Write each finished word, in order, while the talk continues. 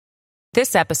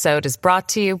This episode is brought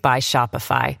to you by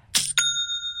Shopify.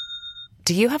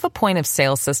 Do you have a point of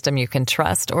sale system you can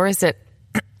trust, or is it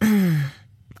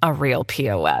a real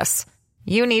POS?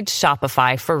 You need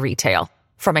Shopify for retail.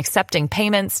 From accepting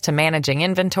payments to managing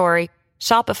inventory,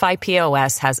 Shopify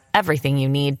POS has everything you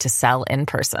need to sell in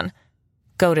person.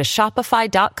 Go to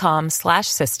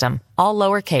shopify.com/system, all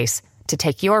lowercase, to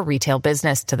take your retail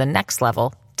business to the next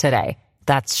level today.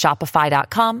 That's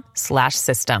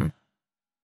shopify.com/system.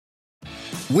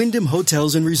 Wyndham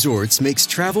Hotels and Resorts makes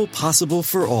travel possible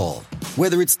for all.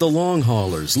 Whether it's the long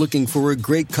haulers looking for a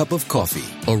great cup of coffee,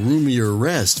 a roomier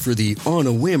rest for the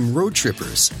on-a-whim road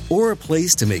trippers, or a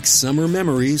place to make summer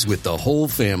memories with the whole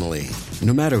family.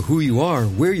 No matter who you are,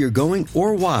 where you're going,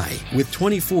 or why, with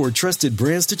 24 trusted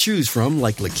brands to choose from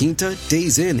like La Quinta,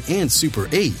 Days Inn, and Super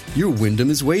 8, your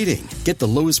Wyndham is waiting. Get the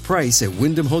lowest price at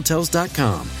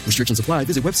WyndhamHotels.com. Restrictions apply.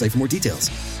 Visit website for more details.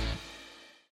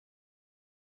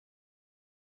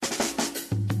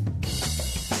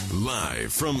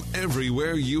 Live from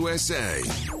everywhere USA,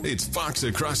 it's Fox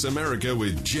Across America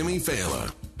with Jimmy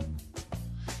Fallon.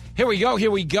 Here we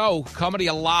go. Coming to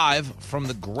you live from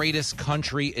the greatest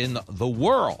country in the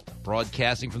world.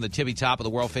 Broadcasting from the tippy top of the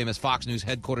world-famous Fox News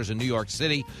headquarters in New York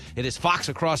City. It is Fox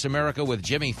Across America with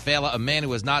Jimmy Fallon, a man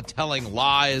who is not telling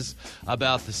lies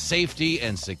about the safety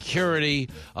and security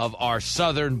of our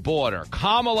southern border.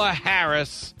 Kamala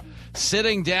Harris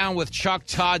sitting down with Chuck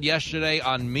Todd yesterday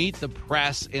on Meet the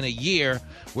Press in a year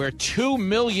where 2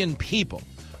 million people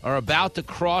are about to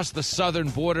cross the southern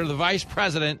border. The vice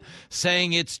president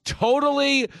saying it's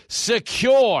totally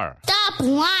secure. Stop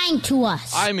lying to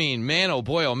us. I mean, man, oh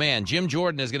boy, oh man. Jim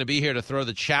Jordan is going to be here to throw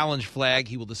the challenge flag.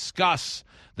 He will discuss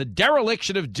the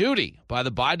dereliction of duty by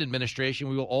the Biden administration.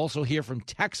 We will also hear from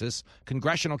Texas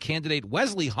congressional candidate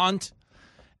Wesley Hunt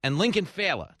and Lincoln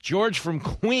Fala. George from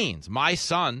Queens, my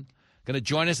son, going to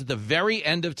join us at the very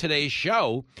end of today's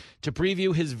show to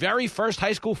preview his very first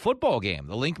high school football game.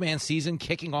 The Linkman season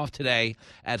kicking off today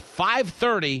at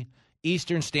 5:30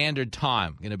 Eastern Standard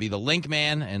Time. Going to be the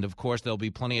Linkman, and, of course, there'll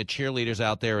be plenty of cheerleaders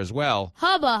out there as well.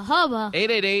 Hubba, hubba.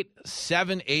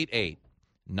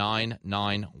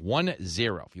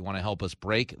 888-788-9910 if you want to help us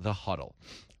break the huddle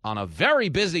on a very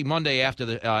busy Monday after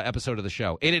the episode of the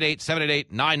show.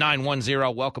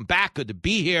 888-788-9910. Welcome back. Good to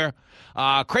be here.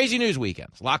 Crazy news weekend.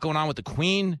 A lot going on with the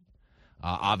Queen.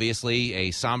 Obviously,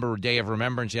 a somber day of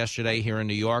remembrance yesterday here in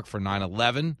New York for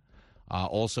 9/11.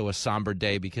 Also a somber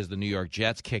day because the New York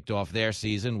Jets kicked off their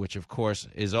season, which, of course,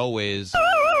 is always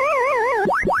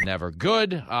never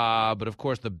good. But, of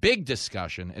course, the big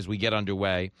discussion as we get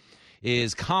underway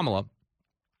is Kamala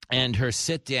and her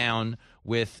sit-down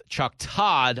with Chuck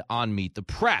Todd on Meet the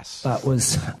Press. That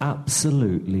was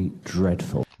absolutely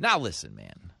dreadful. Now, listen,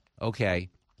 man, okay?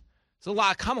 So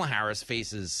Kamala Harris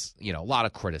faces, a lot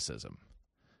of criticism.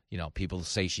 People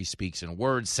say she speaks in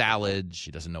word salad.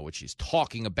 She doesn't know what she's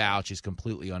talking about. She's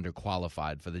completely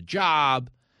underqualified for the job.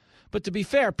 But to be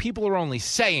fair, people are only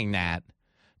saying that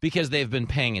because they've been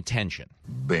paying attention.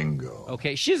 Bingo.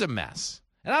 Okay, she's a mess.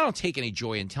 And I don't take any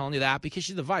joy in telling you that because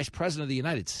she's the vice president of the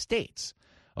United States.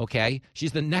 Okay?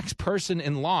 She's the next person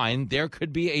in line. There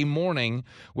could be a morning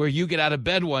where you get out of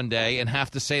bed one day and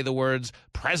have to say the words,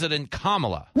 President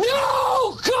Kamala.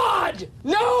 No, God!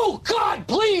 No, God,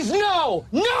 please, no!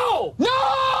 No!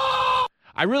 No!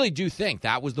 I really do think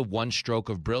that was the one stroke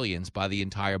of brilliance by the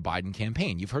entire Biden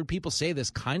campaign. You've heard people say this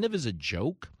kind of as a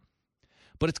joke,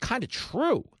 but it's kind of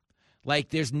true. Like,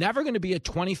 there's never going to be a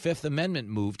 25th Amendment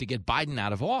move to get Biden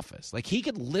out of office. Like, he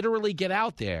could literally get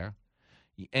out there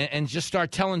and just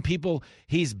start telling people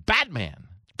he's Batman.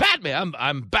 Batman,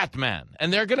 I'm Batman.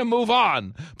 And they're going to move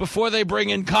on before they bring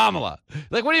in Kamala.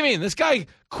 Like, what do you mean? This guy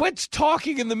quits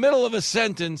talking in the middle of a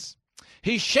sentence.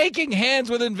 He's shaking hands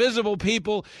with invisible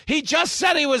people. He just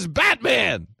said he was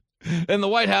Batman. And the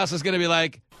White House is going to be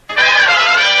like,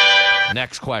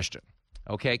 next question.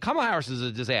 Okay, Kamala Harris is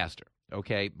a disaster.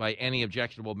 Okay, by any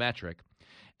objectionable metric.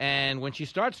 And when she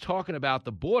starts talking about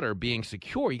the border being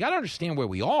secure, you got to understand where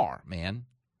we are, man.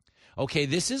 Okay,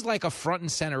 this is like a front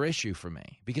and center issue for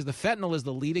me because the fentanyl is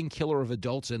the leading killer of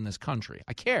adults in this country.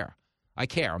 I care.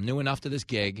 I'm new enough to this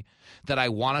gig that I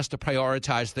want us to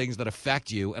prioritize things that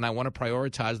affect you, and I want to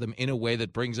prioritize them in a way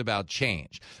that brings about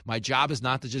change. My job is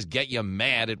not to just get you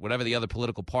mad at whatever the other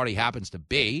political party happens to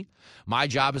be. My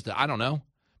job is to, I don't know,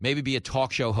 maybe be a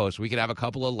talk show host. We could have a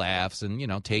couple of laughs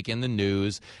and, take in the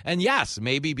news. And yes,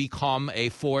 maybe become a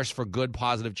force for good,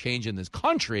 positive change in this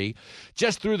country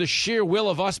just through the sheer will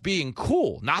of us being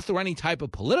cool, not through any type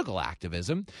of political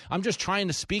activism. I'm just trying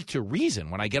to speak to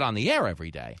reason when I get on the air every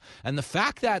day. And the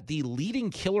fact that the leading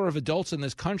killer of adults in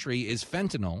this country is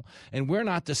fentanyl and we're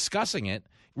not discussing it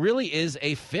really is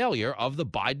a failure of the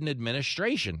Biden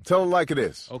administration. Tell it like it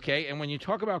is. Okay, and when you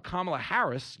talk about Kamala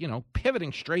Harris,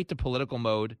 pivoting straight to political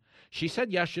mode, she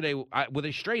said yesterday with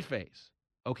a straight face,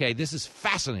 okay, this is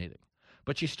fascinating.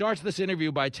 But she starts this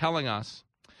interview by telling us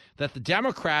that the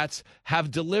Democrats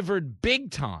have delivered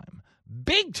big time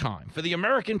for the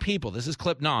American people. This is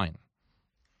clip 9.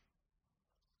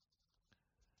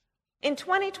 In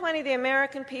 2020, the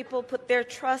American people put their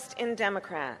trust in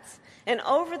Democrats. And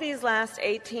over these last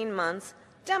 18 months,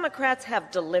 Democrats have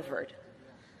delivered.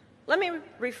 Let me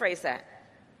rephrase that.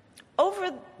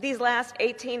 Over these last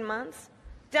 18 months,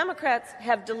 Democrats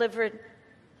have delivered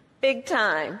big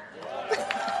time.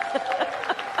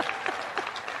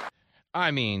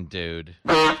 I mean, dude.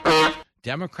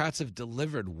 Democrats have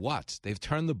delivered what? They've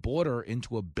turned the border into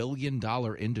 $1 billion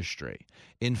industry.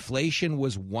 Inflation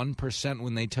was 1%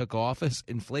 when they took office.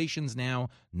 Inflation's now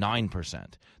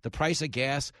 9%. The price of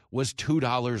gas was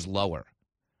 $2 lower.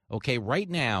 Okay, right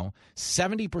now,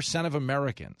 70% of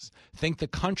Americans think the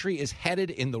country is headed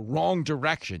in the wrong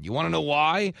direction. You want to know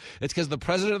why? It's because the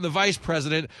president and the vice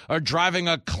president are driving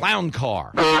a clown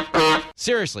car.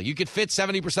 Seriously, you could fit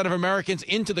 70% of Americans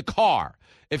into the car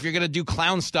if you're going to do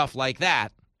clown stuff like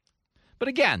that. But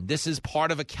again, this is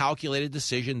part of a calculated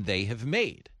decision they have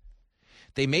made.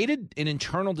 They made an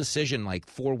internal decision like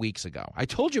 4 weeks ago. I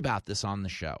told you about this on the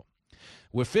show.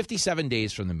 We're 57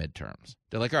 days from the midterms.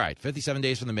 They're like, all right, 57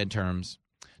 days from the midterms.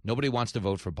 Nobody wants to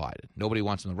vote for Biden. Nobody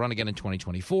wants him to run again in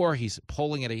 2024. He's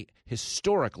polling at a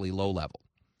historically low level.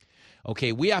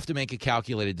 Okay, we have to make a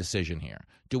calculated decision here.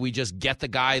 Do we just get the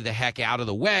guy the heck out of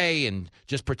the way and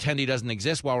just pretend he doesn't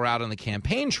exist while we're out on the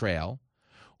campaign trail?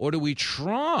 Or do we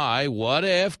try, what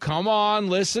if, come on,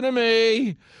 listen to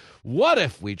me, what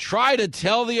if we try to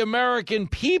tell the American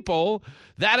people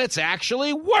that it's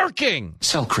actually working?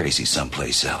 Sell crazy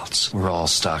someplace else. We're all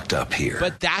stocked up here.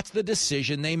 But that's the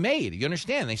decision they made. You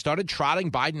understand? They started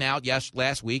trotting Biden out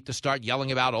last week to start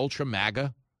yelling about ultra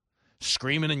MAGA.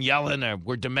 Screaming and yelling,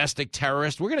 we're domestic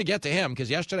terrorists. We're going to get to him because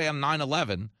yesterday on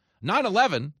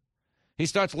 9/11, he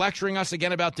starts lecturing us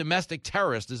again about domestic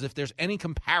terrorists as if there's any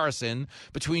comparison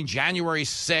between January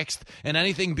 6th and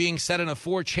anything being said in a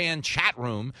 4chan chat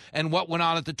room and what went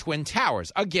on at the Twin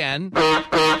Towers. Again,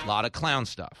 a lot of clown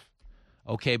stuff.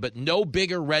 Okay, but no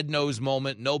bigger red-nose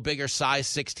moment, no bigger size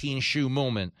 16 shoe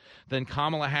moment than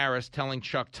Kamala Harris telling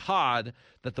Chuck Todd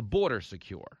that the border's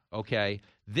secure, okay?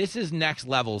 This is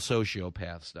next-level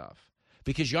sociopath stuff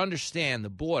because you understand the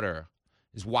border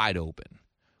is wide open.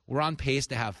 We're on pace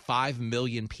to have 5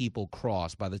 million people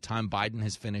cross by the time Biden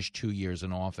has finished 2 years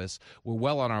in office. We're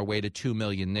well on our way to 2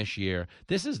 million this year.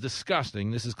 This is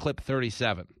disgusting. This is clip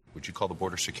 37. Would you call the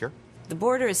border secure? The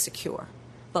border is secure,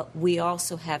 but we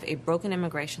also have a broken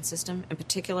immigration system, in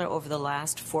particular over the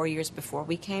last 4 years before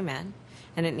we came in,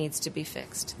 and it needs to be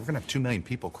fixed. We're going to have 2 million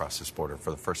people cross this border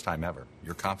for the first time ever.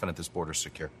 You're confident this border's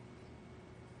secure?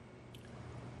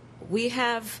 We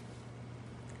have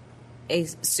a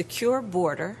secure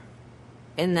border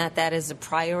in that is a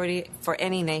priority for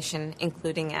any nation,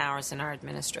 including ours and our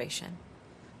administration.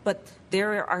 But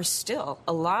there are still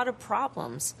a lot of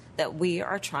problems that we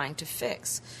are trying to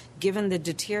fix, given the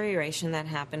deterioration that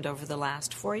happened over the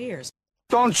last 4 years.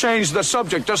 Don't change the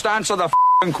subject. Just answer the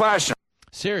question.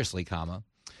 Seriously, Kama.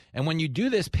 And when you do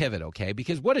this pivot, okay,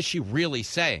 because what is she really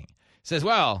saying? Says,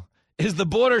 well, is the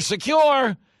border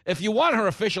secure? If you want her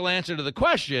official answer to the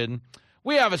question,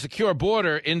 we have a secure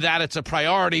border in that it's a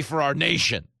priority for our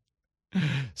nation.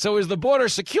 So is the border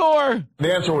secure?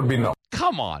 The answer would be no.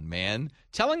 Come on, man.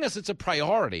 Telling us it's a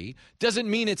priority doesn't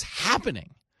mean it's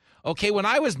happening. Okay, when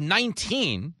I was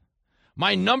 19,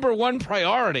 my number one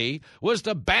priority was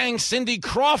to bang Cindy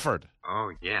Crawford.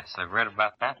 Oh, yes, I've read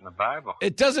about that in the Bible.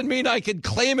 It doesn't mean I could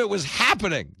claim it was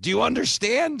happening. Do you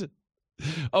understand?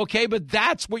 Okay, but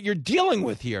that's what you're dealing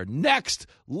with here. Next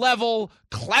level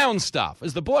clown stuff.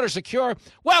 Is the border secure?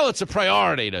 Well, it's a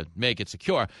priority to make it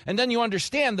secure. And then you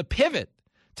understand the pivot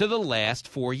to the last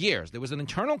 4 years. There was an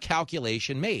internal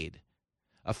calculation made.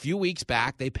 A few weeks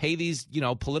back, they pay these,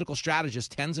 political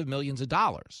strategists tens of millions of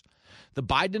dollars. The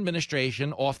Biden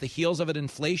administration, off the heels of an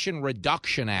Inflation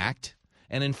Reduction Act,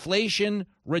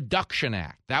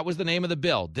 that was the name of the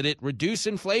bill. Did it reduce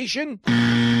inflation?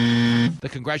 The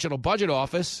Congressional Budget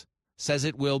Office says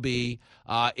it will be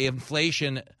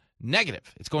inflation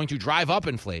negative. It's going to drive up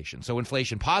inflation. So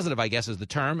inflation positive, I guess, is the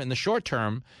term. In the short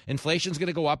term, inflation is going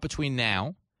to go up between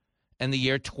now and the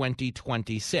year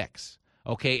 2026.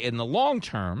 Okay, in the long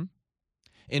term,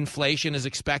 Inflation is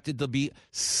expected to be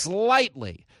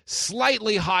slightly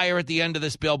higher at the end of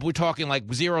this bill. We're talking like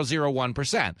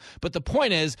 0.001%. But the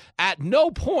point is, at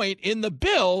no point in the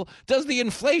bill does the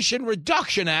Inflation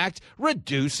Reduction Act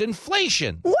reduce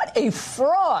inflation. What a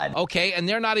fraud. Okay, and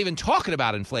they're not even talking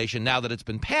about inflation now that it's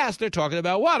been passed. They're talking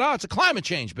about what? Oh, it's a climate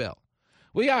change bill.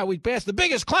 We passed the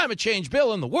biggest climate change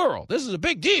bill in the world. This is a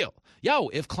big deal. Yo,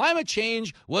 if climate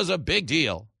change was a big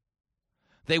deal,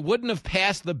 they wouldn't have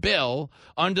passed the bill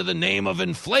under the name of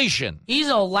inflation. He's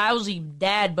a lousy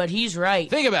dad, but he's right.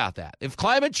 Think about that. If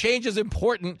climate change is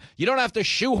important, you don't have to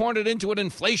shoehorn it into an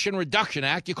Inflation Reduction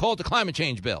Act. You call it the climate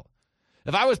change bill.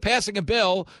 If I was passing a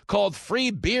bill called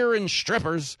Free Beer and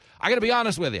Strippers, I got to be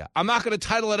honest with you, I'm not going to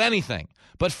title it anything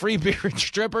but Free Beer and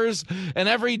Strippers, and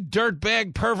every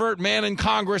dirtbag pervert man in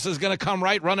Congress is going to come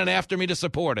right running after me to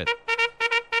support it.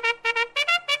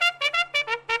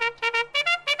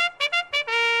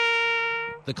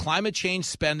 The climate change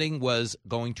spending was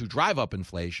going to drive up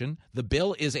inflation. The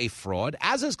bill is a fraud,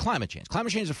 as is climate change.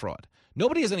 Climate change is a fraud.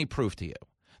 Nobody has any proof to you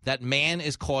that man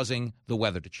is causing the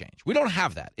weather to change. We don't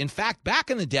have that. In fact,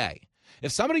 back in the day,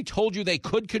 if somebody told you they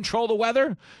could control the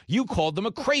weather, you called them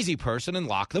a crazy person and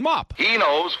locked them up. He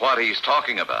knows what he's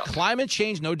talking about. Climate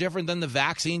change, no different than the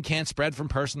vaccine can't spread from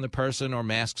person to person or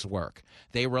masks work.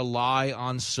 They rely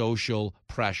on social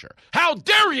pressure. How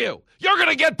dare you? You're going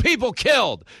to get people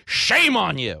killed. Shame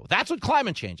on you. That's what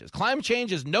climate change is. Climate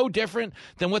change is no different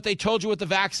than what they told you with the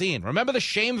vaccine. Remember the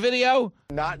shame video?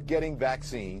 Not getting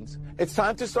vaccines. It's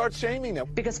time to start shaming them.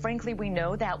 Because frankly, we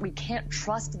know that we can't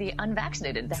trust the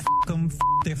unvaccinated. F them,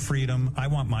 their freedom. I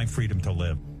want my freedom to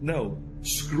live. No,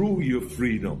 screw your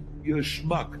freedom. You're a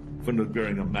schmuck for not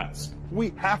wearing a mask.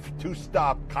 We have to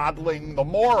stop coddling the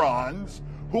morons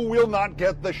who will not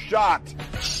get the shot.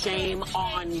 Shame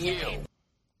on you.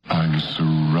 I'm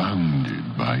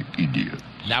surrounded by idiots.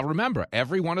 Now remember,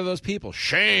 every one of those people,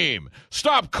 shame,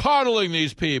 stop coddling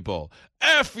these people,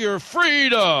 F your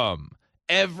freedom.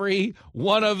 Every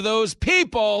one of those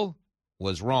people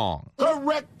was wrong.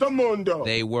 Correctamundo.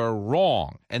 They were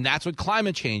wrong. And that's what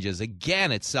climate change is.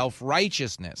 Again, it's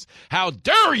self-righteousness. How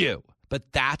dare you?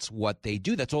 But that's what they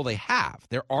do. That's all they have.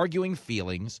 They're arguing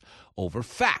feelings over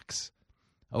facts.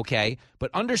 Okay?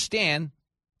 But understand,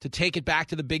 to take it back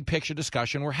to the big picture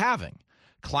discussion we're having,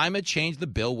 climate change, the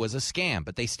bill was a scam,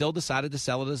 but they still decided to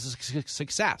sell it as a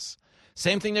success.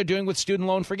 Same thing they're doing with student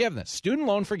loan forgiveness. Student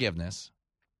loan forgiveness,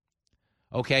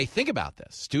 okay, think about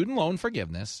this. Student loan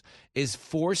forgiveness is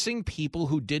forcing people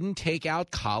who didn't take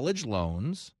out college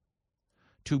loans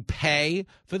to pay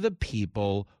for the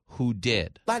people who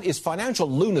did. That is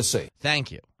financial lunacy.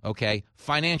 Thank you. Okay,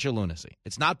 financial lunacy.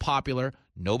 It's not popular.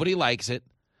 Nobody likes it.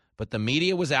 But the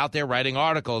media was out there writing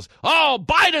articles. Oh,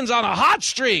 Biden's on a hot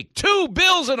streak. 2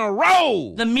 bills in a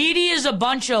row. The media is a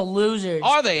bunch of losers.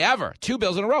 Are they ever? 2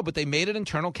 bills in a row. But they made an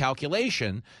internal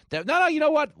calculation that, no, you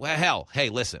know what? Well, hell, hey,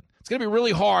 listen. It's going to be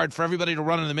really hard for everybody to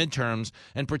run in the midterms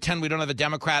and pretend we don't have a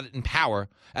Democrat in power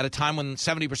at a time when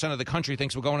 70% of the country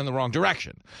thinks we're going in the wrong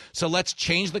direction. So let's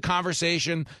change the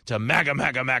conversation to MAGA,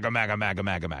 MAGA, MAGA, MAGA, MAGA,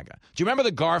 MAGA, MAGA. Do you remember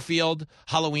the Garfield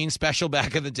Halloween special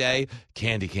back in the day?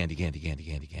 Candy, candy, candy, candy,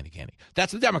 candy, candy, candy.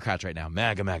 That's the Democrats right now.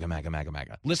 MAGA, MAGA, MAGA, MAGA,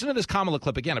 MAGA. Listen to this Kamala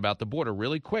clip again about the border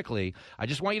really quickly. I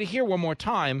just want you to hear one more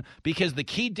time because the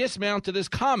key dismount to this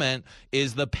comment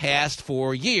is the past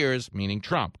 4 years, meaning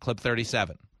Trump. Clip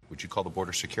 37. Would you call the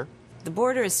border secure? The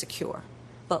border is secure,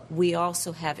 but we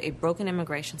also have a broken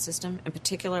immigration system, in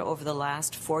particular over the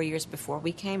last 4 years before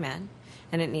we came in,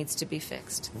 and it needs to be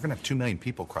fixed. We're going to have 2 million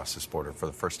people cross this border for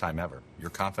the first time ever. You're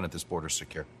confident this border's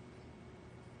secure?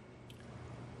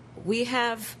 We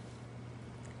have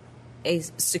a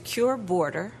secure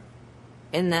border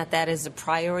in that is a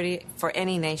priority for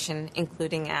any nation,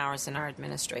 including ours and our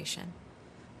administration.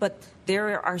 But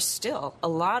there are still a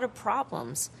lot of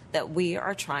problems that we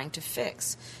are trying to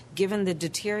fix, given the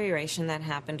deterioration that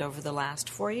happened over the last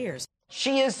 4 years.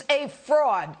 She is a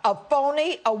fraud, a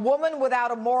phony, a woman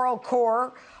without a moral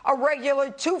core, a regular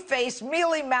two-faced,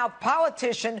 mealy-mouthed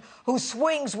politician who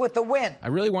swings with the wind. I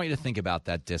really want you to think about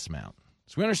that dismount.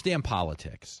 So we understand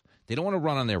politics. They don't want to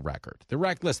run on their record.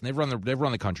 Listen, they've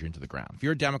run the country into the ground. If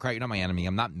you're a Democrat, you're not my enemy.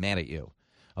 I'm not mad at you.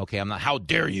 Okay, I'm not, how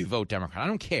dare you vote Democrat? I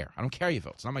don't care. I don't care how you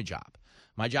vote. It's not my job.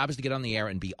 My job is to get on the air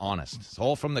and be honest. It's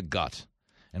all from the gut.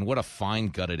 And what a fine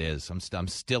gut it is. I'm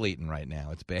still eating right now.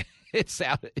 It's bad. It's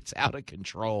out of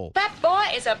control. That boy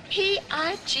is a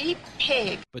P.I.G.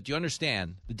 pig. But do you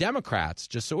understand? The Democrats,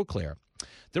 just so we're clear,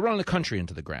 they're running the country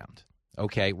into the ground.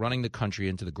 okay, running the country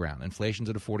into the ground. Inflation's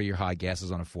at a 40-year high. Gas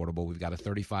is unaffordable. We've got a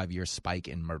 35-year spike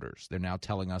in murders. They're now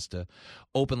telling us to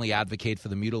openly advocate for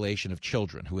the mutilation of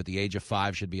children who at the age of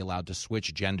 5 should be allowed to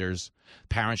switch genders.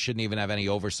 Parents shouldn't even have any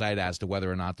oversight as to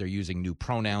whether or not they're using new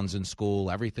pronouns in school.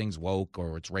 Everything's woke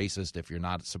or it's racist if you're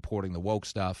not supporting the woke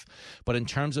stuff. But in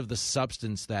terms of the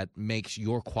substance that makes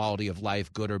your quality of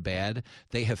life good or bad,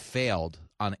 they have failed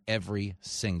on every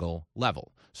single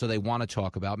level. So they want to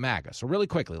talk about MAGA. So really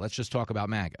quickly, let's just talk about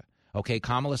MAGA. Okay,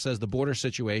 Kamala says the border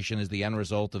situation is the end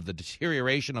result of the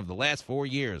deterioration of the last 4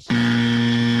 years.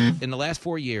 In the last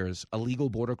 4 years, illegal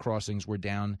border crossings were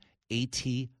down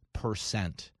 80%,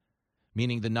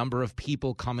 meaning the number of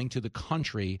people coming to the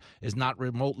country is not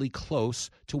remotely close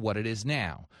to what it is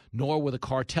now, nor were the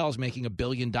cartels making $1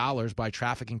 billion by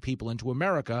trafficking people into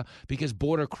America because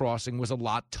border crossing was a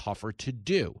lot tougher to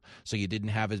do. So you didn't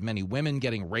have as many women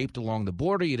getting raped along the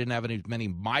border. You didn't have as many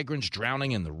migrants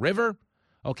drowning in the river.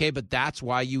 Okay, but that's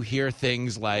why you hear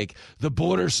things like the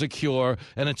border's secure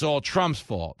and it's all Trump's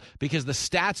fault, because the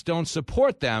stats don't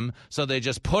support them, so they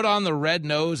just put on the red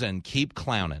nose and keep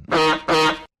clowning.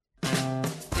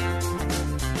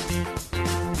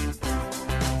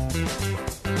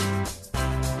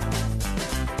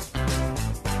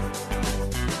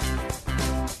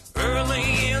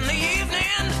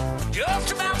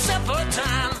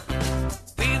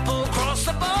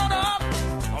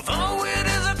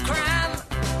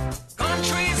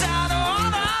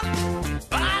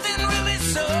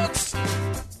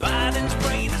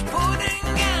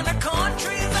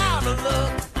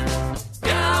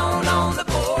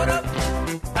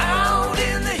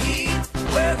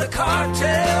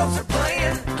 Cartels are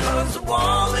playing, cause the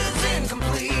wall is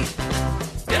incomplete.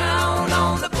 Down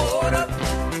on the border,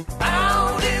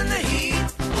 out in the heat,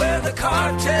 where the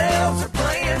cartels are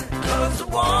playing, cause the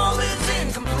wall is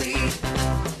incomplete.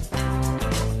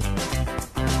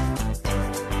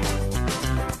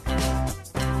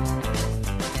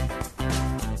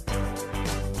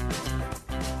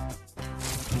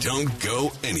 Don't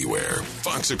go anywhere.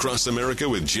 Fox Across America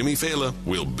with Jimmy Fallon.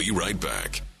 We'll be right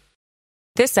back.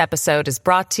 This episode is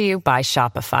brought to you by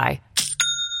Shopify.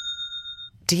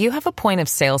 Do you have a point of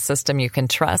sale system you can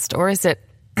trust, or is it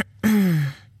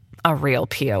a real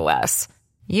POS?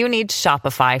 You need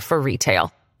Shopify for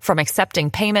retail. From accepting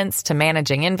payments to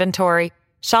managing inventory,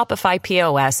 Shopify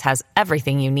POS has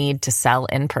everything you need to sell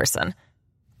in person.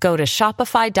 Go to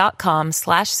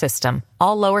shopify.com/system,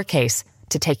 all lowercase,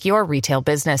 to take your retail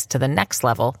business to the next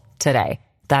level today.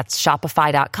 That's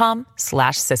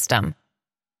shopify.com/system.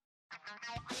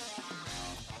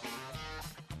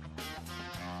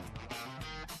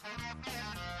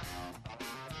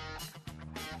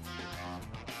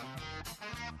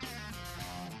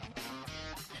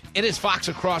 It is Fox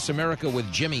Across America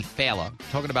with Jimmy Fallon,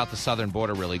 talking about the southern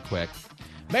border really quick.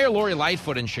 Mayor Lori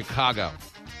Lightfoot in Chicago.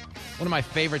 One of my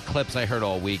favorite clips I heard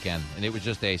all weekend, and it was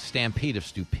just a stampede of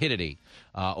stupidity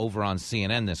over on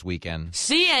CNN this weekend.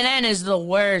 CNN is the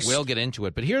worst. We'll get into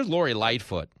it, but here's Lori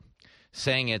Lightfoot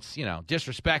saying it's,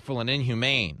 disrespectful and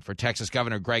inhumane for Texas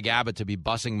Governor Greg Abbott to be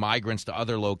busing migrants to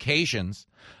other locations.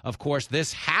 Of course,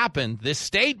 this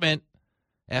statement,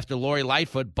 after Lori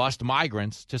Lightfoot bussed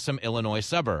migrants to some Illinois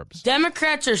suburbs.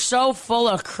 Democrats are so full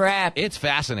of crap. It's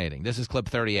fascinating. This is clip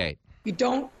 38. You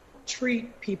don't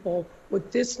treat people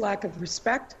with this lack of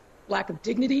respect, lack of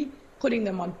dignity, putting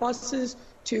them on buses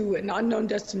to an unknown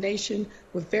destination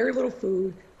with very little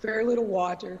food, very little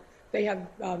water. They have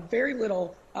very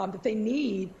little that they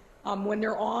need when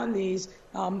they're on these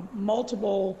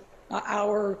multiple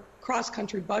hour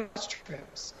cross-country bus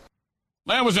trips.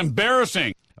 That was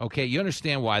embarrassing. Okay, you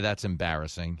understand why that's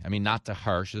embarrassing. I mean, not to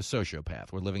her. She's a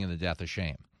sociopath. We're living in the death of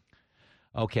shame.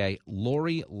 Okay,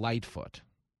 Lori Lightfoot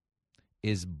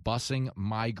is busing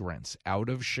migrants out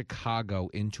of Chicago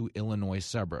into Illinois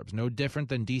suburbs. No different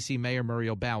than D.C. Mayor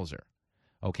Muriel Bowser.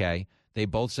 Okay? They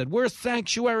both said, we're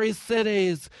sanctuary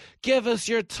cities. Give us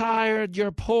your tired,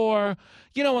 your poor.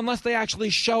 Unless they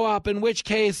actually show up, in which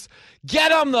case, get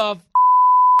them the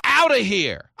out of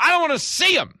here. I don't want to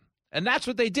see them. And that's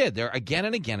what they did. They're again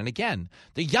and again and again.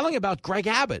 They're yelling about Greg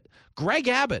Abbott. Greg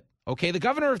Abbott, okay, the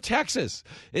governor of Texas.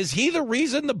 Is he the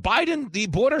reason the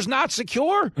border's not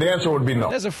secure? The answer would be no.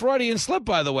 There's a Freudian slip,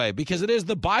 by the way, because it is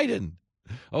the Biden,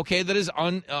 okay, that is,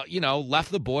 left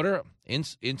the border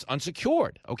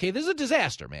unsecured. Okay, this is a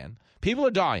disaster, man. People are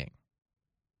dying.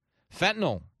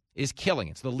 Fentanyl is killing.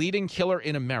 It's the leading killer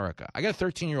in America. I got a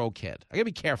 13-year-old kid. I got to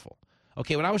be careful.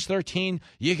 Okay, when I was 13,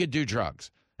 you could do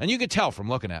drugs. And you could tell from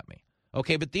looking at me.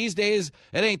 Okay, but these days,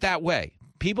 it ain't that way.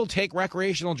 People take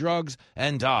recreational drugs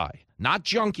and die. not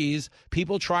junkies,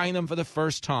 people trying them for the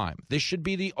first time. This should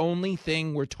be the only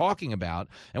thing we're talking about,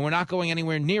 and we're not going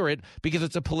anywhere near it because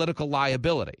it's a political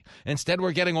liability. Instead,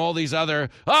 we're getting all these other,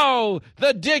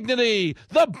 the dignity,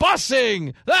 the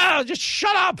busing. Just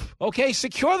shut up, okay?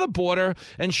 Secure the border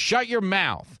and shut your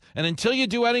mouth. And until you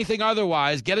do anything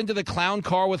otherwise, get into the clown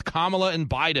car with Kamala and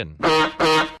Biden.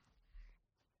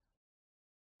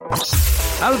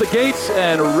 Out of the gates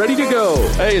and ready to go.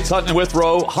 Hey, it's Hutton and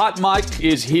Withrow. Hot Mike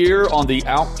is here on the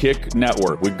Outkick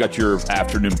Network. We've got your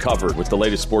afternoon covered with the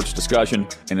latest sports discussion,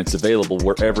 and it's available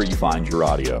wherever you find your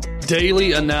audio.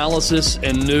 Daily analysis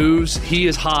and news. He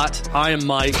is hot. I am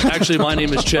Mike. Actually, my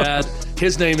name is Chad.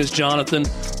 His name is Jonathan,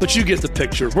 but you get the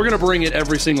picture. We're going to bring it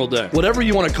every single day. Whatever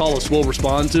you want to call us, we'll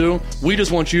respond to. We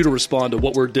just want you to respond to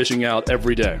what we're dishing out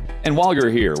every day. And while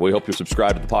you're here, we hope you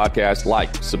subscribe to the podcast,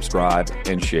 like, subscribe,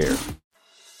 and share.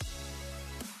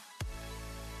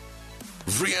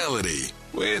 Reality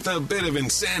with a bit of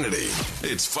insanity.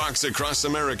 It's Fox Across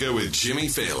America with Jimmy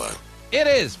Fallon. It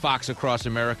is Fox Across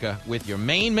America with your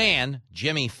main man,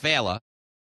 Jimmy Fallon.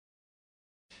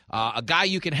 A guy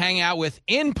you can hang out with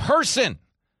in person.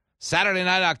 Saturday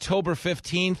night, October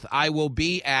 15th, I will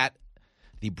be at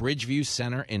the Bridgeview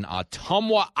Center in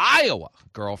Ottumwa, Iowa,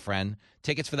 girlfriend.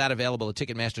 Tickets for that available at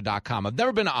Ticketmaster.com. I've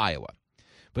never been to Iowa,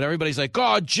 but everybody's like,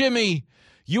 oh, Jimmy,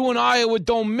 you and Iowa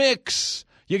don't mix.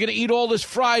 You're going to eat all this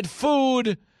fried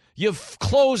food. Your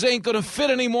clothes ain't going to fit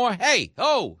anymore. Hey,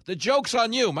 the joke's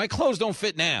on you. My clothes don't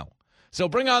fit now. So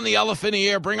bring on the elephant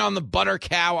ear, bring on the butter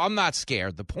cow. I'm not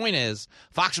scared. The point is,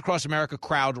 Fox Across America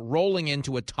crowd rolling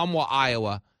into Ottumwa,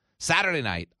 Iowa, Saturday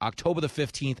night, October the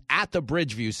 15th, at the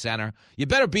Bridgeview Center. You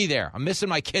better be there. I'm missing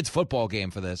my kids' football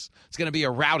game for this. It's going to be a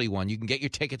rowdy one. You can get your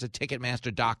tickets at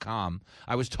Ticketmaster.com.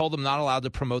 I was told I'm not allowed to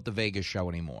promote the Vegas show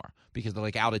anymore because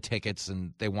they're, out of tickets,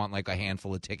 and they want, a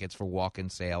handful of tickets for walk-in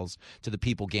sales to the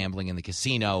people gambling in the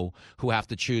casino who have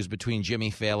to choose between Jimmy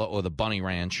Fallon or the Bunny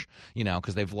Ranch,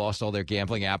 because they've lost all their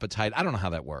gambling appetite. I don't know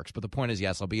how that works, but the point is,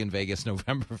 yes, I'll be in Vegas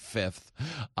November 5th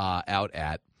out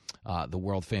at the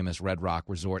world-famous Red Rock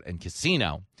Resort and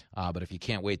Casino. But if you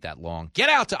can't wait that long, get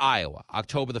out to Iowa,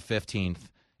 October the 15th.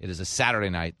 It is a Saturday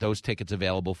night. Those tickets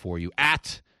available for you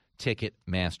at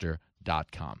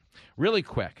Ticketmaster.com. Really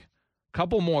quick,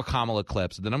 couple more Kamala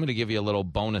clips, then I'm going to give you a little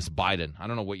bonus Biden. I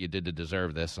don't know what you did to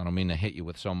deserve this. I don't mean to hit you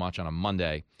with so much on a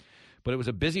Monday, but it was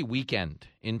a busy weekend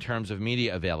in terms of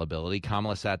media availability.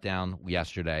 Kamala sat down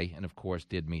yesterday and, of course,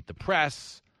 did meet the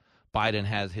press. Biden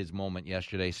has his moment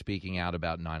yesterday speaking out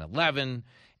about 9/11.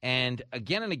 And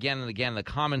again and again and again, the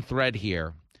common thread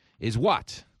here is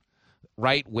what?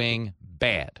 Right-wing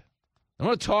bad. I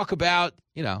want to talk about,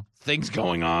 things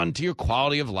going on to your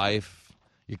quality of life,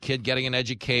 your kid getting an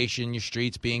education, your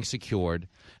streets being secured.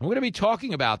 And we're going to be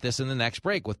talking about this in the next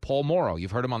break with Paul Morrow.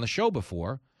 You've heard him on the show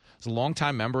before. He's a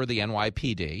longtime member of the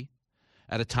NYPD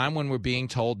at a time when we're being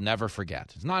told never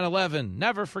forget. It's 9/11,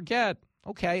 never forget.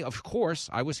 Okay, of course,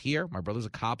 I was here. My brother's a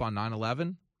cop on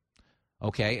 9/11.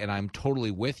 Okay, and I'm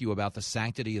totally with you about the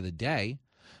sanctity of the day.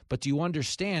 But do you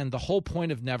understand the whole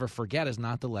point of never forget is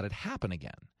not to let it happen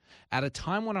again? At a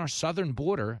time when our southern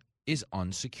border is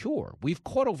unsecure. We've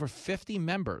caught over 50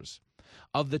 members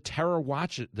of the terror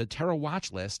watch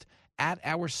list at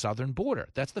our southern border.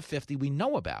 That's the 50 we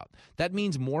know about. That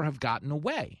means more have gotten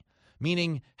away.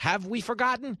 Meaning, have we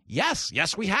forgotten? Yes,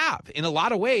 we have. In a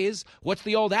lot of ways, what's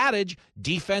the old adage?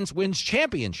 Defense wins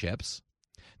championships.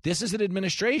 This is an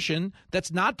administration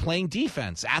that's not playing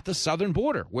defense at the southern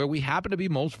border, where we happen to be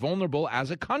most vulnerable as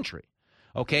a country.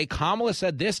 Okay, Kamala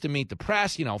said this to meet the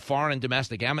press, foreign and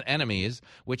domestic enemies,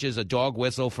 which is a dog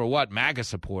whistle for what? MAGA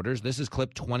supporters. This is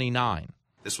clip 29.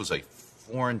 This was a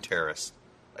foreign terrorist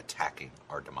attacking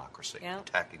our democracy,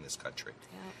 attacking this country.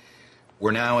 Yep.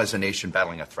 We're now, as a nation,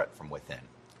 battling a threat from within.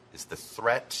 Is the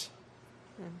threat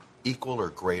equal or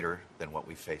greater than what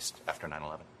we faced after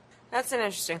 9/11? That's an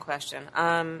interesting question.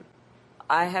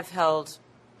 I have held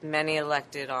many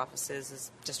elected offices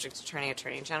as district attorney,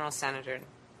 attorney general, senator,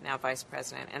 now vice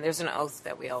president, and there's an oath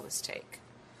that we always take,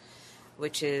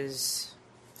 which is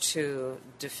to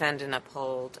defend and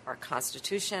uphold our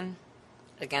Constitution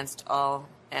against all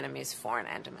enemies, foreign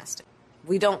and domestic.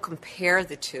 We don't compare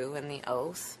the two in the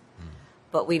oath,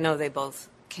 but we know they both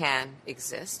can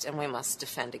exist, and we must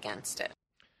defend against it.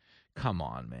 Come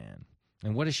on, man.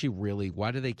 And what is she really,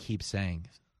 why do they keep saying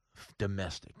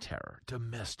domestic terror,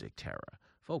 domestic terror?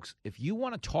 Folks, if you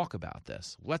want to talk about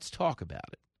this, let's talk about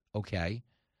it, okay?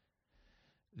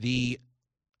 The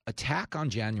attack on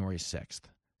January 6th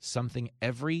something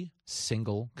every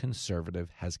single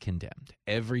conservative has condemned.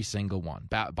 Every single one.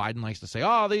 Biden likes to say,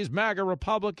 oh, these MAGA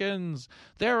Republicans,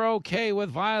 they're okay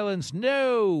with violence.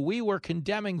 No, we were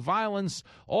condemning violence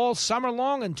all summer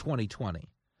long in 2020.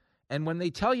 And when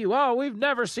they tell you, oh, we've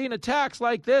never seen attacks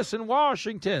like this in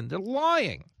Washington, they're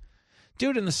lying.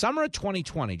 Dude, in the summer of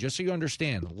 2020, just so you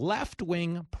understand,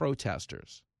 left-wing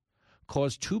protesters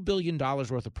caused $2 billion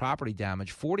worth of property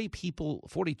damage.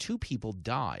 42 people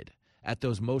died at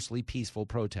those mostly peaceful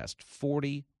protests.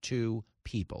 42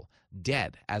 people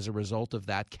dead as a result of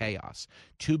that chaos.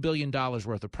 $2 billion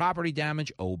worth of property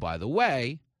damage. Oh, by the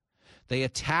way, they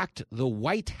attacked the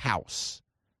White House.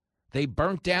 They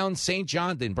burnt down St.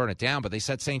 John. They didn't burn it down, but they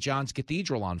set St. John's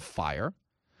Cathedral on fire.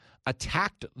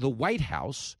 Attacked the White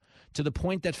House to the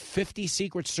point that 50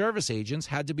 Secret Service agents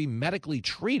had to be medically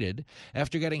treated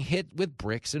after getting hit with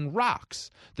bricks and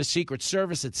rocks. The Secret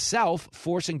Service itself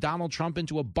forcing Donald Trump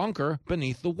into a bunker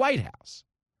beneath the White House.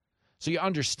 So you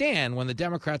understand when the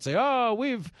Democrats say, oh,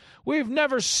 we've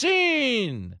never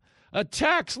seen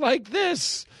attacks like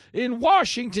this in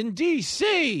Washington,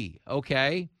 D.C.,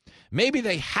 okay? Maybe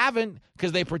they haven't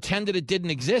because they pretended it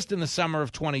didn't exist in the summer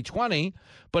of 2020.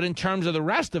 But in terms of the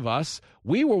rest of us,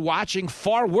 we were watching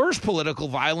far worse political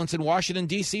violence in Washington,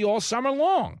 D.C. all summer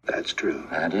long. That's true.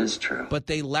 That is true. But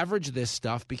they leverage this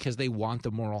stuff because they want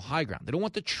the moral high ground. They don't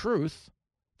want the truth.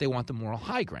 They want the moral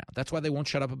high ground. That's why they won't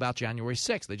shut up about January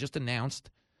 6th. They just announced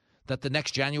that the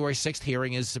next January 6th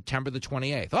hearing is September the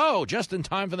 28th. Oh, just in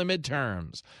time for the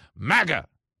midterms. MAGA.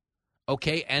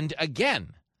 Okay, and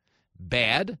again,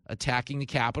 bad, attacking the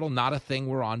Capitol, not a thing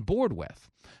we're on board with.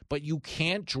 But you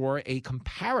can't draw a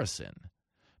comparison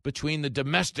between the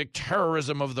domestic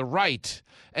terrorism of the right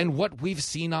and what we've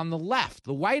seen on the left.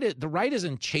 The right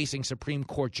isn't chasing Supreme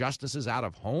Court justices out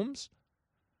of homes.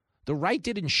 The right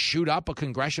didn't shoot up a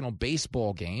congressional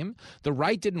baseball game. The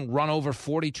right didn't run over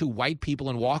 42 white people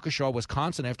in Waukesha,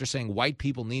 Wisconsin after saying white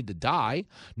people need to die.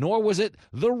 Nor was it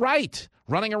the right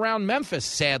running around Memphis,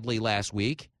 sadly, last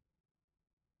week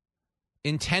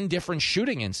in 10 different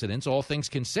shooting incidents, all things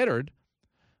considered,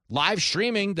 live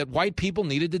streaming that white people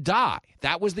needed to die.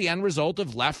 That was the end result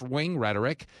of left-wing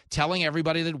rhetoric telling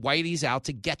everybody that whitey's out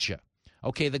to get you.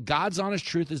 Okay, the God's honest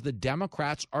truth is the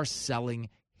Democrats are selling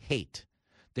hate.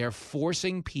 They're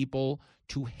forcing people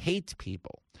to hate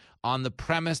people on the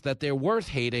premise that they're worth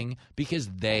hating because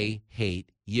they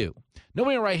hate you.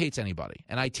 Nobody on the right hates anybody,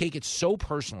 and I take it so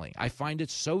personally. I find it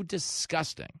so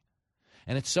disgusting,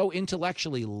 and it's so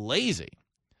intellectually lazy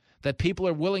that people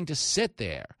are willing to sit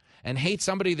there and hate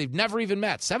somebody they've never even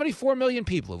met. 74 million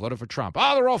people who voted for Trump.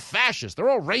 Oh, they're all fascists. They're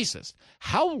all racist.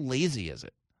 How lazy is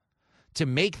it to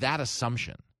make that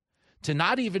assumption? To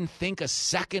not even think a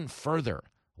second further.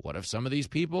 What if some of these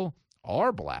people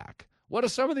are black? What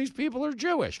if some of these people are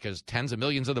Jewish? Because tens of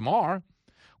millions of them are.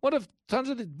 What if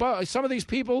some of these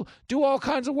people do all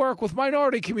kinds of work with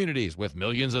minority communities? With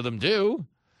millions of them do.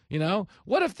 You know,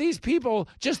 what if these people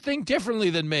just think differently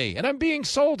than me and I'm being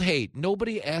sold hate?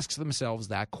 Nobody asks themselves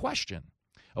that question.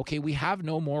 Okay, we have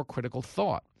no more critical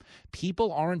thought.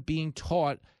 People aren't being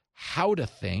taught how to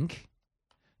think.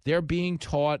 They're being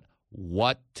taught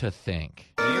what to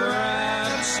think. You're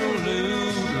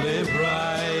absolutely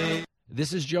right.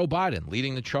 This is Joe Biden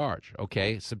leading the charge,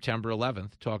 okay, September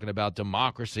 11th, talking about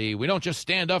democracy. We don't just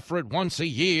stand up for it once a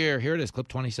year. Here it is, clip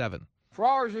 27. For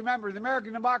always remember, the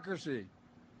American democracy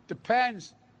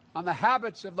depends on the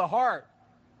habits of the heart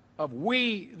of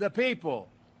we the people.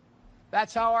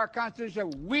 That's how our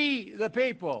Constitution says, we the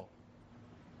people.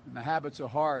 And the habits of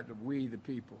heart of we the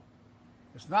people.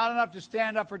 It's not enough to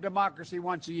stand up for democracy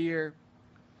once a year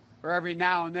or every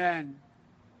now and then.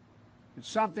 It's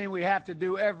something we have to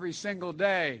do every single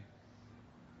day.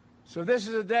 So this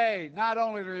is a day not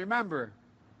only to remember,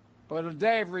 but a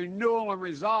day of renewal and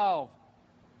resolve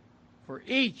for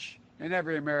each and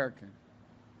every American.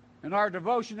 And our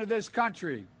devotion to this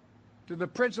country, to the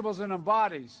principles it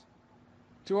embodies,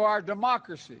 to our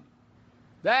democracy.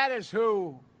 That is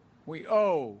who we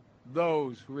owe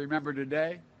those who remember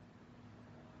today.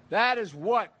 That is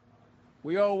what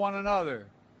we owe one another.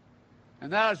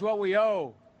 And that is what we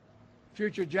owe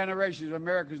future generations of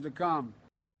Americans to come.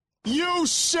 You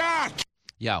suck!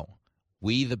 Yo,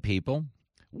 we the people,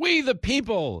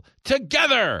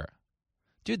 together!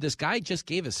 Dude, this guy just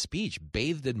gave a speech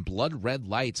bathed in blood-red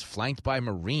lights flanked by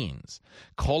Marines,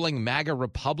 calling MAGA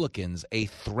Republicans a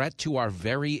threat to our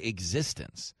very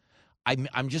existence. I'm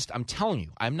telling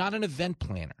you, I'm not an event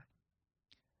planner.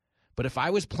 But if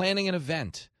I was planning an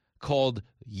event called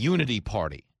Unity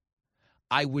Party,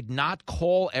 I would not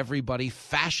call everybody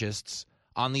fascists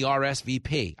on the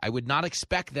RSVP. I would not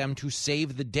expect them to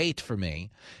save the date for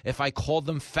me if I called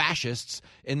them fascists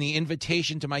in the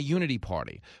invitation to my unity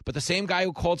party. But the same guy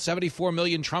who called 74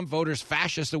 million Trump voters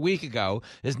fascists a week ago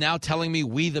is now telling me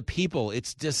we the people.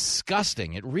 It's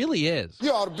disgusting. It really is.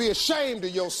 You ought to be ashamed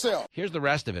of yourself. Here's the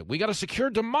rest of it. We got a secure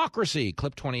democracy.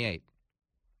 Clip 28.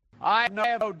 I have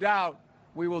no doubt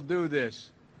we will do this.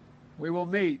 We will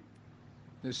meet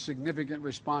this significant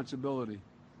responsibility.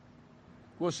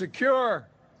 We'll secure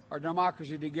our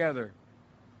democracy together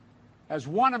as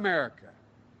one America,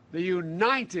 the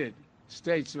United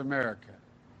States of America.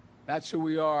 That's who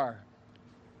we are.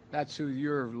 That's who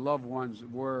your loved ones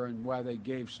were and why they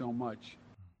gave so much.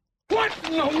 What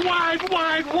in the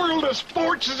wide world of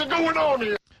sports is going on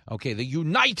here? Okay, the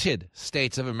United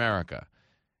States of America.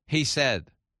 He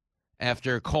said,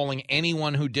 after calling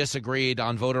anyone who disagreed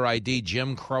on voter ID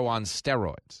Jim Crow on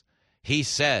steroids. He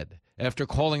said, after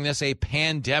calling this a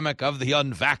pandemic of the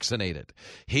unvaccinated.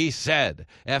 He said,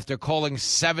 after calling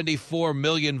 74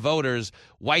 million voters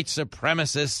white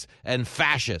supremacists and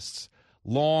fascists.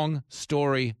 Long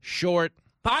story short,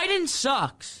 Biden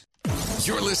sucks.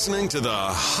 You're listening to the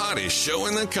hottest show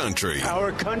in the country.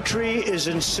 Our country is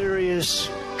in serious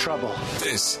trouble.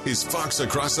 This is Fox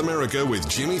Across America with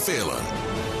Jimmy Fallon.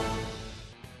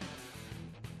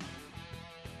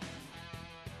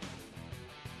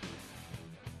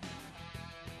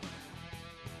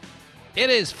 It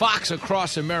is Fox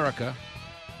Across America.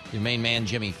 Your main man,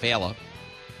 Jimmy Fallon.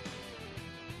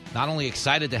 Not only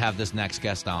excited to have this next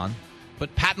guest on,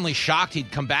 but patently shocked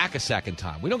he'd come back a second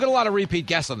time. We don't get a lot of repeat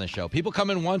guests on this show. People come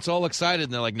in once all excited,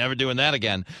 and they're like, never doing that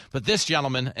again. But this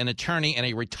gentleman, an attorney and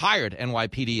a retired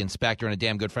NYPD inspector and a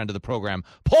damn good friend of the program,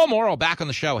 Paul Morrow, back on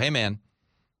the show. Hey, man.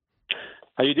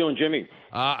 How you doing, Jimmy?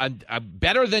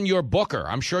 Better than your booker.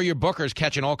 I'm sure your booker's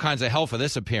catching all kinds of hell for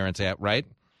this appearance, right?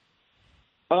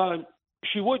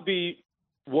 She would be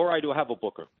were I to have a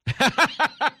booker.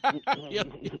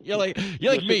 You're like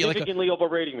me. Significantly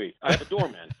overrating me. I have a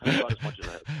doorman. That's about as much as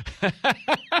I have.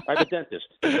 I have a dentist.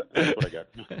 That's what I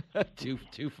got.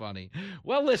 Too funny.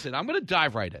 Well, listen, I'm going to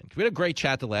dive right in. We had a great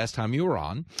chat the last time you were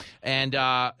on, and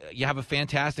you have a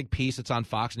fantastic piece. It's on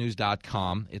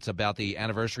foxnews.com. It's about the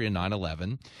anniversary of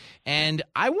 9/11, and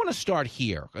I want to start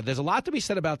here. There's a lot to be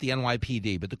said about the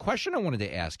NYPD, but the question I wanted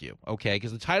to ask you, okay,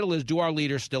 because the title is, do our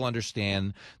leaders still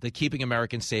understand that keeping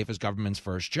Americans safe is government's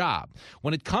first job?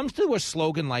 When it comes to a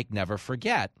slogan like never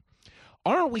forget,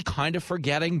 aren't we kind of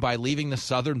forgetting by leaving the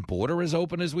southern border as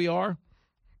open as we are?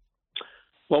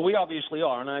 Well, we obviously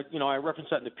are, and I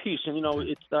referenced that in the piece. And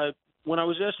it's when I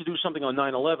was asked to do something on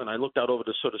 9/11, I looked out over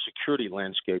the sort of security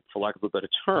landscape, for lack of a better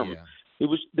term. Yeah. It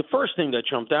was the first thing that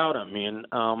jumped out at me, and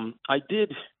I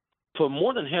did for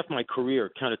more than half my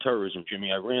career counterterrorism.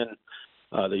 Jimmy, I ran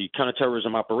the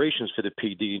counterterrorism operations for the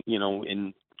PD,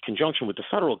 in conjunction with the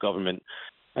federal government.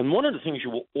 And one of the things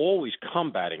you were always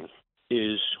combating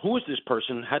is, who is this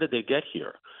person? How did they get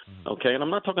here? Okay, and I'm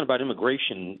not talking about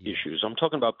immigration issues. I'm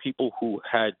talking about people who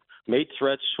had made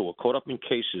threats, who were caught up in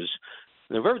cases.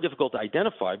 They're very difficult to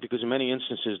identify because in many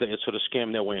instances they had sort of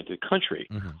scammed their way into the country.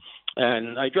 Mm-hmm.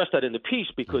 And I addressed that in the piece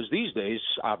because these days,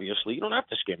 obviously, you don't have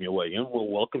to scam your way in. We'll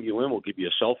welcome you in. We'll give you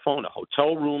a cell phone, a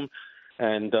hotel room,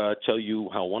 and tell you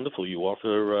how wonderful you are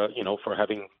for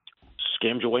having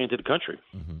scammed your way into the country.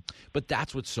 Mm-hmm. But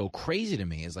that's what's so crazy to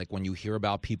me is like when you hear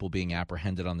about people being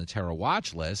apprehended on the terror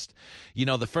watch list,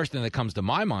 the first thing that comes to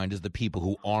my mind is the people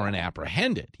who aren't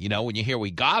apprehended. When you hear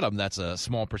we got them, that's a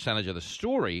small percentage of the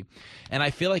story. And I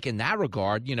feel like in that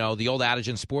regard, the old adage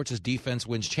in sports is defense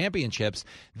wins championships.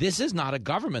 This is not a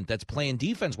government that's playing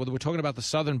defense, whether we're talking about the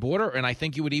southern border, and I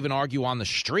think you would even argue on the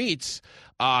streets.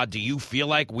 Do you feel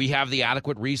like we have the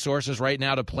adequate resources right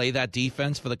now to play that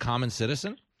defense for the common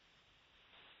citizen?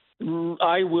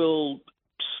 I will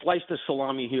slice the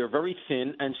salami here very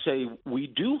thin and say we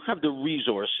do have the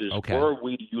resources were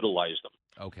we to utilize them.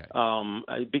 Okay.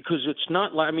 Because it's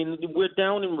not like, we're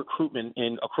down in recruitment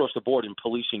across the board in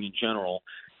policing in general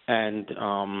and,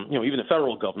 even the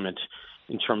federal government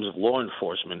in terms of law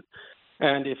enforcement.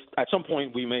 And if at some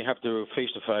point we may have to face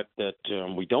the fact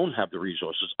that we don't have the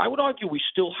resources, I would argue we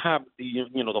still have the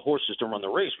horses to run the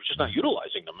race. We're just not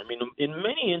utilizing them. In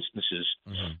many instances,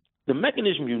 the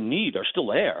mechanism you need are still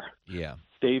there. Yeah.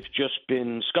 They've just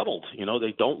been scuttled.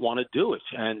 They don't want to do it.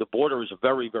 And the border is a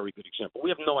very, very good example.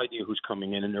 We have no idea who's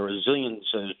coming in, and there are zillions,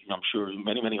 I'm sure,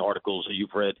 many, many articles that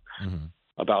you've read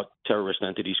about terrorist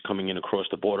entities coming in across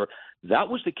the border. That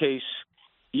was the case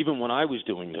even when I was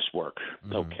doing this work.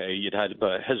 Okay, you'd had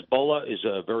Hezbollah is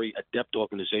a very adept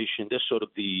organization. They're sort of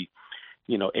the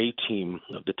A-team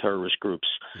of the terrorist groups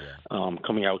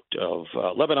coming out of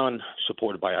Lebanon,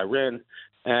 supported by Iran.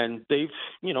 And they've,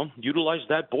 utilized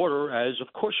that border as,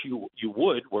 of course, you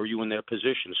would were you in their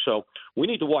position. So we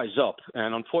need to wise up.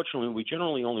 And unfortunately, we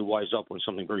generally only wise up when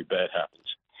something very bad happens.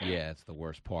 Yeah, it's the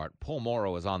worst part. Paul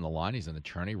Morrow is on the line. He's an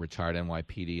attorney, retired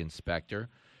NYPD inspector.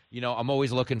 I'm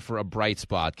always looking for a bright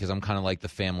spot because I'm kind of like the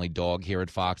family dog here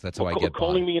at Fox. That's how I get by.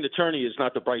 Calling me an attorney is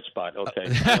not the bright spot. Okay.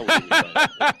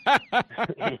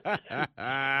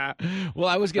 Well,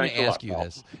 I was going to ask you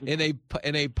this.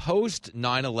 In a post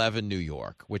 9/11 New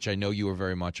York, which I know you were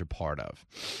very much a part of,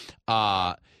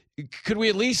 could we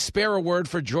at least spare a word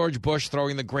for George Bush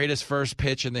throwing the greatest first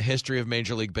pitch in the history of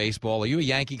Major League Baseball? Are you a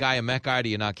Yankee guy, a Met guy, or do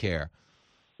you not care?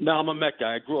 No, I'm a Met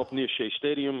guy. I grew up near Shea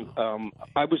Stadium.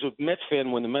 I was a Mets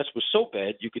fan when the Mets was so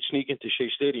bad you could sneak into Shea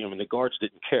Stadium and the guards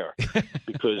didn't care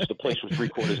because the place was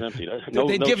three-quarters empty.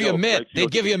 They'd give you a mitt.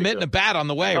 They'd give you a mitt and a bat on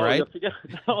the way, right?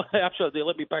 No, absolutely. They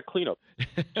let me back clean up.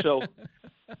 So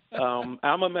I'm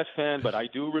a Mets fan, but I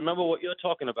do remember what you're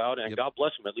talking about, and God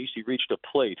bless him. At least he reached a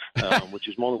plate, which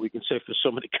is more than we can say for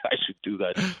so many guys who do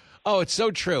that. Oh, it's so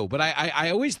true. But I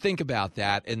always think about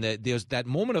that, and there's that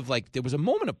moment of there was a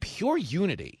moment of pure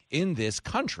unity in this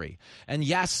country. And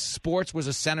yes, sports was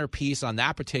a centerpiece on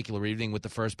that particular evening with the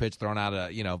first pitch thrown out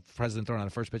president throwing out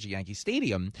a first pitch at Yankee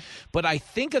Stadium. But I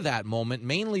think of that moment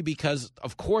mainly because,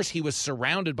 of course, he was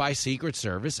surrounded by Secret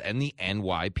Service and the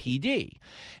NYPD.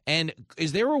 And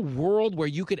is there a world where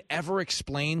you could ever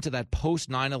explain to that post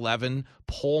 9/11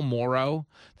 Paul Morrow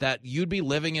that you'd be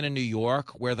living in a New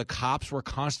York where the cops were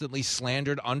constantly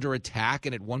slandered, under attack,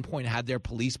 and at one point had their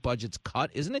police budgets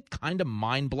cut? Isn't it kind of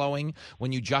mind-blowing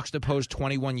when you juxtapose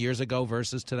 21 years ago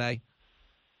versus today?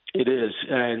 It is.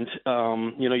 And,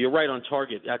 you're right on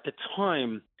target. At the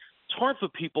time, it's hard for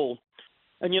people.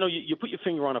 And, you put your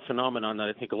finger on a phenomenon that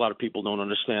I think a lot of people don't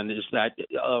understand is that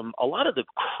a lot of the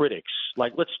critics,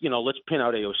 let's pin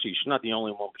out AOC. She's not the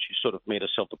only one, but she sort of made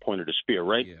herself the point of the spear,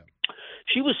 right? Yeah.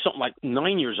 She was something like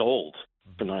 9 years old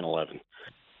for 9/11.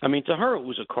 I mean, to her, it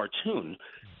was a cartoon.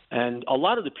 And a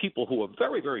lot of the people who are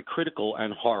very, very critical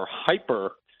and are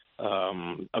hyper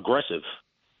aggressive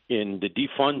in the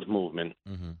defund movement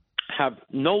have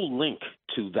no link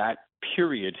to that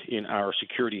period in our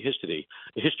security history.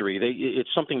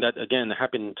 It's something that, again,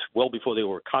 happened well before they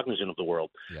were cognizant of the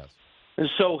world. Yes. And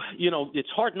so, it's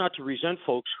hard not to resent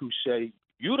folks who say,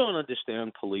 you don't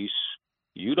understand police,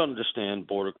 you don't understand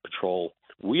Border Patrol,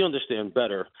 we understand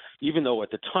better, even though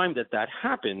at the time that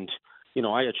happened,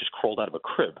 I had just crawled out of a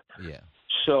crib. Yeah.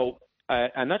 So,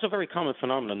 and that's a very common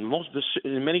phenomenon.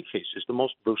 In many cases, the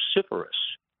most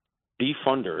vociferous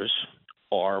defunders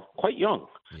are quite young.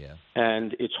 Yeah.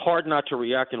 And it's hard not to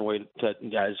react in a way that,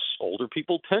 as older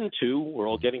people tend to, we're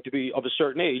all getting to be of a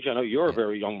certain age. I know you're a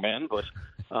very young man, but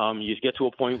you get to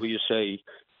a point where you say,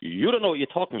 you don't know what you're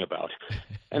talking about.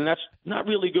 And that's not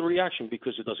really a good reaction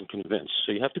because it doesn't convince.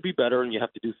 So you have to be better, and you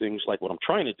have to do things like what I'm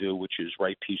trying to do, which is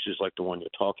write pieces like the one you're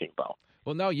talking about.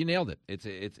 Well, no, you nailed it.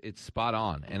 It's spot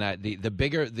on. And the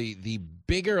bigger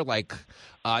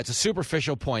it's a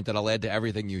superficial point that I'll add to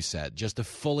everything you said, just to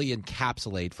fully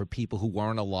encapsulate for people who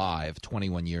weren't alive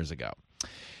 21 years ago.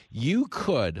 You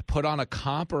could put on a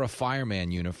cop or a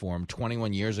fireman uniform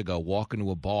 21 years ago, walk into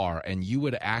a bar, and you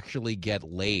would actually get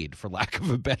laid, for lack of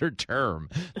a better term.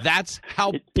 That's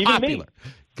how popular.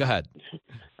 Go ahead.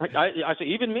 I say,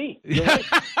 even me.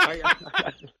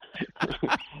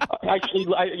 Actually,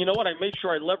 you know what? I made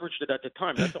sure I leveraged it at the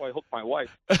time. That's how I hooked my wife.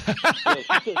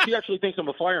 She actually thinks I'm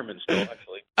a fireman still,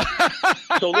 actually.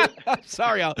 So,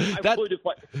 sorry, Al.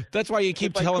 That's why you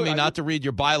keep telling me not to read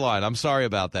your byline. I'm sorry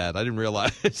about that. I didn't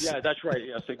realize. Yeah, that's right.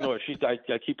 Yes, ignore her. I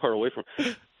keep her away from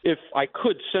it. If I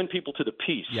could send people to the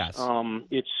piece, yes.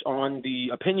 It's on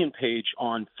the opinion page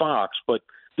on Fox, but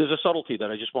there's a subtlety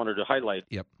that I just wanted to highlight.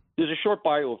 Yep. There's a short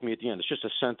bio of me at the end. It's just a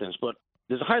sentence, but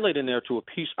there's a highlight in there to a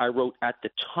piece I wrote at the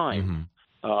time.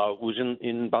 It was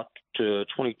in about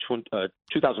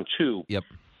 2002. Yep.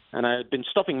 And I had been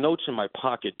stuffing notes in my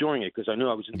pocket during it because I knew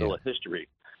I was in the middle of history.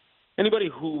 Anybody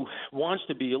who wants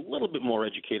to be a little bit more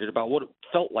educated about what it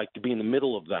felt like to be in the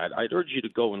middle of that, I'd urge you to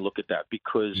go and look at that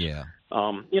because,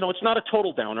 it's not a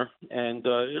total downer, and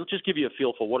it'll just give you a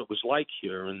feel for what it was like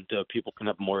here, and people can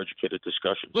have more educated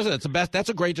discussions. Listen, that's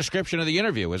a great description of the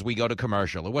interview as we go to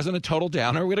commercial. It wasn't a total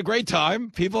downer. We had a great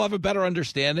time. People have a better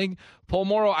understanding. Paul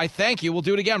Morrow, I thank you. We'll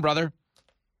do it again, brother.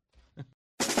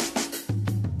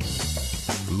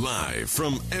 Live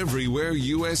from everywhere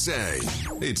USA,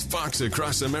 it's Fox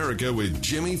Across America with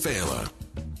Jimmy Fallon.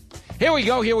 Here we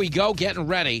go, getting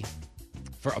ready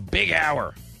for a big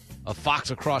hour of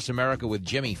Fox Across America with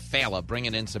Jimmy Fallon,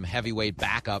 bringing in some heavyweight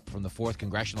backup from the 4th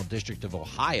Congressional District of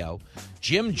Ohio.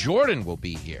 Jim Jordan will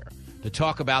be here. to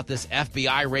talk about this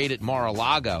FBI raid at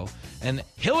Mar-a-Lago and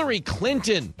Hillary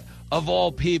Clinton, of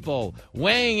all people,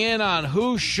 weighing in on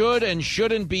who should and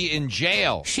shouldn't be in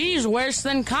jail. She's worse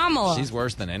than Kamala. She's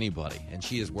worse than anybody, and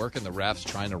she is working the refs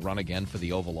trying to run again for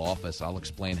the Oval Office. I'll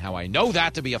explain how I know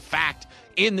that to be a fact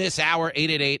in this hour.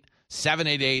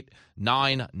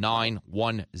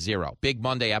 888-788-9910. Big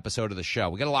Monday episode of the show.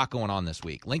 We got a lot going on this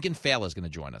week. Lincoln Fala is going to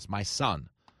join us. My son,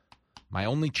 my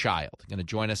only child, going to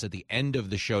join us at the end of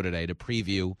the show today to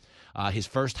preview his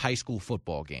first high school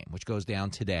football game, which goes down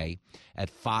today at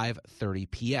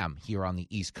 5:30 p.m. here on the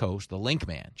East Coast. The Link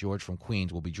Man, George from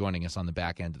Queens, will be joining us on the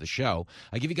back end of the show.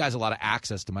 I give you guys a lot of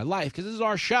access to my life because this is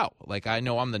our show. Like, I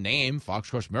know I'm the name, Fox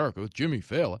Across America with Jimmy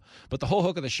Fala, but the whole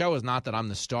hook of the show is not that I'm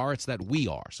the star, it's that we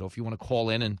are. So if you want to call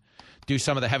in and do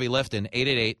some of the heavy lifting,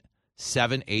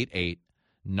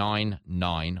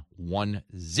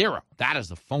 888-788-9910. That is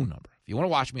the phone number. If you want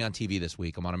to watch me on TV this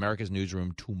week, I'm on America's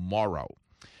Newsroom tomorrow.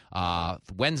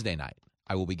 Wednesday night,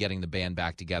 I will be getting the band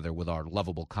back together with our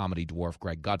lovable comedy dwarf,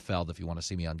 Greg Gutfeld. If you want to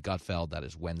see me on Gutfeld, that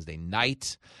is Wednesday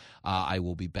night. I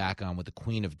will be back on with the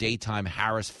Queen of Daytime,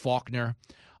 Harris Faulkner,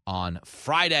 on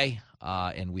Friday.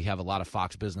 And we have a lot of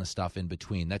Fox Business stuff in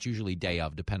between. That's usually day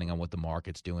of, depending on what the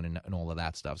market's doing and all of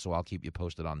that stuff. So I'll keep you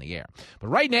posted on the air. But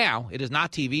right now, it is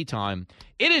not TV time.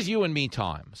 It is you and me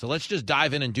time. So let's just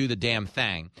dive in and do the damn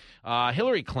thing.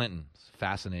 Hillary Clinton,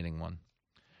 fascinating one,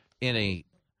 in a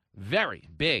very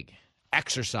big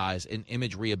exercise in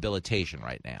image rehabilitation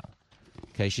right now.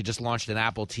 Okay, she just launched an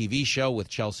Apple TV show with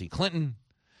Chelsea Clinton.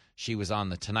 She was on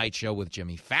The Tonight Show with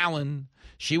Jimmy Fallon.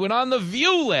 She went on The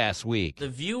View last week. The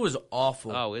View was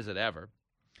awful. Oh, is it ever?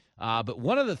 But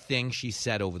one of the things she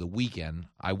said over the weekend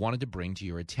I wanted to bring to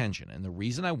your attention. And the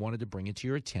reason I wanted to bring it to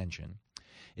your attention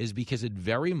is because it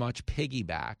very much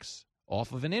piggybacks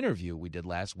off of an interview we did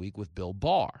last week with Bill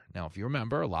Barr. Now, if you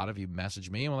remember, a lot of you messaged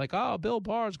me and were like, oh, Bill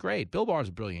Barr's great. Bill Barr's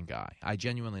a brilliant guy. I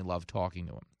genuinely love talking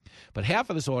to him. But half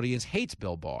of this audience hates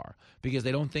Bill Barr because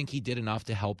they don't think he did enough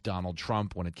to help Donald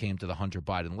Trump when it came to the Hunter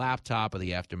Biden laptop or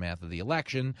the aftermath of the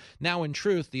election. Now, in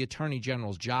truth, the Attorney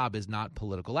General's job is not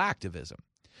political activism.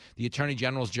 The Attorney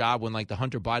General's job when, like, the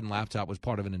Hunter Biden laptop was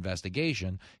part of an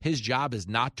investigation, his job is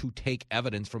not to take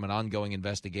evidence from an ongoing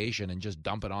investigation and just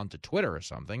dump it onto Twitter or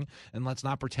something. And let's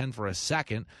not pretend for a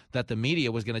second that the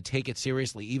media was going to take it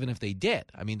seriously even if they did.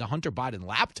 I mean, the Hunter Biden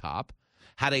laptop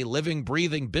had a living,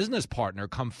 breathing business partner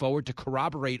come forward to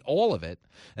corroborate all of it.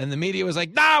 And the media was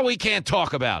like, nah, we can't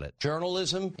talk about it.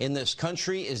 Journalism in this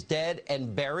country is dead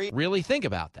and buried. Really think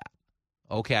about that,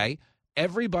 okay?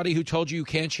 Everybody who told you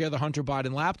can't share the Hunter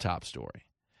Biden laptop story,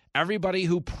 everybody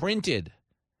who printed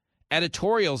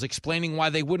editorials explaining why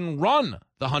they wouldn't run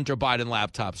the Hunter Biden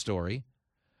laptop story,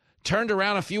 turned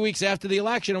around a few weeks after the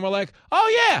election and were like,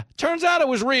 oh, yeah, turns out it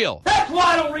was real. That's why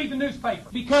I don't read the newspaper,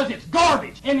 because it's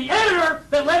garbage. And the editor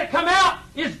that let it come out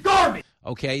is garbage.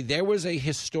 Okay, there was a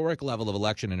historic level of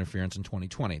election interference in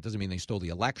 2020. It doesn't mean they stole the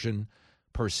election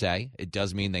per se. It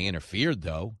does mean they interfered,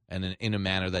 though, and in a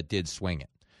manner that did swing it.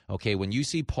 Okay, when you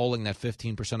see polling that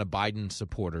 15% of Biden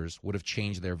supporters would have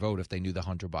changed their vote if they knew the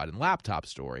Hunter Biden laptop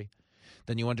story,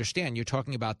 then you understand you're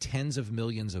talking about tens of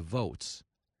millions of votes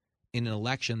in an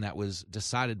election that was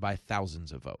decided by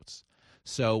thousands of votes.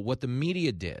 So what the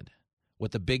media did,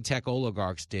 what the big tech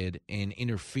oligarchs did in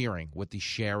interfering with the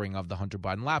sharing of the Hunter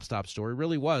Biden laptop story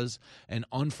really was an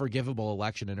unforgivable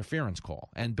election interference call.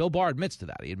 And Bill Barr admits to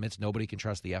that. He admits nobody can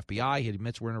trust the FBI. He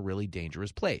admits we're in a really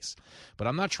dangerous place. But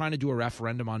I'm not trying to do a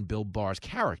referendum on Bill Barr's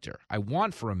character. I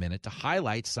want for a minute to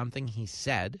highlight something he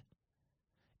said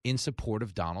in support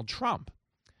of Donald Trump.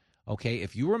 Okay,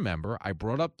 if you remember, I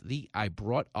brought up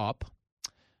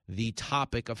the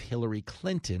topic of Hillary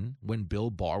Clinton when Bill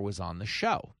Barr was on the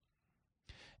show.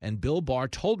 And Bill Barr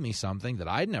told me something that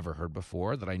I'd never heard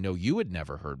before, that I know you had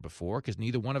never heard before, because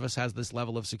neither one of us has this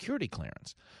level of security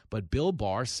clearance. But Bill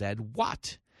Barr said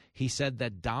what? He said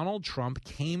that Donald Trump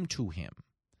came to him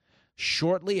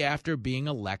shortly after being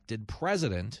elected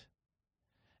president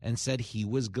and said he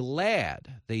was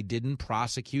glad they didn't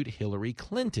prosecute Hillary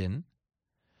Clinton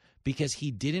because he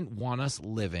didn't want us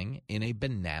living in a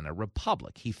banana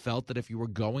republic. He felt that if you were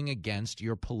going against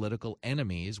your political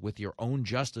enemies with your own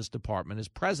Justice Department as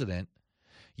president,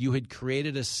 you had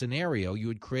created a scenario, you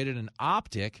had created an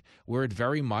optic where it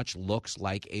very much looks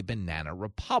like a banana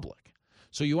republic.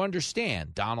 So you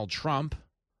understand Donald Trump,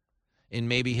 in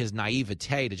maybe his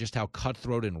naivete to just how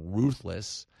cutthroat and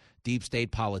ruthless deep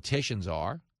state politicians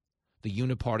are, the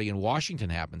uniparty in Washington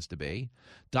happens to be,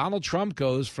 Donald Trump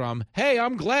goes from, hey,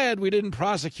 I'm glad we didn't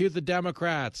prosecute the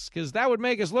Democrats because that would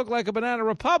make us look like a banana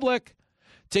republic,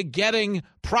 to getting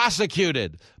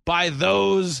prosecuted by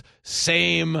those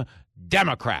same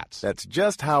Democrats. That's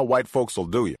just how white folks will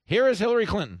do you. Here is Hillary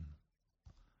Clinton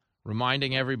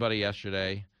reminding everybody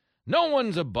yesterday, no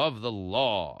one's above the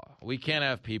law. We can't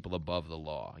have people above the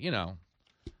law,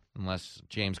 unless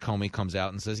James Comey comes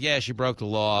out and says, yeah, she broke the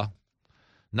law.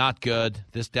 Not good.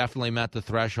 This definitely met the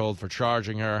threshold for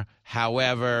charging her.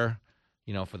 However,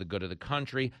 for the good of the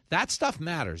country. That stuff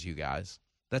matters, you guys.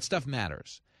 That stuff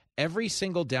matters. Every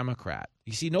single Democrat.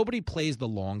 You see, nobody plays the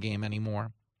long game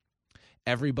anymore.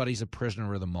 Everybody's a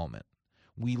prisoner of the moment.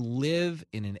 We live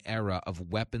in an era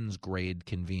of weapons-grade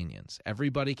convenience.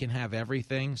 Everybody can have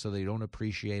everything, so they don't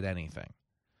appreciate anything.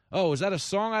 Oh, is that a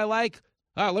song I like?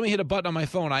 Let me hit a button on my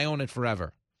phone. I own it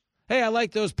forever. Hey, I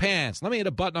like those pants. Let me hit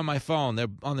a button on my phone. They're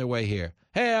on their way here.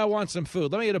 Hey, I want some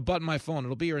food. Let me hit a button on my phone.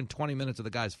 It'll be here in 20 minutes or the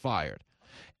guy's fired.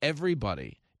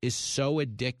 Everybody is so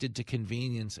addicted to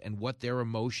convenience and what their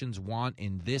emotions want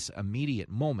in this immediate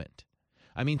moment.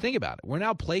 I mean, think about it. We're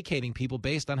now placating people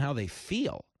based on how they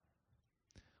feel.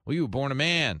 Well, you were born a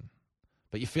man,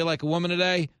 but you feel like a woman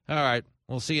today? All right,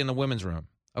 we'll see you in the women's room.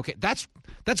 Okay, that's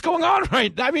going on,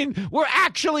 right? I mean, we're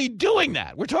actually doing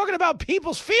that. We're talking about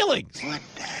people's feelings. What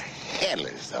the hell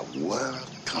is the world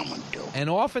coming to? And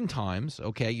oftentimes,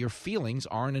 your feelings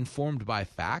aren't informed by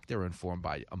fact. They're informed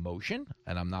by emotion.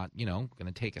 And I'm not, going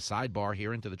to take a sidebar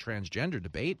here into the transgender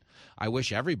debate. I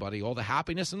wish everybody all the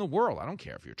happiness in the world. I don't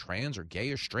care if you're trans or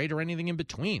gay or straight or anything in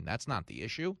between. That's not the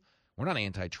issue. We're not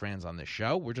anti-trans on this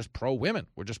show. We're just pro-women.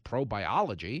 We're just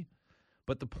pro-biology.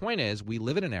 But the point is, we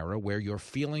live in an era where your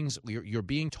feelings, you're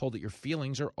being told that your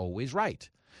feelings are always right.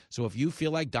 So if you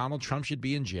feel like Donald Trump should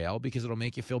be in jail because it'll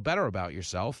make you feel better about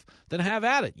yourself, then have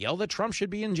at it. Yell that Trump should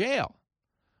be in jail.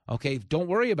 Okay, don't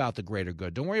worry about the greater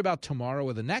good. Don't worry about tomorrow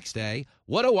or the next day.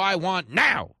 What do I want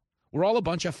now? We're all a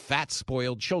bunch of fat,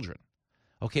 spoiled children.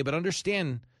 Okay, but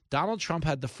understand, Donald Trump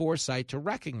had the foresight to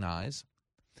recognize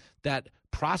that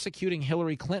prosecuting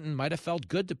Hillary Clinton might have felt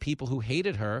good to people who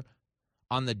hated her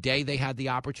on the day they had the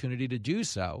opportunity to do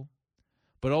so.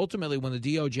 But ultimately, when the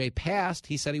DOJ passed,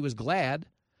 he said he was glad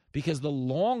because the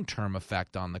long-term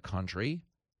effect on the country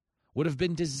would have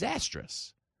been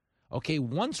disastrous. Okay,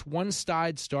 once one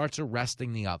side starts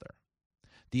arresting the other,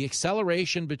 the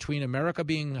acceleration between America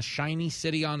being a shiny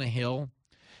city on a hill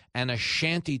and a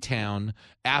shanty town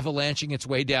avalanching its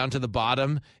way down to the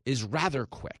bottom is rather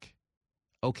quick.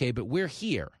 Okay, but we're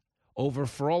here over,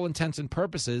 for all intents and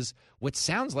purposes, what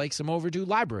sounds like some overdue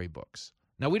library books.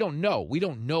 Now, we don't know. We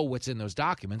don't know what's in those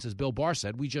documents. As Bill Barr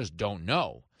said, we just don't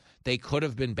know. They could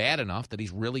have been bad enough that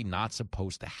he's really not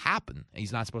supposed to happen.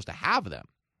 He's not supposed to have them.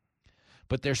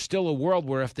 But there's still a world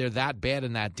where if they're that bad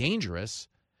and that dangerous,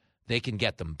 they can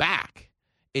get them back.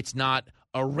 It's not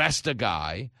arrest a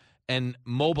guy and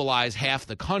mobilize half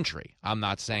the country. I'm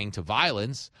not saying to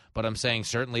violence, but I'm saying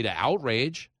certainly to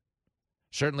outrage,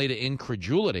 certainly to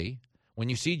incredulity. When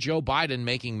you see Joe Biden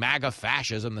making MAGA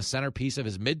fascism the centerpiece of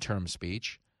his midterm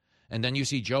speech, and then you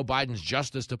see Joe Biden's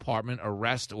Justice Department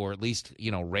arrest or at least,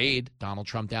 raid Donald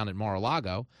Trump down at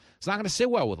Mar-a-Lago, it's not going to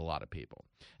sit well with a lot of people.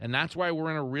 And that's why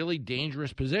we're in a really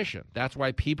dangerous position. That's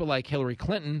why people like Hillary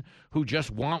Clinton, who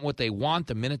just want what they want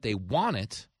the minute they want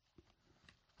it,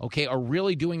 are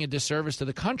really doing a disservice to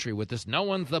the country with this no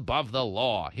one's above the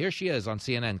law. Here she is on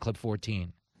CNN, clip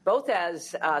 14. Both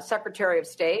as Secretary of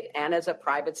State and as a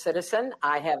private citizen,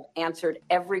 I have answered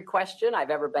every question I've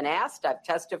ever been asked. I've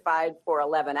testified for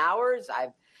 11 hours.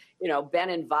 I've, been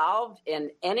involved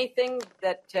in anything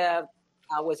that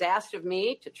was asked of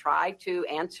me to try to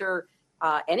answer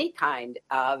any kind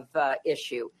of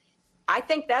issue. I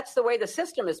think that's the way the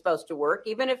system is supposed to work,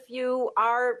 even if you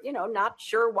are, not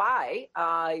sure why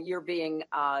you're being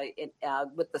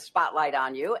with the spotlight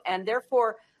on you. And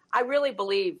therefore, I really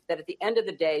believe that at the end of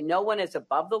the day, no one is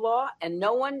above the law and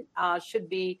no one should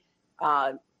be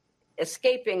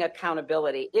escaping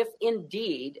accountability if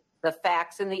indeed the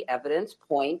facts and the evidence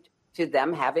point to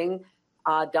them having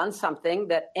done something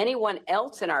that anyone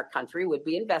else in our country would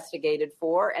be investigated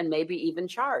for and maybe even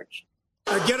charged.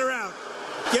 Get her out.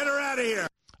 Get her out of here.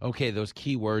 Okay, those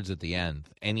key words at the end.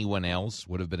 Anyone else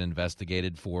would have been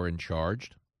investigated for and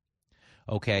charged.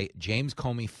 Okay, James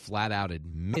Comey flat out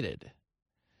admitted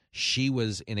she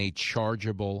was in a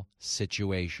chargeable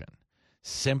situation,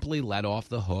 simply let off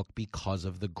the hook because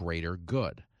of the greater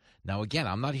good. Now, again,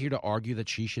 I'm not here to argue that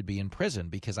she should be in prison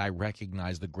because I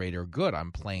recognize the greater good.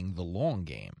 I'm playing the long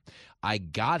game. I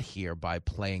got here by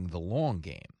playing the long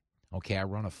game. Okay, I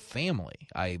run a family.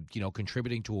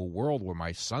 Contributing to a world where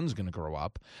my son's going to grow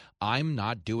up. I'm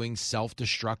not doing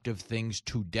self-destructive things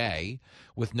today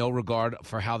with no regard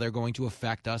for how they're going to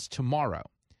affect us tomorrow.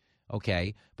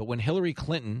 Okay, but when Hillary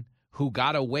Clinton who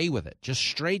got away with it, just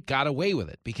straight got away with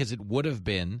it because it would have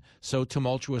been so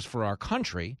tumultuous for our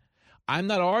country. I'm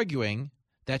not arguing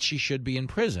that she should be in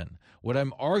prison. What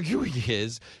I'm arguing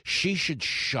is she should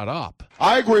shut up.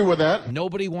 I agree with that.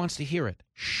 Nobody wants to hear it.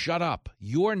 Shut up.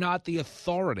 You're not the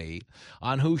authority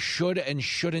on who should and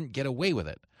shouldn't get away with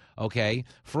it. Okay?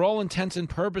 For all intents and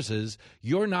purposes,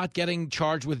 you're not getting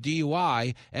charged with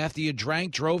DUI after you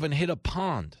drank, drove, and hit a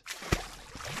pond.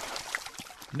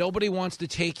 Nobody wants to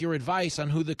take your advice on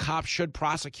who the cops should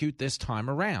prosecute this time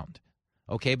around.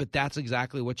 Okay, but that's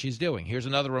exactly what she's doing. Here's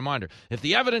another reminder. If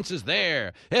the evidence is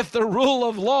there, if the rule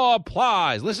of law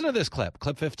applies. Listen to this clip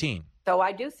 15. So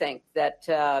I do think that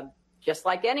just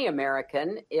like any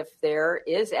American, if there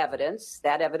is evidence,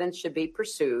 that evidence should be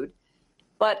pursued.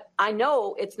 But I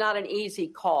know it's not an easy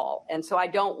call, and so I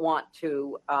don't want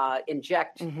to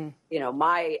inject,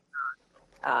 my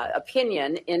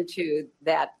opinion into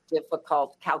that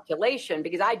difficult calculation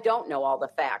because I don't know all the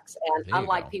facts. And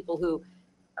unlike people who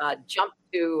jump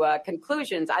to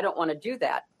conclusions, I don't want to do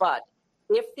that. But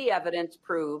if the evidence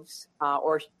proves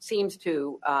or seems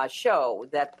to show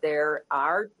that there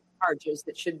are charges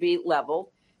that should be leveled,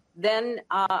 then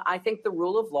I think the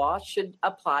rule of law should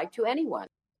apply to anyone.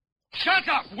 Shut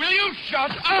up! Will you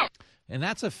shut up? And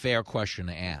that's a fair question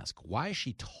to ask. Why is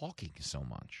she talking so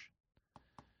much?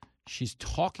 She's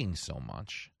talking so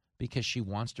much because she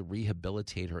wants to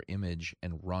rehabilitate her image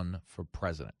and run for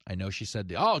president. I know she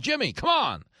said, oh, Jimmy, come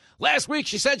on. Last week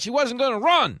she said she wasn't going to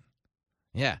run.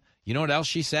 Yeah. You know what else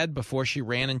she said before she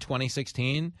ran in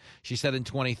 2016? She said in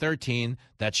 2013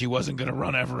 that she wasn't going to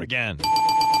run ever again.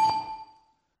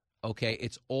 Okay,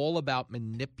 it's all about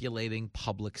manipulating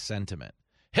public sentiment.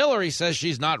 Hillary says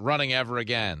she's not running ever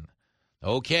again.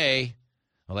 Okay,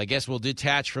 well, I guess we'll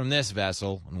detach from this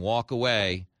vessel and walk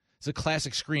away. It's a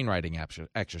classic screenwriting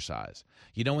exercise.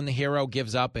 You know when the hero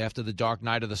gives up after the dark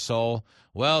night of the soul?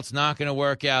 Well, it's not going to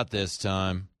work out this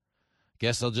time.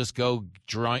 Guess I'll just go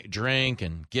drink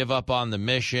and give up on the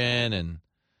mission, and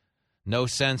no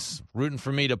sense rooting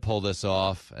for me to pull this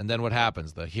off. And then what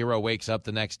happens? The hero wakes up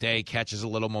the next day, catches a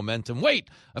little momentum. Wait,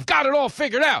 I've got it all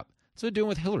figured out. That's what they're doing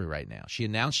with Hillary right now. She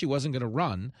announced she wasn't going to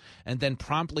run and then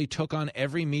promptly took on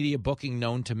every media booking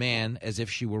known to man as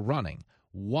if she were running.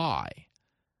 Why?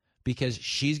 Because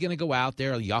she's going to go out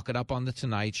there, yuck it up on The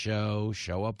Tonight Show,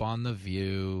 show up on The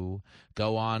View,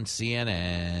 go on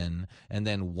CNN, and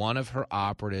then one of her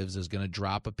operatives is going to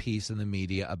drop a piece in the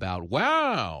media about,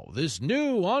 wow, this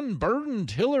new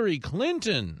unburdened Hillary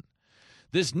Clinton.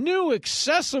 This new,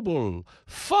 accessible,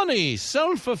 funny,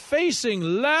 self-effacing,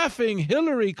 laughing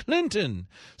Hillary Clinton.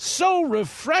 So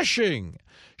refreshing.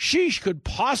 She could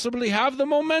possibly have the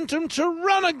momentum to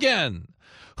run again.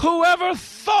 Whoever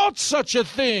thought such a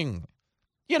thing?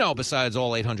 You know, besides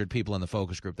all 800 people in the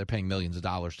focus group they're paying millions of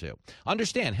dollars to.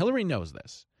 Understand, Hillary knows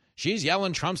this. She's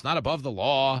yelling Trump's not above the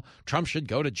law. Trump should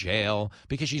go to jail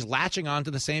because she's latching on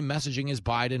to the same messaging as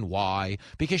Biden. Why?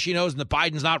 Because she knows that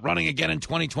Biden's not running again in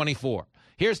 2024.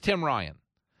 Here's Tim Ryan.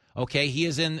 Okay, he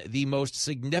is in the most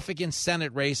significant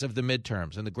Senate race of the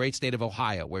midterms in the great state of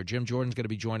Ohio, where Jim Jordan's going to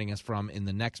be joining us from in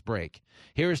the next break.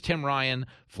 Here's Tim Ryan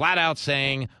flat out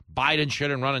saying Biden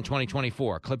shouldn't run in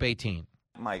 2024. Clip 18.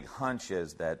 My hunch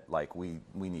is that, we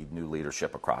need new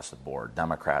leadership across the board.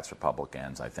 Democrats,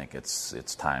 Republicans. I think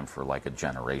it's time for a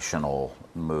generational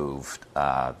move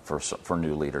for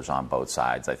new leaders on both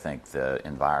sides. I think the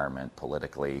environment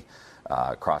politically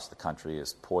across the country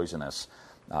is poisonous.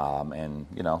 And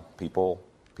people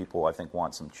I think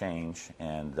want some change,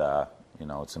 and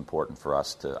it's important for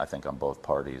us to, I think, on both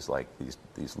parties,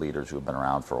 these leaders who have been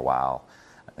around for a while.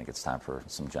 I think it's time for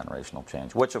some generational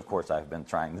change, which of course I've been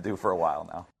trying to do for a while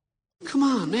now. Come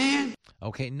on, man.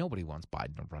 Okay, nobody wants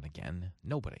Biden to run again.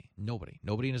 Nobody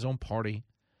in his own party,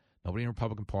 nobody in the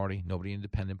Republican Party, nobody in the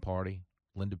Independent Party,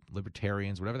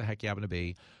 Libertarians, whatever the heck you happen to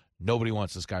be. Nobody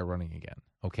wants this guy running again,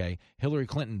 okay? Hillary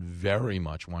Clinton very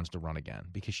much wants to run again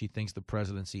because she thinks the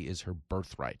presidency is her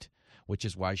birthright, which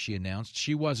is why she announced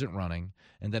she wasn't running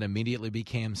and then immediately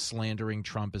became slandering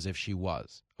Trump as if she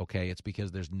was, okay? It's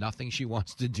because there's nothing she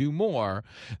wants to do more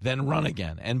than run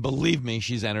again. And believe me,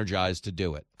 she's energized to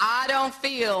do it. I don't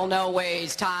feel no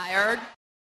ways tired.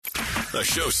 A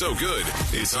show so good,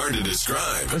 it's hard to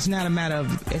describe. It's not a matter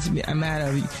of, it's a matter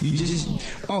of you just,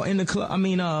 in the club,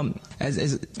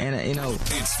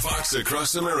 It's Fox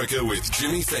Across America with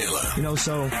Jimmy Fallon.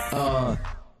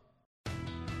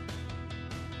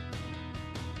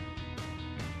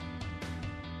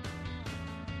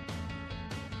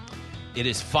 It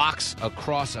is Fox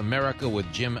Across America with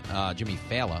Jimmy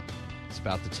Fallon. It's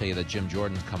about to tell you that Jim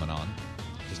Jordan's coming on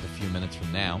just a few minutes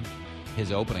from now.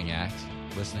 His opening act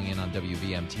listening in on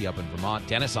WVMT up in Vermont.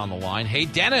 Dennis on the line. Hey,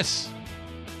 Dennis.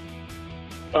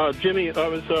 Jimmy, I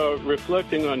was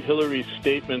reflecting on Hillary's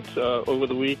statement over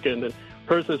the weekend, and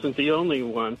hers isn't the only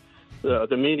one.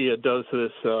 The media does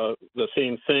this, the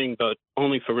same thing, but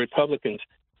only for Republicans,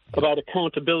 about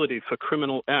accountability for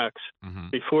criminal acts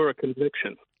before a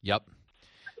conviction. Yep.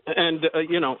 And,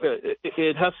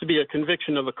 it has to be a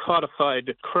conviction of a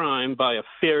codified crime by a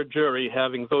fair jury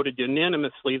having voted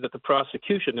unanimously that the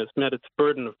prosecution has met its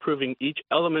burden of proving each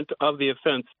element of the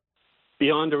offense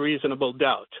beyond a reasonable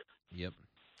doubt. Yep.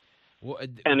 Well,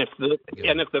 and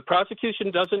if the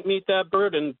prosecution doesn't meet that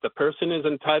burden, the person is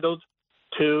entitled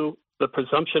to the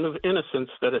presumption of innocence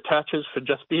that attaches for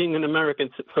just being an American,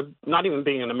 for not even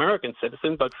being an American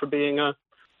citizen, but for being a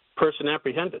person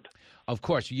apprehended. Of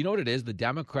course. You know what it is? The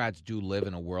Democrats do live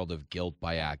in a world of guilt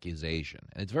by accusation,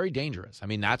 and it's very dangerous. I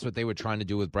mean, that's what they were trying to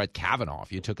do with Brett Kavanaugh.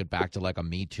 If you took it back to like a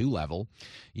Me Too level,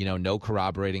 no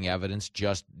corroborating evidence,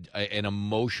 just an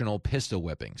emotional pistol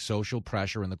whipping, social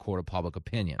pressure in the court of public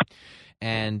opinion.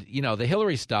 And, the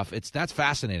Hillary stuff, that's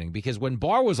fascinating because when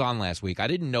Barr was on last week, I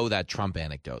didn't know that Trump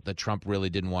anecdote, that Trump really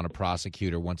didn't want to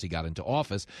prosecute her once he got into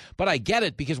office. But I get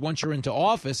it because once you're into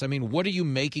office, I mean, what are you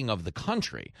making of the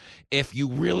country if you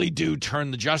really do turn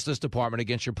the Justice Department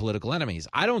against your political enemies?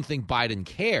 I don't think Biden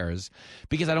cares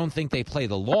because I don't think they play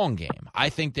the long game. I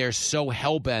think they're so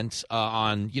hell-bent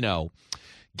on,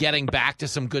 getting back to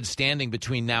some good standing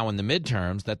between now and the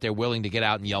midterms that they're willing to get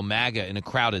out and yell MAGA in a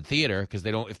crowded theater because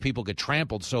if people get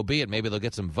trampled, so be it. Maybe they'll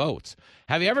get some votes.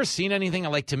 Have you ever seen anything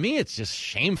to me, it's just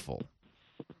shameful.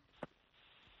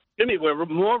 Jimmy, we're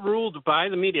more ruled by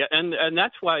the media, and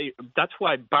that's why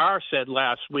Barr said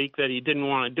last week that he didn't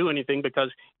want to do anything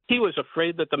because he was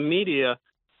afraid that the media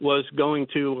was going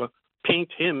to paint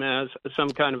him as some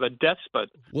kind of a despot.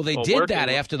 Well, they did that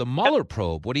after the Mueller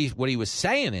probe. What he was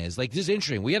saying is, this is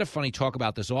interesting. We had a funny talk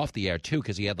about this off the air, too,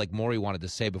 because he had, more he wanted to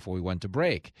say before we went to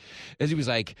break. As he was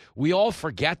like, we all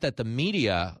forget that the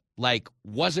media,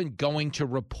 wasn't going to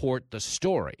report the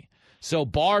story. So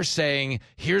Barr saying,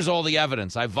 here's all the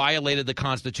evidence. I violated the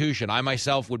Constitution. I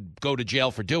myself would go to jail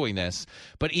for doing this.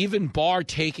 But even Barr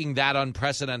taking that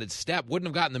unprecedented step wouldn't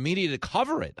have gotten the media to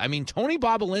cover it. I mean, Tony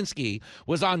Bobolinsky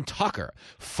was on Tucker.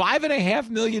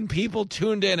 5.5 million people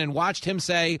tuned in and watched him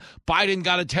say Biden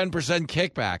got a 10%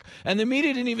 kickback. And the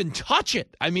media didn't even touch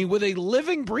it. I mean, with a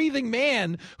living, breathing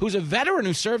man who's a veteran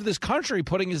who served this country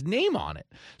putting his name on it.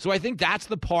 So I think that's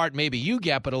the part maybe you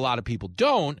get, but a lot of people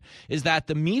don't, is that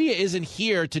the media isn't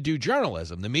here to do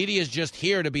journalism. The media is just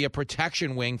here to be a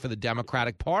protection wing for the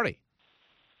Democratic Party.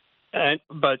 And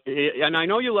I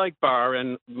know you like Barr,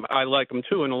 and I like him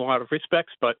too in a lot of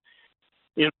respects. But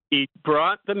he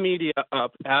brought the media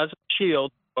up as a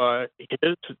shield.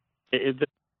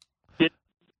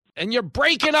 And you're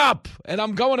breaking up, and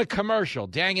I'm going to commercial.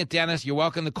 Dang it, Dennis. You're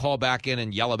welcome to call back in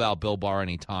and yell about Bill Barr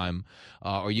anytime,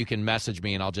 or you can message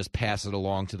me, and I'll just pass it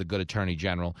along to the good Attorney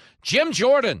General. Jim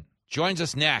Jordan joins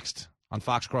us next on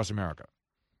Fox Across America.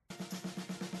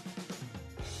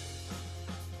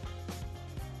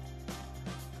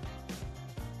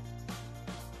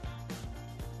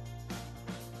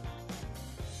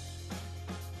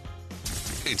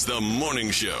 It's the morning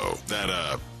show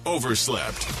that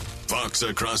overslept. Fox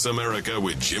Across America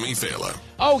with Jimmy Fallon.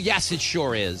 Oh, yes, it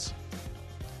sure is.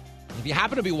 If you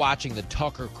happen to be watching the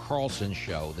Tucker Carlson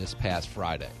show this past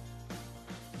Friday,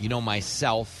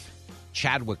 myself,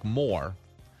 Chadwick Moore,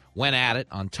 went at it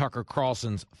on Tucker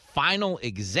Carlson's final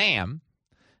exam.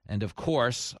 And, of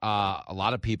course, a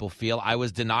lot of people feel I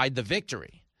was denied the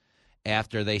victory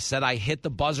after they said I hit the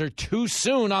buzzer too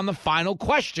soon on the final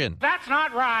question. That's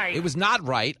not right. It was not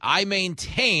right. I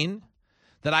maintain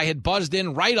that I had buzzed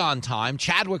in right on time.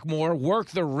 Chadwick Moore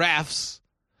worked the refs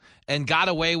and got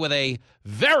away with a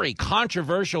very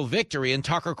controversial victory in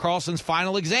Tucker Carlson's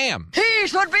final exam. He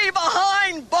should be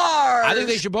behind bars. I think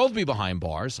they should both be behind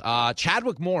bars.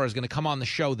 Chadwick Moore is going to come on the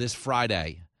show this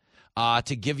Friday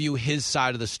to give you his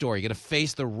side of the story. You're going to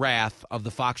face the wrath of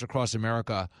the Fox Across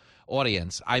America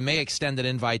audience. I may extend an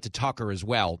invite to Tucker as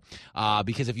well,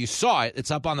 because if you saw it,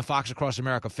 it's up on the Fox Across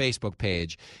America Facebook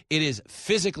page. It is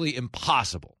physically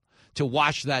impossible to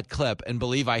watch that clip and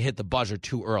believe I hit the buzzer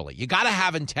too early. You got to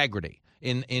have integrity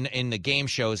in the game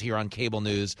shows here on cable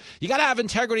news. You got to have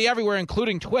integrity everywhere,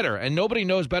 including Twitter. And nobody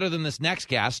knows better than this next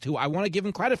guest, who I want to give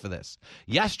him credit for this.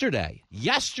 Yesterday,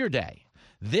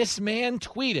 this man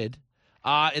tweeted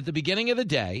at the beginning of the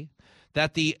day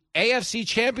that the AFC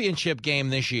Championship game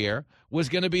this year was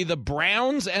going to be the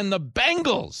Browns and the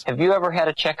Bengals. Have you ever had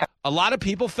a checkup? A lot of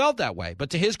people felt that way.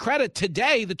 But to his credit,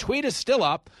 today, the tweet is still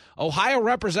up. Ohio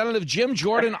Representative Jim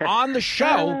Jordan on the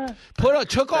show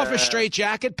took off his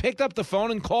straitjacket, picked up the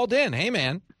phone, and called in. Hey,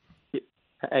 man.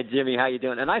 Hey, Jimmy, how you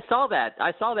doing? And I saw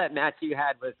that match you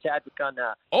had with Chadwick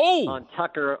on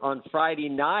Tucker on Friday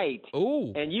night.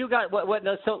 Oh. And you got what?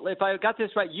 No, so if I got this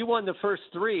right, you won the first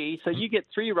 3, so you get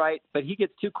 3 right, but he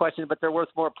gets 2 questions, but they're worth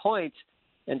more points.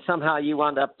 And somehow you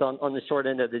wound up on the short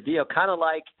end of the deal, kind of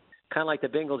like the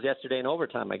Bengals yesterday in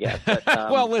overtime, I guess. But,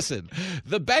 well, listen,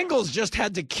 the Bengals just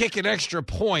had to kick an extra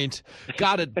point,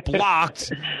 got it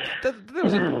blocked. There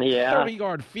was a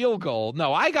 30-yard field goal.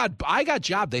 No, I got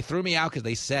jobbed. They threw me out because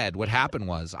they said what happened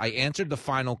was I answered the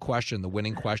final question, the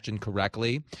winning question,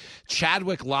 correctly.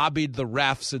 Chadwick lobbied the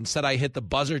refs and said I hit the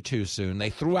buzzer too soon.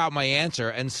 They threw out my answer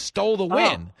and stole the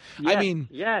win. Yes, I mean,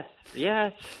 yes.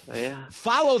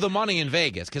 Follow the money in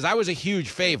Vegas because I was a huge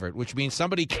favorite, which means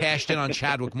somebody cashed in on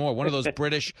Chadwick Moore, one of those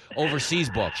British overseas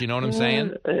books. You know what I'm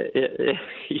saying?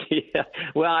 Yeah.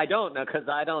 Well, I don't know because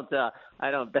I don't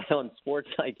bet on sports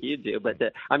like you do, but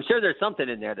I'm sure there's something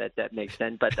in there that makes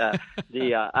sense. But I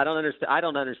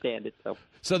don't understand it.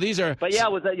 So these are. But yeah,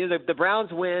 it was the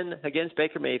Browns win against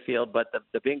Baker Mayfield, but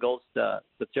the Bengals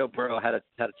with Joe Burrow had a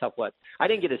tough one. I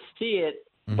didn't get to see it,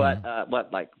 but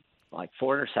like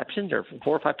 4 interceptions or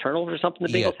 4 or 5 turnovers or something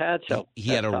the Bengals had. So he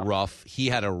had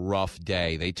a rough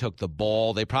day. They took the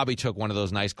ball. They probably took one of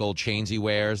those nice gold chains he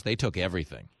wears. They took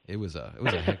everything. It was a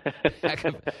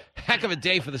heck of a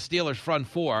day for the Steelers front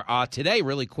four. Today,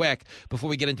 really quick, before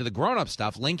we get into the grown-up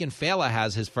stuff, Lincoln Fela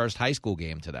has his first high school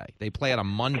game today. They play it on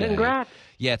Monday. Congrats.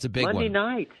 Yeah, it's a big Monday one.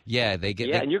 night. Yeah,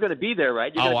 and you're going to be there,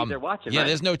 right? You're going to be there watching, Yeah, right?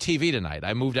 there's no TV tonight.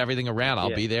 I moved everything around.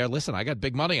 I'll be there. Listen, I got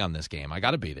big money on this game. I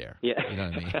got to be there. Yeah. You know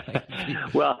what I mean?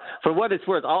 Well, for what it's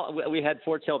worth, we had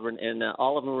 4 children, and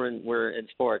all of them were in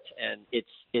sports, and it's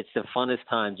the funnest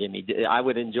time, Jimmy. I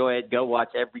would enjoy it. Go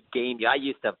watch every game.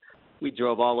 We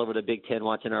drove all over the Big Ten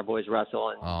watching our boys wrestle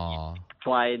and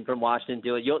fly in from Washington.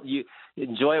 Do it. You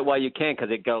enjoy it while you can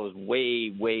because it goes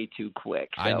way, way too quick.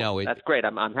 So I know it. That's great.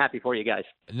 I'm happy for you guys.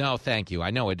 No, thank you. I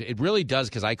know it really does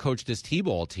because I coached this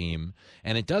T-ball team,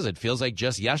 and it does. It feels like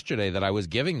just yesterday that I was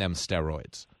giving them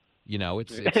steroids. You know,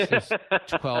 it's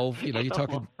 12, you're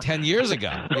talking 10 years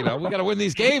ago. We got to win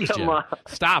these games, Jim.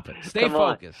 Stop it. Stay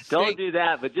focused. Don't do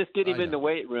that, but just get him in the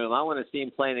weight room. I want to see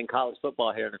him playing in college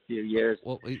football here in a few years.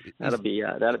 Well, that'll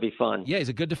be fun. Yeah, he's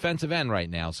a good defensive end right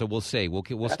now, so we'll see.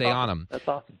 We'll stay on him. That's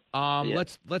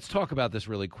awesome. Let's talk about this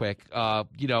really quick. A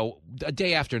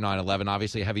day after 9/11,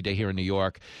 obviously a heavy day here in New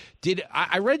York.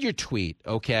 I read your tweet,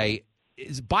 okay?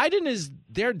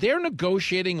 They're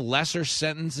negotiating lesser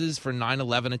sentences for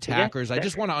 9/11 attackers. I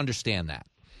just want to understand that.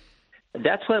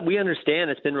 That's what we understand.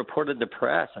 It's been reported in the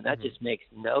press, and that just makes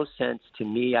no sense to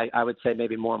me. I would say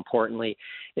maybe more importantly,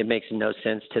 it makes no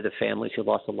sense to the families who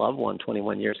lost a loved one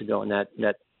 21 years ago in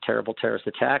that terrible terrorist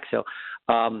attack. So,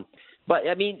 but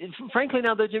I mean, frankly,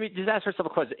 now though, Jimmy, just ask yourself a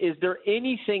question: is there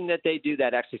anything that they do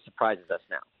that actually surprises us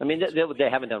now? I mean, they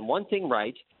haven't done one thing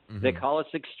right. They call us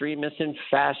extremists and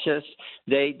fascists.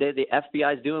 The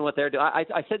FBI is doing what they're doing.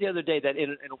 I said the other day that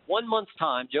in 1 month's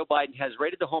time, Joe Biden has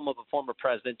raided the home of a former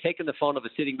president, taken the phone of a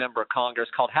sitting member of Congress,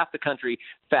 called half the country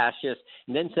fascist,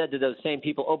 and then said to those same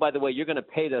people, oh, by the way, you're going to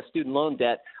pay the student loan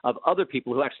debt of other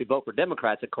people who actually vote for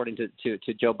Democrats, according to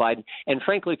Joe Biden. And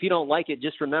frankly, if you don't like it,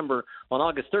 just remember on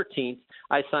August 13th,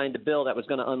 I signed a bill that was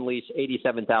going to unleash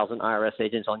 87,000 IRS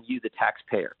agents on you, the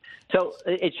taxpayer. So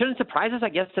it shouldn't surprise us, I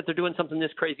guess, that they're doing something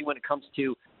this crazy when it comes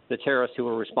to the terrorists who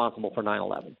were responsible for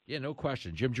 9/11. Yeah, no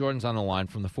question. Jim Jordan's on the line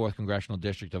from the 4th Congressional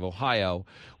District of Ohio.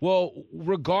 Well,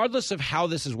 regardless of how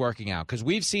this is working out, because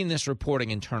we've seen this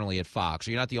reporting internally at Fox,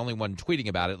 so you're not the only one tweeting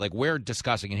about it. Like, we're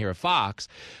discussing it here at Fox.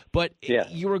 But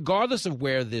regardless of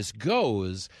where this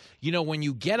goes, when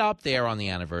you get up there on the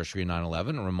anniversary of 9/11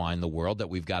 and remind the world that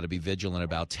we've got to be vigilant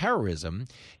about terrorism,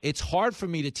 it's hard for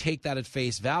me to take that at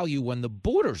face value when the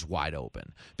border's wide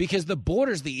open, because the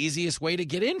border's the easiest way to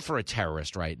get in for a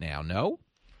terrorist right now, no?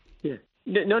 Yeah.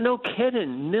 No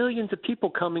kidding. Millions of people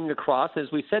coming across.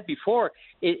 As we said before,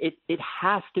 it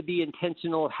has to be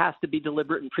intentional. It has to be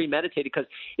deliberate and premeditated because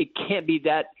it can't be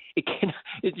that.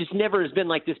 It just never has been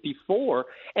like this before.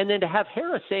 And then to have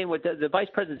Harris saying what the vice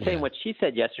president saying what she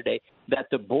said yesterday, that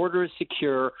the border is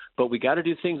secure, but we got to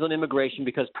do things on immigration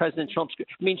because President Trump's.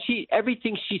 I mean,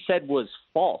 everything she said was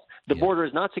false. The border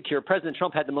is not secure. President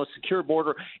Trump had the most secure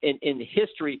border in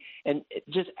history, and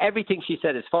just everything she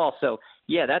said is false. So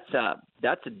yeah, that's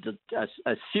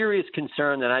a serious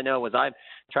concern that I know as I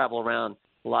travel around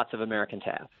lots of Americans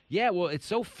have. Yeah, well, it's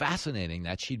so fascinating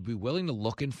that she'd be willing to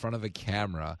look in front of a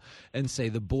camera and say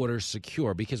the border's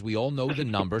secure because we all know the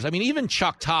numbers. I mean, even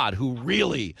Chuck Todd, who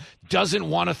really doesn't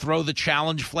want to throw the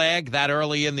challenge flag that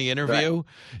early in the interview,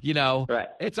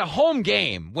 it's a home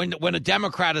game when a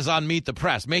Democrat is on Meet the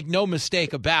Press. Make no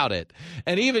mistake about it.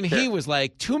 And even he was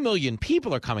like, 2 million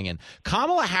people are coming in.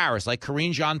 Kamala Harris, like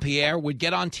Karine Jean-Pierre, would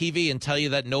get on TV and tell you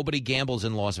that nobody gambles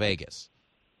in Las Vegas.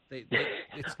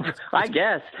 I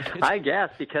guess,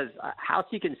 because how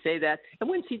she can say that, and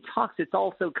when she talks, it's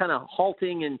also kind of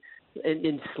halting and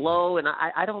slow. And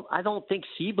I don't think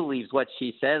she believes what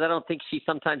she says. I don't think she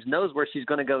sometimes knows where she's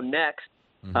going to go next.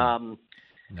 Mm-hmm.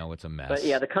 No, it's a mess. But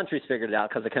yeah, the country's figured it out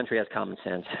because the country has common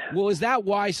sense. Well, is that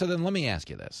why? So then let me ask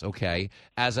you this, okay?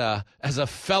 As a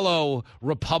fellow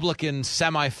Republican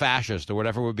semi-fascist or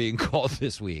whatever we're being called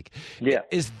this week,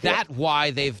 is that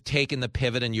why they've taken the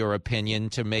pivot, in your opinion,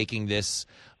 to making this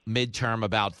midterm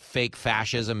about fake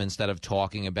fascism instead of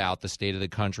talking about the state of the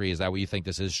country? Is that what you think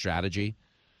this is, strategy?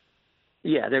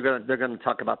 Yeah, they're going to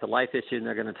talk about the life issue, and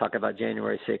they're going to talk about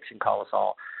January 6th and call us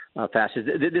all fascists.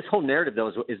 This whole narrative, though,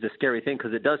 is the scary thing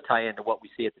because it does tie into what we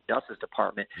see at the Justice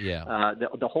Department. Yeah.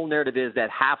 The whole narrative is that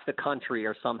half the country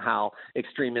are somehow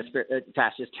extremists,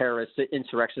 fascist, terrorists,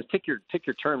 insurrectionists. Pick your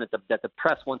term that the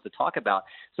press wants to talk about.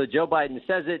 So Joe Biden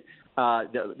says it.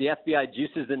 The FBI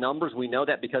juices the numbers. We know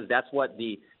that because that's what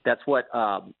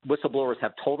whistleblowers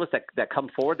have told us that come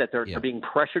forward, that they're being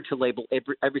pressured to label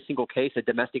every single case a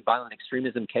domestic violent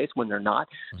extremism case when they're not.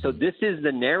 Mm-hmm. So this is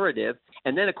the narrative.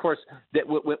 And then, of course, that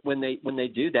when they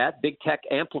do that, big tech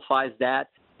amplifies that.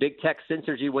 Big tech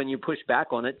censors you when you push back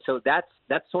on it. So that's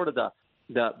sort of the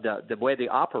way they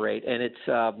operate, and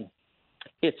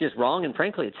it's just wrong, and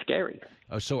frankly, it's scary.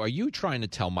 Oh, so are you trying to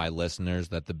tell my listeners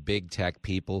that the big tech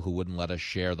people who wouldn't let us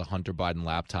share the Hunter Biden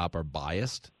laptop are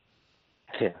biased?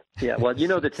 Yeah. Well, you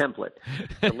know the template.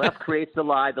 The left creates the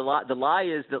lie. The lie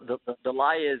is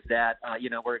that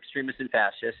we're extremists and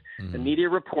fascists. Mm-hmm. The media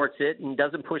reports it and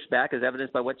doesn't push back, as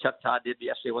evidenced by what Chuck Todd did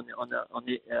yesterday on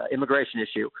the immigration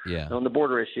issue, on the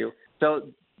border issue. So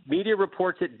media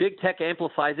reports it. Big tech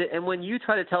amplifies it. And when you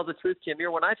try to tell the truth, Jimmy,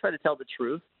 or when I try to tell the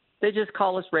truth, they just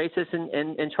call us racist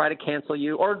and try to cancel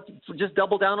you, or just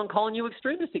double down on calling you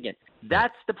extremist again.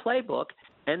 That's the playbook,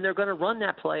 and they're going to run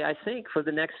that play, I think, for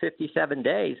the next 57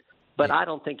 days. But I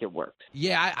don't think it works.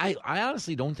 Yeah, I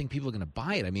honestly don't think people are going to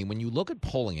buy it. I mean, when you look at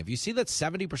polling, if you see that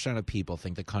 70% of people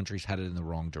think the country's headed in the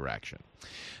wrong direction,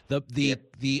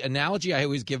 the analogy I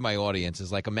always give my audience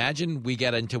is like, imagine we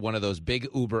get into one of those big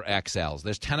Uber XLs.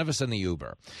 There's 10 of us in the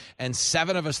Uber, and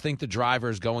 7 of us think the driver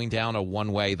is going down a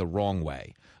one-way the wrong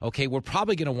way. Okay, we're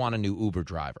probably going to want a new Uber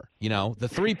driver. You know, the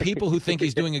 3 people who think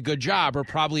he's doing a good job are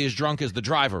probably as drunk as the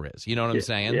driver is. You know what I'm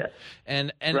saying? Yeah.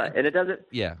 And right, and it doesn't.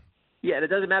 Yeah. Yeah, and it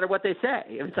doesn't matter what they say.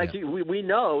 It's like we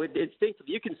know it's instinctive.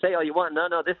 You can say all you want.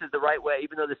 No, this is the right way,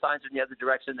 even though the signs are in the other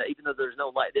direction. Even though there's no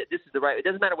light, this is the right way. It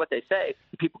doesn't matter what they say.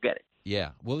 The people get it.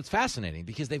 Yeah. Well, it's fascinating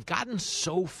because they've gotten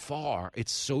so far.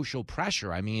 It's social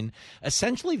pressure. I mean,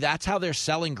 essentially, that's how they're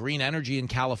selling green energy in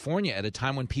California at a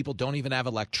time when people don't even have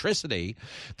electricity.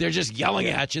 They're just yelling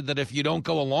at you that if you don't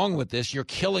go along with this, you're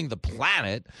killing the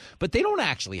planet. But they don't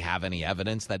actually have any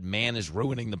evidence that man is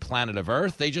ruining the planet of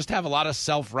Earth. They just have a lot of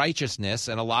self-righteousness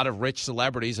and a lot of rich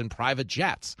celebrities and private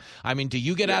jets. I mean, do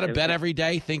you get out of bed every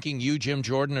day thinking you, Jim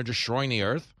Jordan, are destroying the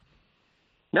Earth?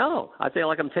 No, I feel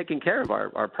like I'm taking care of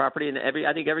our property, and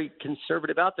I think every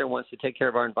conservative out there wants to take care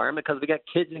of our environment because we got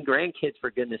kids and grandkids,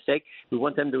 for goodness sake. We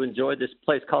want them to enjoy this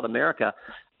place called America,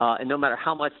 and no matter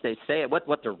how much they say it, what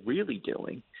they're really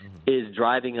doing is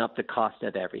driving up the cost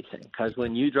of everything. Because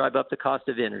when you drive up the cost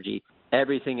of energy,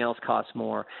 everything else costs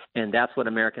more, and that's what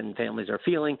American families are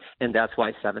feeling, and that's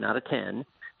why 7 out of 10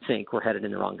 think we're headed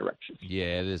in the wrong direction.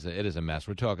 Yeah, it is a mess.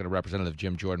 We're talking to Representative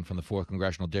Jim Jordan from the 4th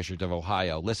Congressional District of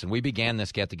Ohio. Listen, we began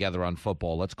this get-together on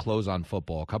football. Let's close on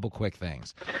football. A couple quick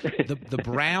things. The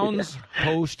Browns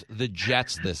host the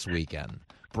Jets this weekend.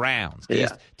 Browns.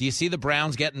 Do you see the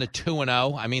Browns getting to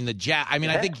 2-0? I mean,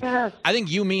 I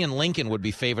think you, me, and Lincoln would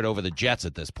be favored over the Jets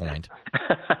at this point.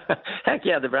 Heck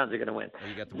yeah, the Browns are going to win.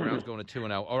 You got the Browns going to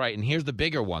 2-0. All right, and here's the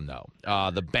bigger one, though.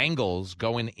 The Bengals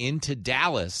going into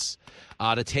Dallas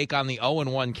to take on the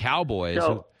 0-1 Cowboys.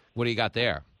 So, what do you got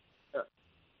there?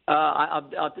 I'll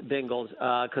Bengals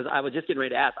because I was just getting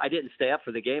ready to ask. I didn't stay up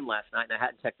for the game last night, and I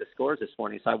hadn't checked the scores this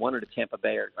morning, so I wanted a Tampa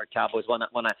Bay or Cowboys.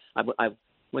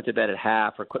 went to bed at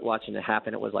half or quit watching at half,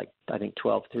 and it was like, I think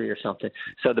 12-3 or something.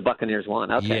 So the Buccaneers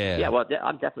won. Okay. Yeah, well,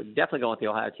 I'm definitely going with the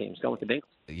Ohio teams, going with the Bengals.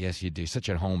 Yes, you do. Such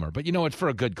a homer. But you know what? For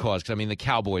a good cause. 'Cause, I mean, the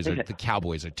Cowboys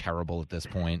are terrible at this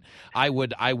point. I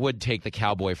would take the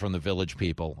Cowboy from the Village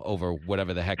People over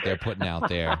whatever the heck they're putting out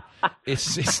there.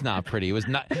 It's not pretty. It was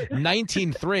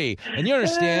 19-3. And you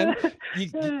understand,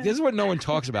 this is what no one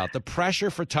talks about. The pressure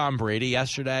for Tom Brady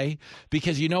yesterday,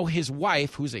 because, you know, his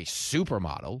wife, who's a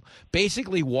supermodel,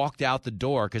 basically walked out the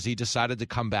door because he decided to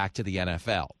come back to the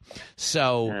NFL.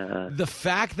 So the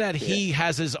fact that he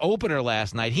has his opener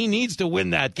last night, he needs to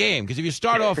win that game, because if you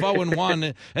start off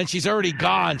 0-1 and she's already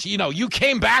gone, you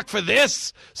came back for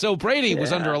this. So Brady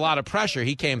was under a lot of pressure.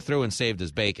 He came through and saved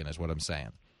his bacon, is what I'm saying.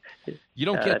 You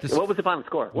don't get this. What was the final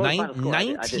score?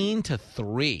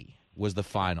 19-3 was the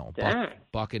final.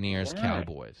 Buccaneers,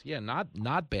 Cowboys. Yeah,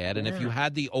 not bad. And if you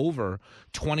had the over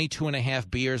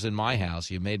 22.5 beers in my house,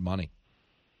 you made money.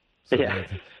 So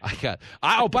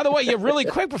by the way, really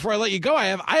quick before I let you go, I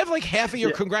have like half of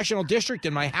your congressional district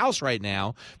in my house right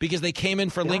now because they came in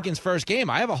for Lincoln's first game.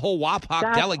 I have a whole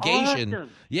WAPOC delegation. Awesome.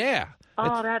 Yeah.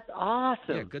 Oh, that's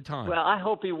awesome. Yeah, good time. Well, I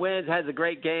hope he wins, has a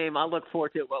great game. I look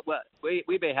forward to it. Well, we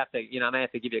may have to, I may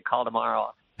have to give you a call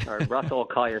tomorrow, or Russell will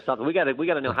call you or something. We got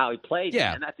to know how he played.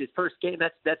 Yeah, man. That's his first game.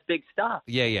 That's big stuff.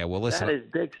 Yeah. Well, listen, that is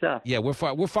big stuff. Yeah, we're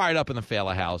fired up in the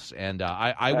Failer House, and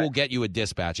I will get you a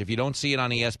dispatch. If you don't see it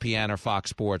on ESPN or Fox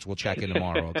Sports, we'll check in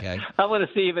tomorrow. Okay. I want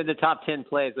to see him in the top 10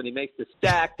 plays when he makes the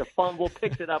stack, the fumble,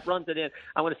 picks it up, runs it in.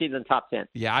 I want to see him in the top 10.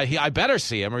 Yeah, I better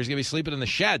see him, or he's gonna be sleeping in the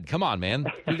shed. Come on, man,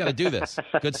 we got to do this.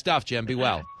 Good stuff, Jim. Be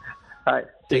well. All right.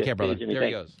 Take care, brother. Jimmy, there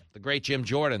he goes. The great Jim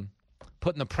Jordan,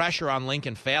 putting the pressure on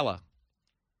Lincoln Failer.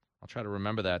 I'll try to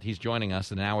remember that. He's joining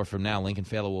us an hour from now. Lincoln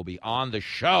Failer will be on the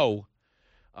show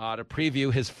to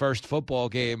preview his first football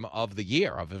game of the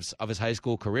year, of his high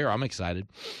school career. I'm excited.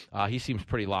 He seems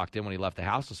pretty locked in when he left the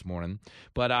house this morning.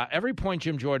 But every point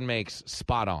Jim Jordan makes,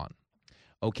 spot on.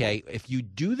 Okay, if you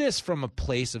do this from a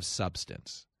place of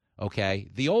substance, okay,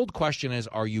 the old question is,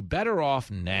 are you better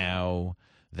off now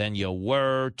than you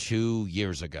were 2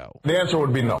 years ago? The answer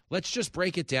would be no. Let's just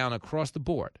break it down across the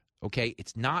board. Okay,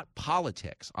 it's not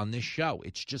politics on this show.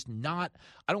 It's just not.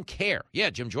 I don't care. Yeah,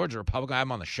 Jim Jordan's a Republican.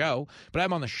 I'm on the show, but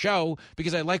I'm on the show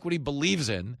because I like what he believes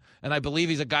in, and I believe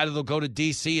he's a guy that'll go to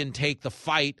D.C. and take the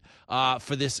fight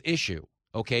for this issue.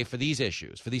 Okay, for these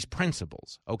issues, for these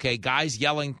principles. Okay, guys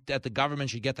yelling that the government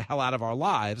should get the hell out of our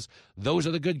lives, those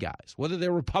are the good guys, whether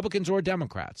they're Republicans or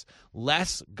Democrats.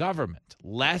 Less government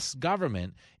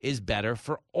is better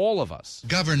for all of us.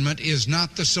 Government is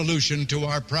not the solution to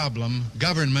our problem.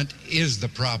 Government is the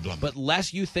problem. But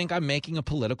lest you think I'm making a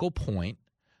political point,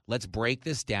 let's break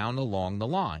this down along the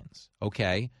lines,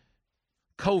 okay?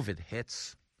 COVID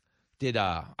hits. Did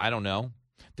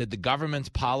the government's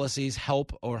policies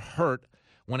help or hurt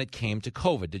when it came to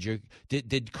COVID?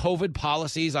 Did COVID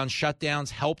policies on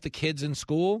shutdowns help the kids in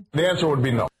school? The answer would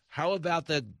be no. How about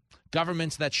the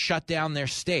governments that shut down their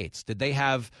states? Did they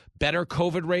have better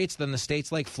COVID rates than the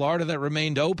states like Florida that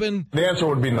remained open? The answer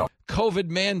would be no. COVID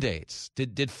mandates.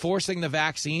 Did forcing the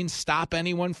vaccine stop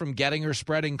anyone from getting or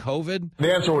spreading COVID?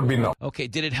 The answer would be no. Okay,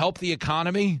 did it help the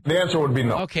economy? The answer would be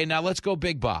no. Okay, now let's go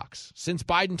big box. Since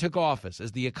Biden took office,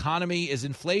 is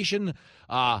inflation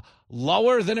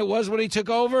lower than it was when he took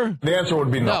over? The answer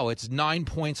would be no. No, it's 9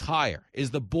 points higher.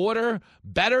 Is the border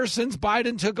better since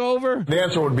Biden took over? The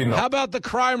answer would be no. How about the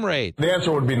crime rate? The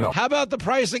answer would be no. How about the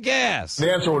price of gas?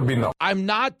 The answer would be no. I'm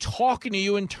not talking to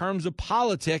you in terms of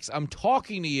politics. I'm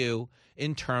talking to you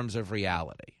in terms of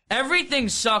reality. Everything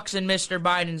sucks in Mr.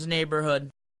 Biden's neighborhood.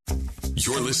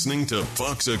 You're listening to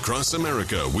Fox Across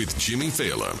America with Jimmy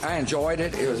Fallon. I enjoyed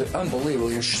it. It was an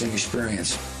unbelievably interesting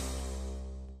experience.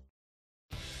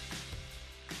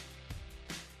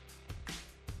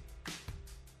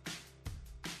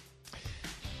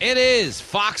 It is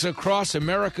Fox Across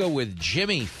America with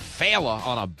Jimmy Fallon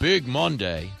on a big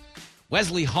Monday.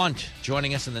 Wesley Hunt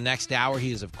joining us in the next hour.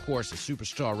 He is, of course, a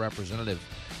superstar representative,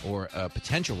 or a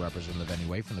potential representative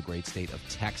anyway, from the great state of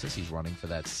Texas. He's running for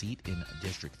that seat in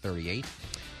District 38.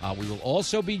 We will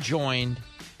also be joined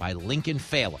by Lincoln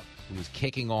Failer, who is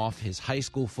kicking off his high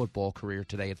school football career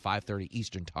today at 5:30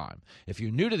 Eastern Time. If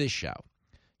you're new to this show,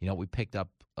 we picked up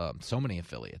so many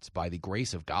affiliates by the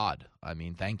grace of God. I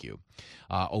mean, thank you.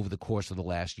 Over the course of the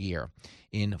last year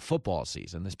in football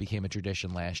season, this became a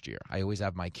tradition last year. I always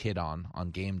have my kid on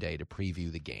game day to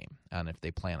preview the game. And if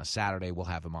they play on a Saturday, we'll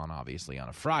have him on, obviously, on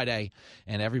a Friday.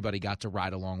 And everybody got to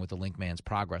ride along with the Link Man's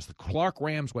progress. The Clark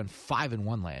Rams went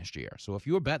 5-1 last year. So if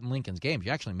you were betting Lincoln's games,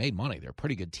 you actually made money. They're a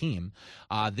pretty good team.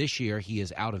 This year, he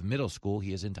is out of middle school.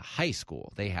 He is into high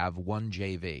school. They have one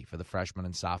JV for the freshman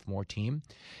and sophomore team.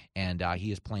 And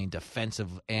he is playing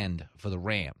defensive end for the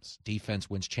Rams. Defense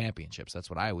wins championships. That's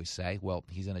what I always say. Well,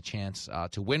 he's in a chance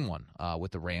to win one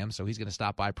with the Rams. So he's going to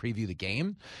stop by, preview the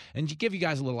game, and give you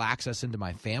guys a little access into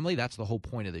my family. That's the whole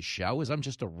point of this show, is I'm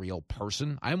just a real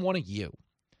person. I'm one of you.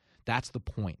 That's the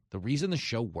point. The reason the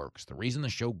show works, the reason the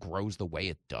show grows the way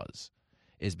it does,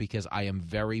 is because I am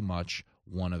very much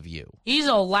one of you. He's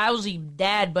a lousy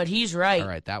dad, but he's right. All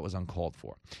right, that was uncalled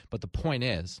for. But the point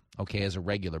is, okay, as a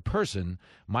regular person,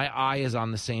 my eye is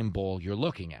on the same ball you're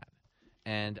looking at.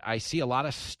 And I see a lot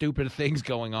of stupid things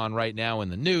going on right now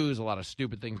in the news, a lot of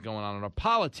stupid things going on in our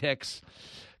politics.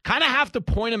 Kind of have to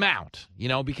point them out,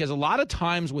 because a lot of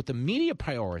times what the media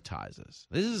prioritizes,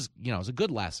 this is, it's a good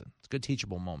lesson. It's a good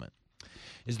teachable moment,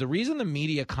 is the reason the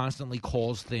media constantly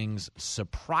calls things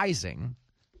surprising,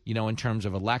 in terms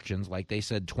of elections. Like they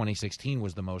said 2016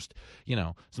 was the most,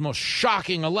 the most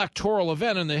shocking electoral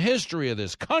event in the history of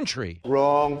this country.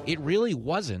 Wrong. It really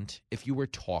wasn't if you were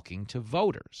talking to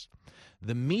voters.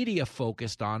 The media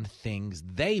focused on things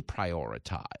they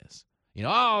prioritize.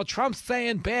 Trump's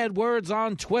saying bad words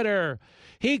on Twitter.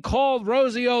 He called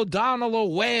Rosie O'Donnell a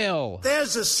whale.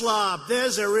 There's a slob.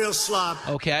 There's a real slob.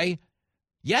 Okay.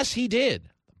 Yes, he did.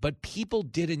 But people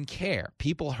didn't care.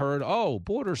 People heard,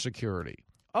 border security.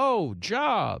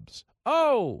 Jobs.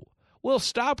 We'll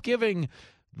stop giving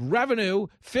revenue,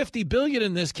 $50 billion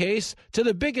in this case, to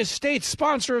the biggest state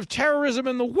sponsor of terrorism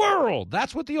in the world.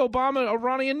 That's what the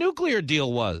Obama-Iranian nuclear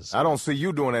deal was. I don't see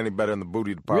you doing any better in the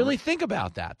booty department. Really think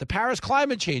about that. The Paris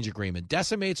Climate Change Agreement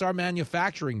decimates our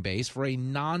manufacturing base for a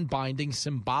non-binding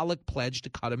symbolic pledge to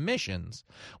cut emissions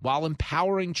while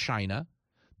empowering China,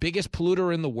 biggest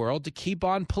polluter in the world, to keep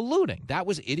on polluting. That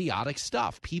was idiotic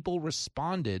stuff. People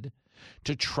responded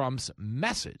to Trump's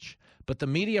message. But the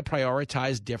media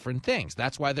prioritized different things.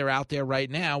 That's why they're out there right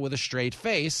now with a straight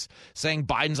face saying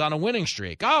Biden's on a winning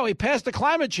streak. He passed the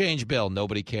climate change bill.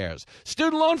 Nobody cares.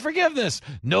 Student loan forgiveness.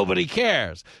 Nobody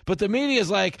cares. But the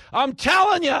media's like, I'm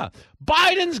telling you,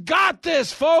 Biden's got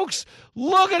this, folks.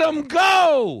 Look at him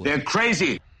go. They're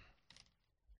crazy.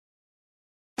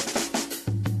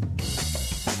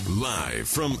 Live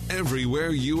from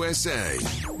everywhere USA,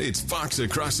 it's Fox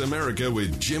Across America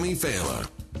with Jimmy Fallon.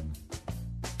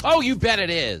 Oh, you bet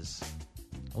it is.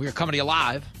 We are coming to you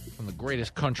live from the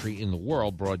greatest country in the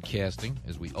world, broadcasting,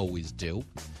 as we always do,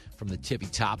 from the tippy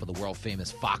top of the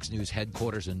world-famous Fox News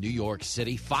headquarters in New York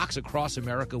City. Fox Across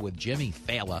America with Jimmy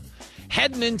Fallon.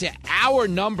 Heading into hour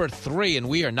number 3, and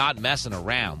we are not messing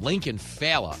around. Lincoln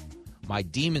Fallon, my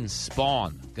demon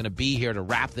spawn, going to be here to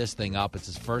wrap this thing up. It's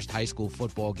his first high school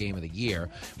football game of the year.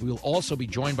 We will also be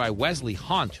joined by Wesley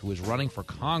Hunt, who is running for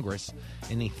Congress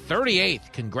in the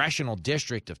 38th Congressional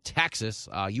District of Texas.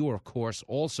 You are, of course,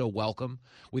 also welcome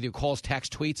with your calls,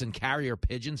 text, tweets, and carrier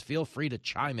pigeons. Feel free to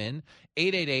chime in.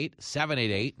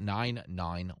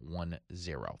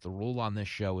 888-788-9910. The rule on this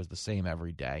show is the same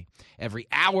every day. Every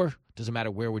hour. Doesn't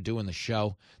matter where we're doing the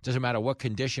show. Doesn't matter what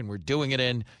condition we're doing it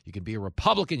in. You can be a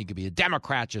Republican. You can be a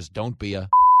Democrat. Just don't be a...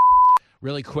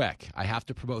 Really quick, I have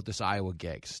to promote this Iowa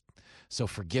gig, so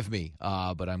forgive me,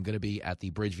 but I'm going to be at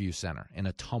the Bridgeview Center in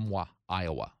Ottumwa,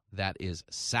 Iowa. That is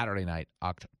Saturday night,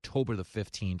 October the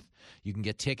 15th. You can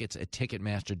get tickets at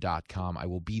Ticketmaster.com. I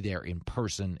will be there in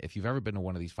person. If you've ever been to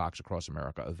one of these Fox Across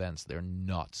America events, they're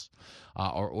nuts.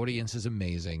 Our audience is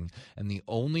amazing, and the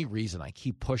only reason I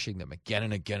keep pushing them again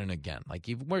and again and again, like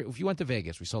if you went to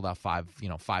Vegas, we sold out 5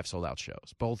 sold-out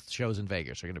shows. Both shows in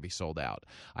Vegas are going to be sold out.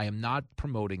 I am not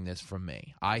promoting this from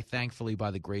me. I, thankfully,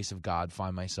 by the grace of God,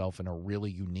 find myself in a really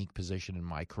unique position in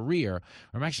my career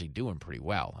where I'm actually doing pretty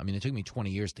well. I mean, it took me 20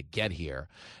 years to get here,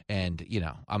 and,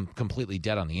 I'm completely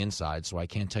dead on the inside, so I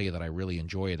can't tell you that I really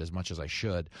enjoy it as much as I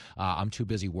should. I'm too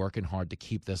busy working hard to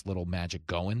keep this little magic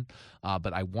going,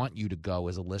 but I want you to go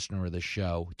as a listener of the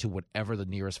show to whatever the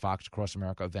nearest Fox Across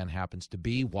America event happens to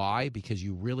be. Why? Because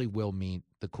you really will meet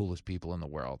the coolest people in the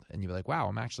world, and you'll be like, wow,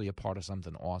 I'm actually a part of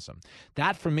something awesome.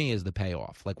 That, for me, is the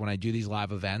payoff. Like, when I do these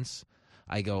live events,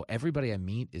 I go, everybody I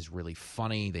meet is really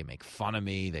funny. They make fun of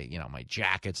me. They, my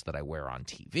jackets that I wear on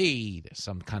TV. There's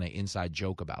some kind of inside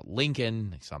joke about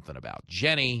Lincoln, something about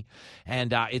Jenny.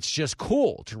 And it's just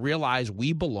cool to realize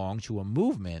we belong to a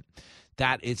movement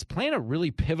that is playing a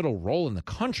really pivotal role in the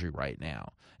country right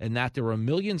now. and that there are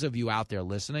millions of you out there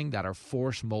listening that are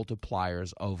force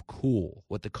multipliers of cool.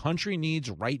 What the country needs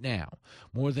right now,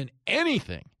 more than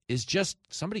anything, is just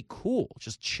somebody cool.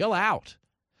 Just chill out.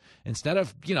 Instead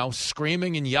of,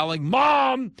 screaming and yelling,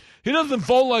 Mom, he doesn't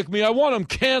vote like me. I want him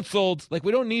canceled. Like,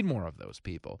 we don't need more of those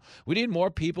people. We need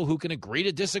more people who can agree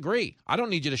to disagree. I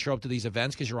don't need you to show up to these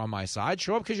events because you're on my side.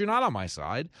 Show up because you're not on my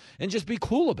side and just be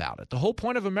cool about it. The whole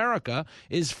point of America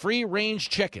is free-range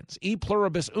chickens. E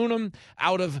pluribus unum,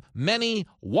 out of many,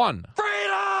 one. Freedom!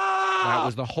 That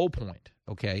was the whole point.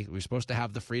 Okay, we're supposed to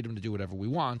have the freedom to do whatever we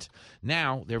want.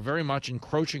 Now, they're very much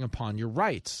encroaching upon your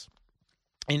rights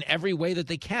in every way that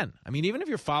they can. I mean, even if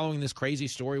you're following this crazy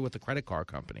story with the credit card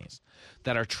companies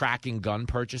that are tracking gun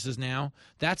purchases now,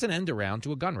 that's an end around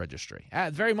to a gun registry.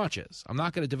 It very much is. I'm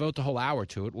not going to devote the whole hour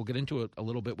to it. We'll get into it a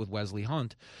little bit with Wesley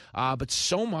Hunt. But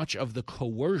so much of the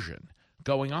coercion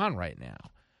going on right now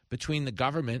between the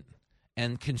government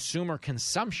and consumer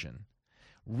consumption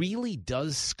really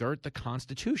does skirt the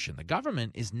Constitution. The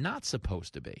government is not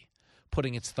supposed to be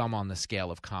putting its thumb on the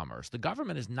scale of commerce. The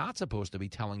government is not supposed to be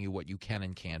telling you what you can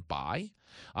and can't buy.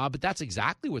 But that's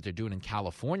exactly what they're doing in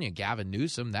California. Gavin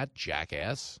Newsom, that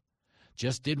jackass,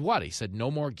 just did what? He said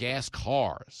no more gas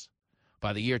cars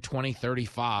by the year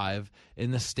 2035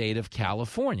 in the state of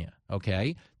California.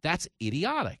 Okay? That's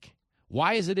idiotic.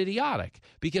 Why is it idiotic?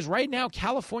 Because right now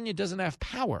California doesn't have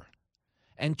power.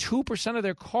 And 2% of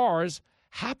their cars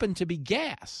happen to be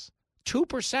gas.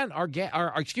 2% are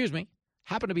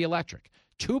happen to be electric.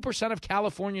 2% of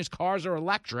California's cars are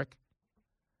electric,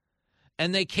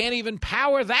 and they can't even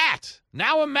power that.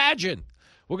 Now imagine.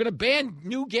 We're going to ban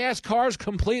new gas cars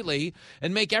completely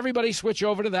and make everybody switch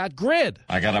over to that grid.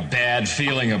 I got a bad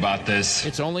feeling about this.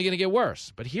 It's only going to get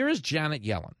worse. But here is Janet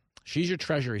Yellen. She's your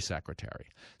Treasury Secretary,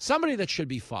 somebody that should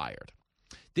be fired.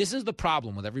 This is the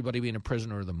problem with everybody being a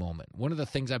prisoner of the moment. One of the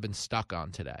things I've been stuck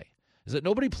on today is that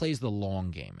nobody plays the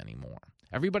long game anymore.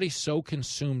 Everybody's so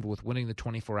consumed with winning the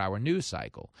 24-hour news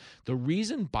cycle. The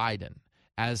reason Biden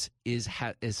is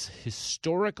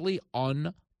historically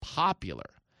unpopular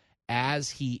as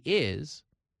he is,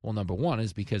 well, number one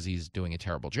is because he's doing a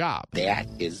terrible job. That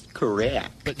is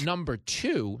correct. But number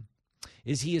two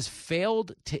is he has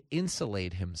failed to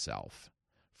insulate himself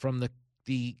from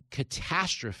the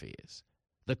catastrophes,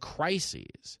 the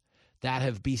crises that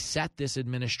have beset this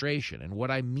administration. And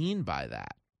what I mean by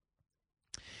that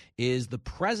is the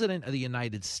president of the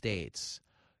United States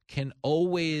can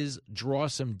always draw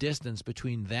some distance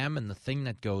between them and the thing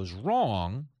that goes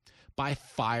wrong by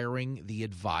firing the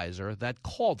advisor that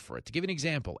called for it. To give you an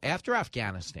example, after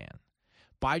Afghanistan,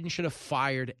 Biden should have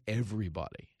fired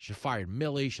everybody. Should have fired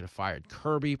Milley, should have fired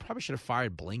Kirby, probably should have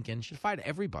fired Blinken, should have fired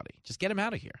everybody. Just get him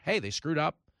out of here. Hey, they screwed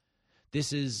up.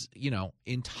 This is,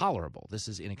 intolerable. This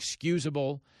is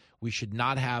inexcusable. We should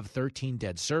not have 13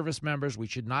 dead service members. We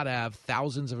should not have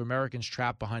thousands of Americans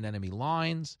trapped behind enemy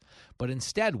lines. But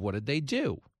instead, what did they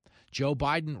do? Joe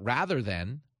Biden, rather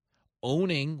than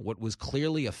owning what was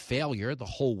clearly a failure, the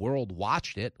whole world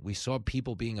watched it. We saw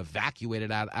people being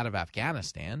evacuated out of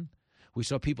Afghanistan. We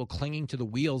saw people clinging to the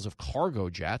wheels of cargo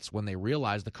jets when they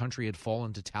realized the country had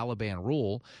fallen to Taliban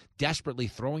rule, desperately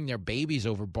throwing their babies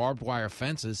over barbed wire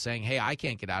fences, saying, hey, I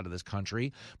can't get out of this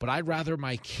country, but I'd rather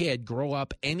my kid grow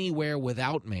up anywhere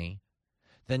without me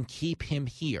than keep him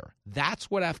here. That's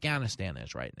what Afghanistan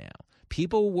is right now.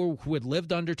 People who had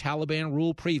lived under Taliban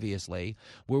rule previously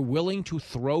were willing to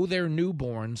throw their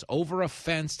newborns over a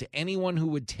fence to anyone who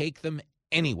would take them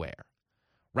anywhere,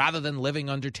 rather than living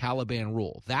under Taliban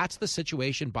rule. That's the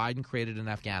situation Biden created in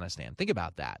Afghanistan. Think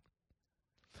about that.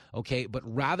 Okay, but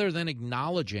rather than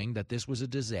acknowledging that this was a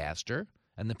disaster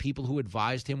and the people who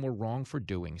advised him were wrong for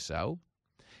doing so,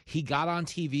 he got on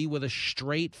TV with a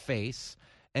straight face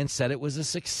and said it was a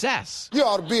success. You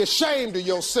ought to be ashamed of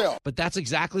yourself. But that's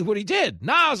exactly what he did.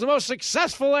 Nah, it's the most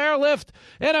successful airlift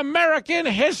in American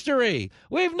history.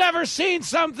 We've never seen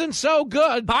something so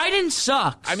good. Biden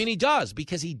sucks. I mean, he does,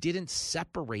 because he didn't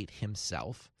separate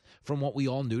himself from what we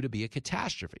all knew to be a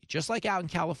catastrophe, just like out in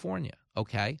California,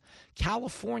 okay?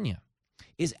 California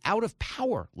is out of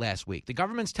power last week. The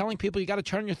government's telling people you got to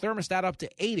turn your thermostat up to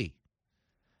 80.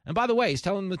 And by the way, he's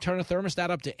telling them to turn a thermostat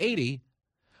up to 80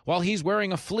 while he's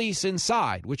wearing a fleece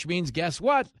inside, which means, guess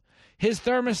what? His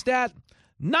thermostat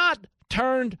not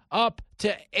turned up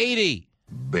to 80.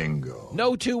 Bingo.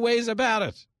 No two ways about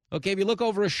it. Okay, if you look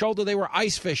over his shoulder, they were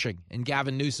ice fishing in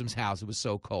Gavin Newsom's house. It was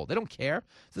so cold. They don't care.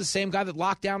 It's the same guy that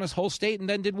locked down his whole state and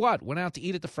then did what? Went out to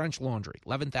eat at the French Laundry,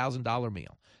 $11,000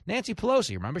 meal. Nancy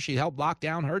Pelosi, remember, she helped lock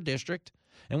down her district.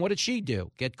 And what did she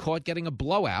do? Get caught getting a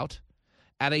blowout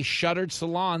at a shuttered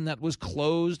salon that was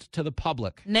closed to the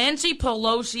public. Nancy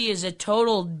Pelosi is a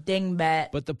total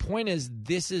dingbat. But the point is,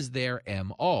 this is their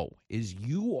MO, is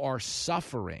you are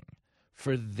suffering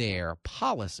for their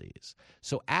policies.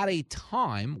 So at a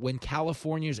time when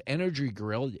California's energy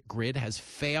grid has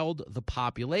failed the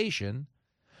population,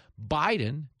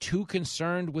 Biden, too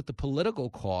concerned with the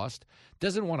political cost,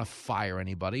 doesn't want to fire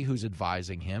anybody who's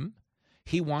advising him.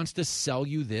 He wants to sell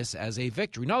you this as a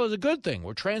victory. No, it's a good thing.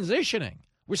 We're transitioning.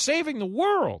 We're saving the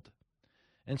world.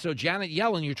 And so Janet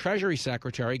Yellen, your Treasury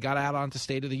Secretary, got out onto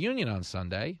State of the Union on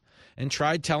Sunday and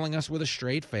tried telling us with a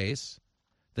straight face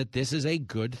that this is a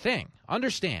good thing.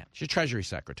 Understand, she's Treasury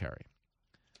Secretary.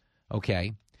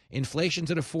 Okay,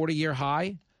 inflation's at a 40-year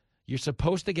high. You're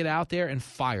supposed to get out there and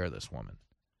fire this woman.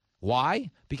 Why?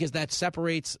 Because that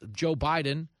separates Joe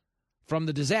Biden from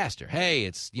the disaster. Hey,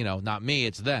 it's, not me,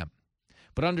 it's them.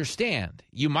 But understand,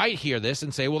 you might hear this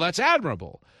and say, well, that's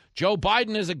admirable. Joe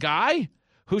Biden is a guy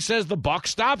who says the buck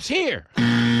stops here.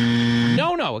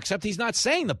 No, except he's not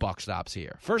saying the buck stops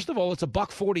here. First of all, it's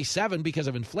 $1.47 because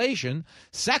of inflation.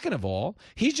 Second of all,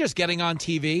 he's just getting on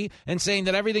TV and saying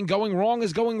that everything going wrong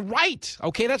is going right.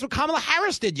 Okay, that's what Kamala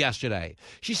Harris did yesterday.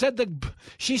 She said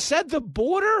the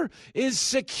border is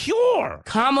secure.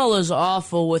 Kamala's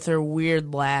awful with her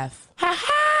weird laugh. Ha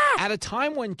ha! At a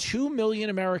time when 2 million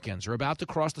Americans are about to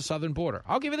cross the southern border.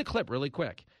 I'll give you the clip really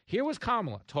quick. Here was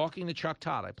Kamala talking to Chuck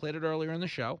Todd. I played it earlier in the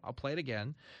show. I'll play it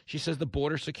again. She says the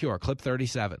border's secure. Clip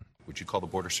 37. Would you call the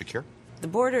border secure? The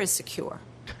border is secure,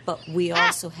 but we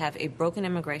also have a broken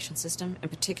immigration system, in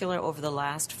particular over the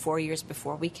last 4 years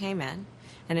before we came in,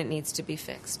 and it needs to be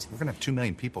fixed. We're going to have 2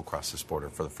 million people cross this border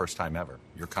for the first time ever.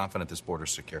 You're confident this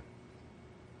border's secure?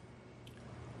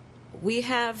 We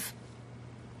have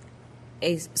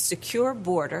a secure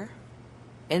border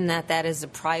in that is a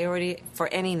priority for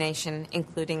any nation,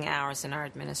 including ours and our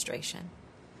administration.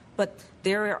 But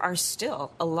there are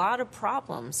still a lot of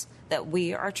problems that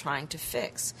we are trying to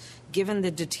fix, given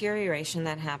the deterioration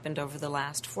that happened over the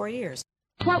last 4 years.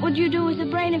 What would you do with a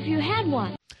brain if you had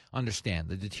one? Understand,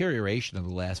 the deterioration of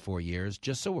the last 4 years,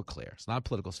 just so we're clear, it's not a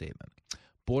political statement.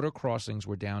 Border crossings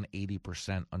were down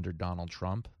 80% under Donald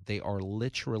Trump. They are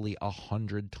literally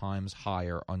 100 times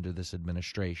higher under this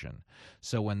administration.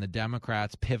 So when the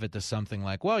Democrats pivot to something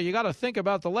like, well, you got to think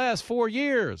about the last 4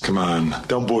 years. Come on,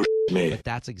 don't bullshit me. But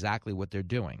that's exactly what they're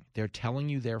doing. They're telling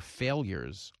you their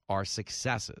failures are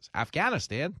successes.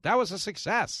 Afghanistan, that was a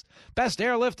success. Best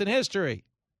airlift in history.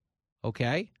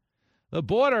 Okay? The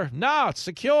border, no, it's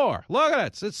secure. Look at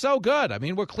it. It's so good. I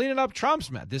mean, we're cleaning up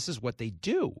Trump's mess. This is what they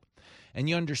do. And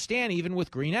you understand, even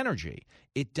with green energy,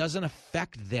 it doesn't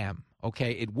affect them,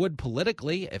 okay? It would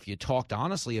politically if you talked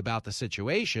honestly about the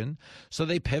situation. So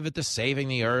they pivot to saving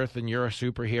the earth, and you're a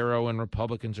superhero, and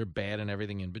Republicans are bad, and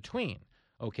everything in between,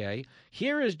 okay?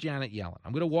 Here is Janet Yellen.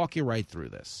 I'm going to walk you right through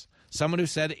this. Someone who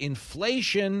said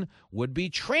inflation would be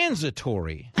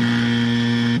transitory.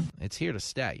 It's here to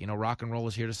stay. Rock and roll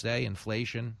is here to stay.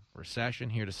 Inflation, recession,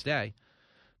 here to stay.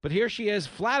 But here she is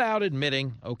flat out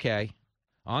admitting, okay,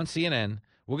 on CNN,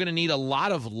 we're going to need a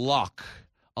lot of luck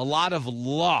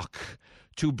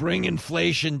to bring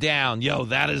inflation down. Yo,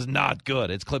 that is not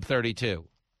good. It's clip 32.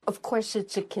 Of course,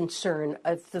 it's a concern.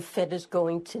 The Fed is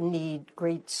going to need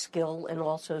great skill and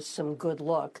also some good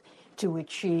luck to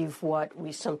achieve what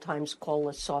we sometimes call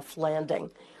a soft landing,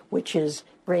 which is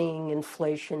bringing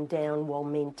inflation down while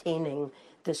maintaining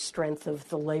the strength of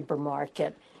the labor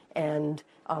market. And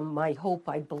my hope,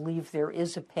 I believe there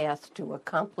is a path to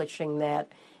accomplishing that,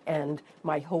 and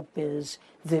my hope is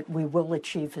that we will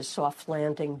achieve a soft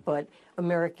landing, but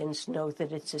Americans know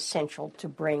that it's essential to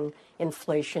bring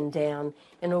inflation down,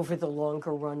 and over the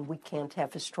longer run, we can't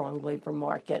have a strong labor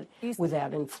market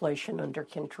without inflation under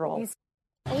control.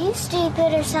 Are you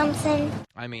stupid or something?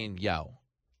 I mean,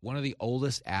 one of the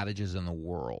oldest adages in the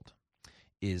world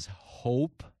is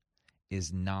hope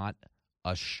is not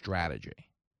a strategy.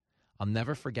 I'll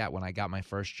never forget when I got my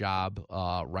first job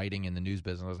writing in the news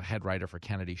business. I was a head writer for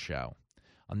Kennedy's show.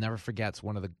 I'll never forget, it's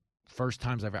one of the first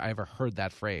times I ever heard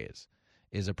that phrase,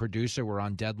 is a producer, we're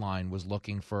on deadline, was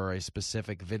looking for a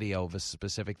specific video of a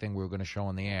specific thing we were going to show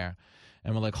on the air.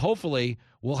 And we're like, hopefully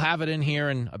we'll have it in here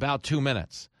in about 2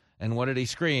 minutes. And what did he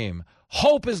scream?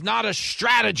 Hope is not a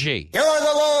strategy. You're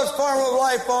the lowest form of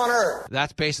life on earth.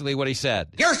 That's basically what he said.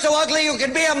 You're so ugly you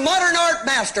can be a modern art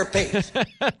masterpiece.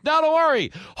 No, don't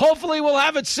worry. Hopefully we'll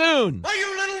have it soon. Oh,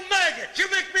 you little maggot. You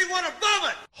make me want to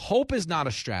vomit. Hope is not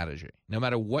a strategy, no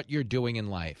matter what you're doing in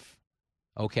life.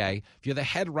 Okay? If you're the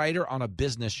head writer on a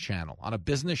business channel, on a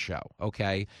business show,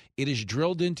 okay, it is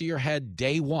drilled into your head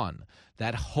day one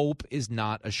that hope is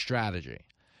not a strategy.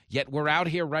 Yet we're out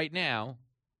here right now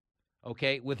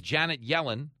okay, with Janet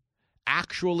Yellen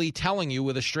actually telling you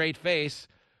with a straight face,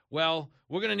 well,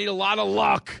 we're going to need a lot of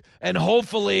luck, and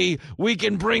hopefully we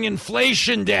can bring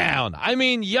inflation down. I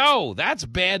mean, that's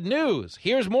bad news.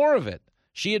 Here's more of it.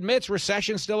 She admits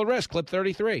recession's still a risk. Clip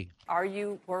 33. Are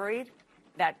you worried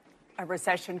that a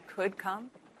recession could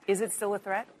come? Is it still a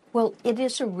threat? Well, it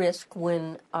is a risk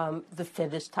when the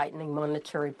Fed is tightening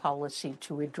monetary policy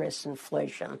to address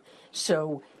inflation.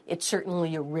 So it's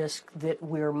certainly a risk that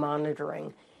we're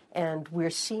monitoring. And we're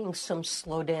seeing some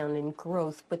slowdown in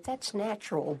growth, but that's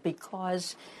natural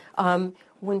because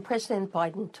when President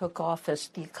Biden took office,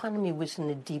 the economy was in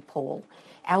a deep hole.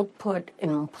 Output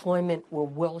and employment were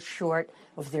well short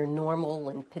of their normal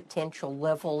and potential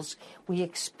levels. We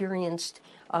experienced,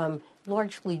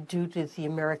 largely due to the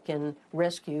American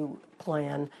Rescue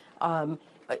Plan,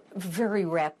 very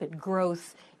rapid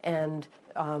growth, and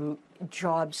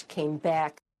jobs came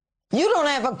back. You don't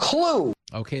have a clue.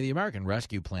 Okay, the American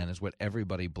Rescue Plan is what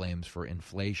everybody blames for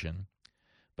inflation.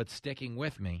 But sticking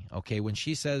with me, okay, when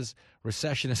she says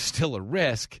recession is still a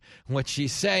risk, what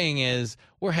she's saying is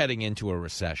we're heading into a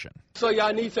recession. So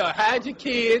y'all need to hide your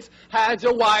kids, hide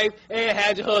your wife, and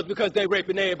hide your husband because they're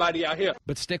raping everybody out here.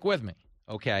 But stick with me,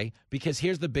 okay, because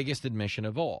here's the biggest admission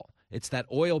of all. It's that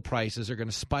oil prices are going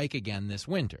to spike again this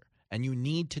winter, and you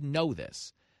need to know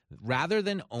this. Rather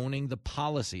than owning the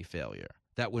policy failure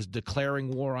that was declaring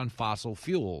war on fossil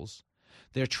fuels,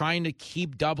 they're trying to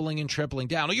keep doubling and tripling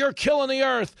down. Oh, you're killing the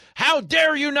earth. How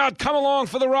dare you not come along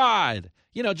for the ride?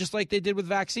 Just like they did with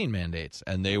vaccine mandates.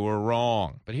 And they were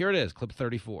wrong. But here it is, clip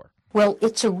 34. Well,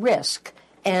 it's a risk.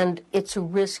 And it's a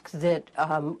risk that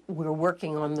we're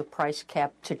working on the price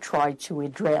cap to try to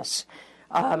address.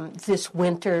 This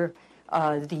winter,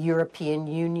 the European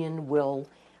Union will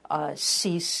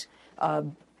cease,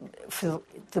 for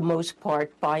the most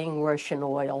part, buying Russian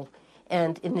oil.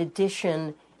 And in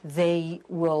addition, they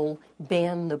will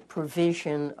ban the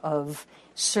provision of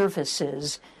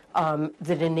services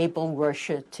that enable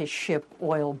Russia to ship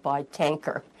oil by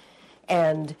tanker.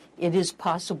 And it is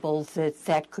possible that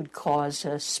that could cause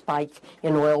a spike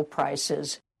in oil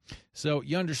prices. So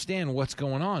you understand what's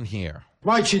going on here.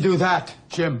 Why'd she do that,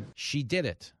 Jim? She did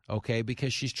it, okay,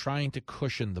 because she's trying to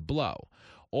cushion the blow.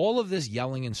 All of this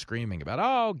yelling and screaming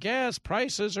about, gas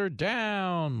prices are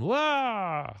down,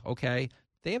 blah, okay,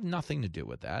 they have nothing to do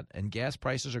with that, and gas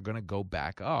prices are going to go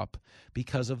back up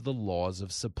because of the laws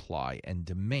of supply and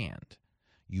demand.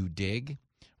 You dig?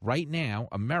 Right now,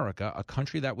 America, a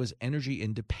country that was energy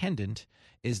independent,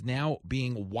 is now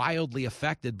being wildly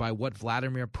affected by what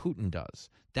Vladimir Putin does.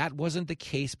 That wasn't the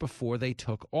case before they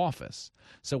took office.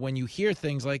 So when you hear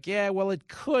things like, it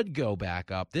could go back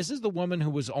up, this is the woman who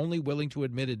was only willing to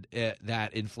admit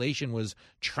that inflation was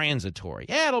transitory.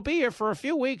 It'll be here for a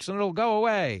few weeks and it'll go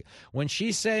away. When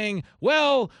she's saying,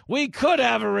 we could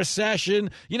have a recession,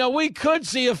 we could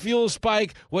see a fuel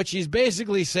spike, what she's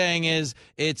basically saying is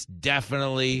it's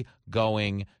definitely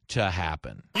going to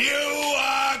happen. You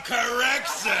are correct,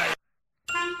 sir.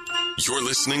 You're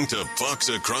listening to Fox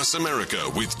Across America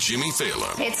with Jimmy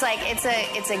Fallon. It's like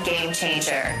it's a game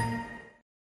changer.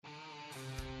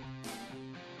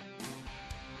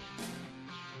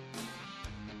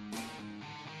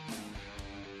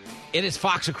 It is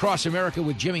Fox Across America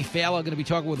with Jimmy Fallon. Going to be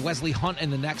talking with Wesley Hunt in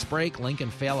the next break.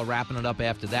 Lincoln Fallon wrapping it up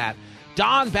after that.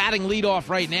 Don batting leadoff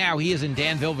right now. He is in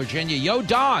Danville, Virginia. Yo,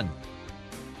 Don.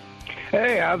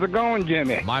 Hey, how's it going,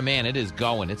 Jimmy? My man, it is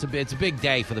going. It's a big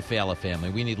day for the Fallon family.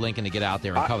 We need Lincoln to get out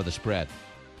there and cover the spread.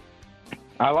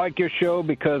 I like your show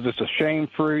because it's a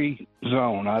shame-free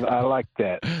zone. I like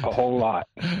that a whole lot.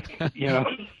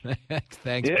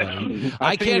 Thanks, buddy.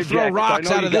 I can't throw rocks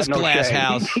out of this glass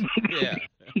house. Yeah.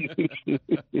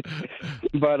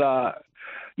 But,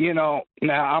 now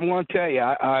I'm going to tell you,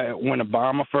 when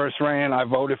Obama first ran, I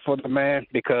voted for the man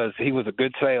because he was a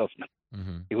good salesman.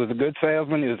 Mm-hmm. He was a good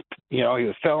salesman. He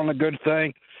was selling a good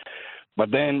thing. But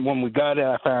then when we got it,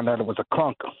 I found out it was a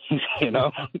clunker, You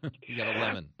got a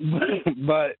lemon.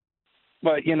 But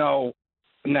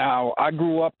now I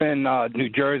grew up in New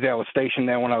Jersey. I was stationed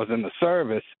there when I was in the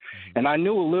service, and I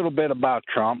knew a little bit about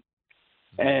Trump,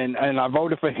 and I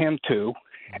voted for him too.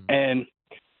 And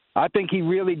I think he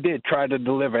really did try to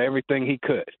deliver everything he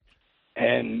could.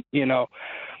 And,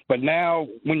 but now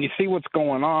when you see what's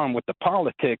going on with the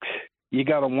politics, you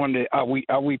got to wonder, are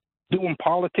we doing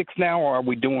politics now or are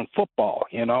we doing football,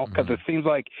 Because it seems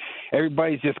like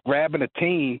everybody's just grabbing a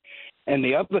team and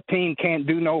the other team can't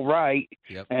do no right.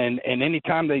 Yep. And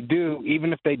anytime they do,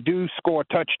 even if they do score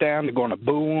a touchdown, they're going to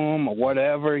boo them or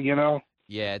whatever,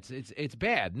 Yeah, it's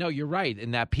bad. No, you're right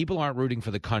in that people aren't rooting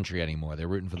for the country anymore. They're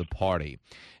rooting for the party.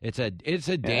 It's a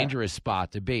dangerous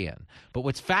spot to be in. But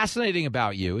what's fascinating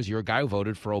about you is you're a guy who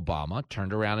voted for Obama,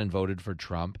 turned around and voted for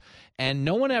Trump, and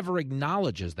no one ever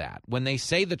acknowledges that. When they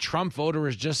say the Trump voter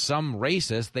is just some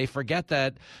racist, they forget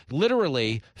that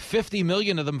literally 50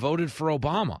 million of them voted for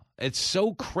Obama. It's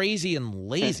so crazy and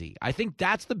lazy. I think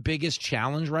that's the biggest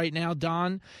challenge right now,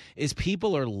 Don, is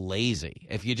people are lazy.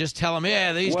 If you just tell them,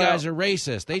 yeah, these guys are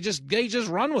racist, they just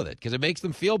run with it because it makes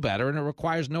them feel better and it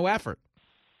requires no effort.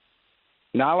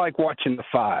 Now, I like watching the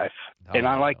Five, and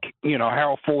I like,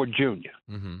 Harold Ford Jr.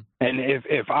 Mm-hmm. And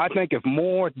if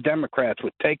more Democrats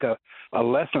would take a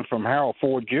lesson from Harold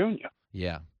Ford Jr.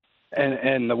 Yeah.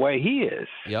 And the way he is,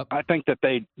 I think that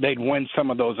they'd win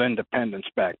some of those independents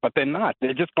back. But they're not.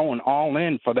 They're just going all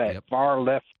in for that far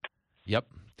left. Yep.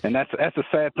 And that's a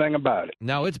sad thing about it.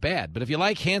 No, it's bad. But if you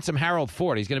like handsome Harold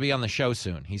Ford, he's going to be on the show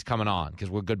soon. He's coming on because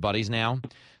we're good buddies now.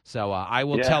 So I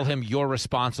will tell him you're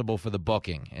responsible for the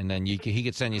booking, and then he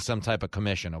could send you some type of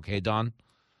commission. Okay, Don?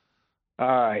 All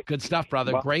right. Good stuff,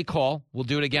 brother. Well, great call. We'll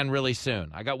do it again really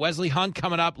soon. I got Wesley Hunt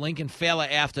coming up, Lincoln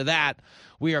Fela after that.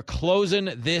 We are closing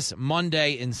this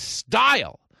Monday in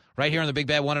style right here on the Big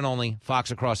Bad One and Only Fox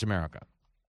Across America.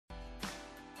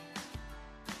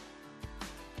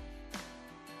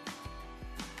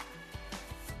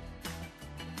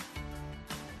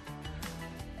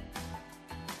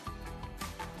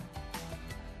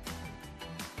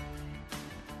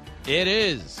 It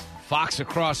is Fox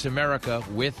Across America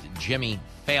with Jimmy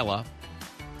Fela.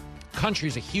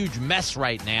 Country's a huge mess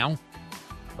right now,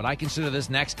 but I consider this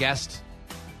next guest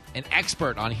an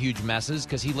expert on huge messes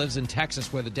because he lives in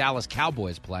Texas where the Dallas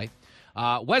Cowboys play.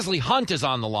 Wesley Hunt is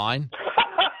on the line.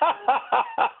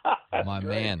 My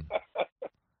man.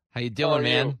 How you doing,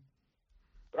 man?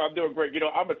 I'm doing great.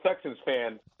 I'm a Texans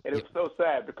fan, and it's so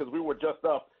sad because we were just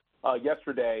up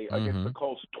yesterday against the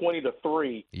Colts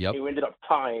 20-3. Yep. And we ended up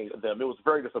tying them. It was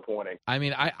very disappointing. I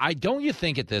mean, I don't you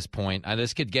think at this point,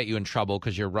 this could get you in trouble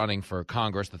because you're running for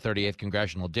Congress, the 38th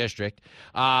Congressional District,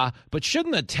 but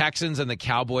shouldn't the Texans and the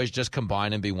Cowboys just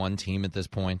combine and be one team at this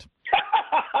point?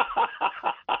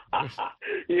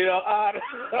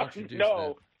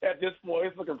 No. At this point,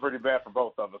 it's looking pretty bad for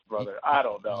both of us, brother. I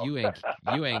don't know. You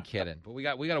ain't kidding. But we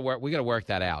got to work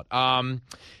that out.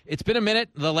 It's been a minute.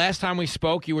 The last time we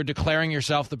spoke, you were declaring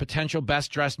yourself the potential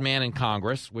best dressed man in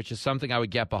Congress, which is something I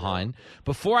would get behind.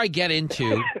 Before we get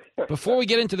into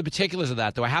the particulars of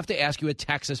that, though, I have to ask you a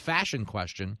Texas fashion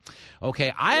question.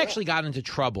 Okay, I actually got into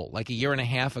trouble like a year and a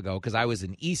half ago because I was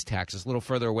in East Texas, a little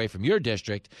further away from your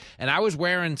district, and I was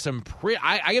wearing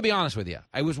I got to be honest with you.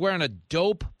 I was wearing a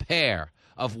dope pair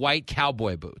of white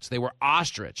cowboy boots. They were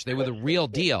ostrich. They were the real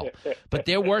deal. But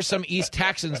there were some East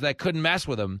Texans that couldn't mess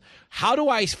with them. How do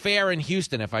I fare in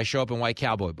Houston if I show up in white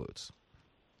cowboy boots?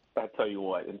 I tell you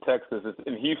what, in Texas,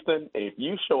 in Houston, if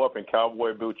you show up in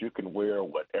cowboy boots, you can wear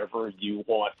whatever you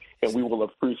want, and we will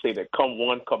appreciate it. Come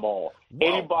one, come all. Whoa.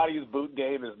 Anybody's boot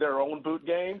game is their own boot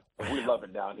game, and we love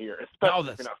it down here,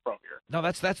 especially if you're not from here. No,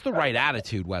 that's the right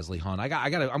attitude, Wesley Hunt.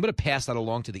 I'm going to pass that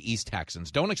along to the East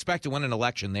Texans. Don't expect to win an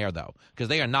election there, though, because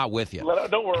they are not with you.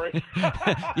 Don't worry.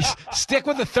 Stick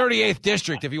with the 38th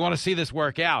district if you want to see this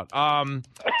work out.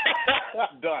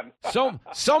 Done.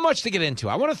 So much to get into.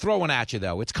 I want to throw one at you,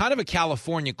 though. It's kind of a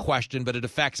California question, but it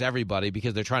affects everybody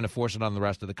because they're trying to force it on the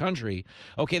rest of the country.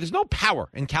 Okay, there's no power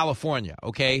in California,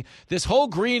 okay? This whole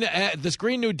Green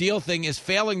New Deal thing is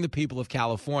failing the people of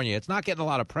California. It's not getting a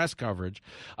lot of press coverage,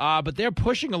 but they're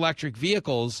pushing electric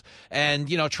vehicles and,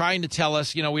 trying to tell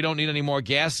us, we don't need any more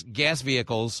gas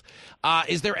vehicles.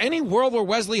 Is there any world where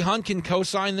Wesley Hunt can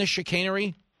co-sign this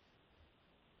chicanery?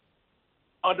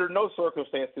 Under no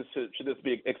circumstances should this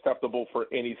be acceptable for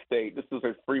any state. This is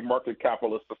a free market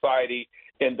capitalist society,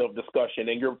 end of discussion.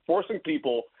 And you're forcing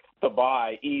people to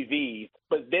buy EVs,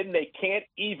 but then they can't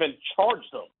even charge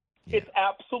them. It's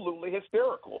absolutely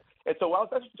hysterical. And so I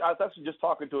was actually just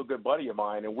talking to a good buddy of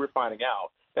mine, and we're finding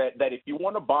out that if you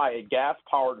want to buy a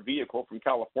gas-powered vehicle from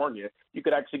California, you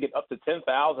could actually get up to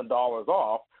 $10,000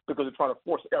 off because they're trying to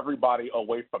force everybody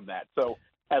away from that. So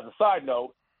as a side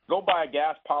note, go buy a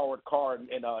gas-powered car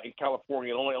in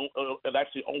California. It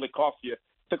actually only costs you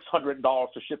 $600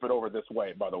 to ship it over this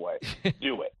way, by the way.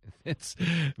 Do it. It's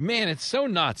so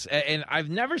nuts. And I've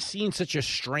never seen such a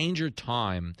stranger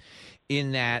time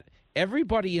in that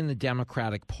everybody in the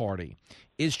Democratic Party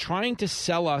is trying to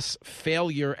sell us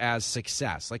failure as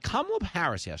success. Like Kamala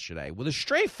Harris yesterday, with a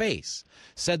straight face,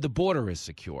 said the border is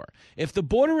secure. If the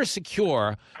border is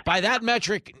secure, by that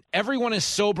metric, everyone is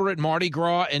sober at Mardi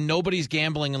Gras and nobody's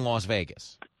gambling in Las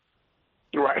Vegas.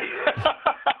 Right.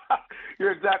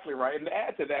 You're exactly right. And to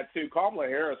add to that, too, Kamala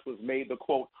Harris was made the,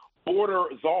 quote, border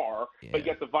czar, but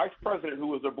yet the vice president,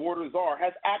 who is a border czar,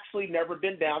 has actually never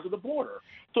been down to the border.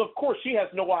 So, of course, she has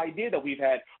no idea that we've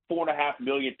had 4.5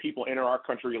 million people enter our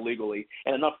country illegally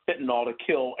and enough fentanyl to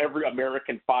kill every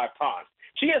American 5 times.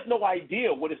 She has no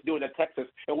idea what it's doing in Texas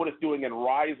and what it's doing in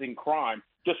rising crime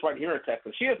just right here in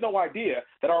Texas. She has no idea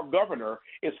that our governor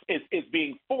is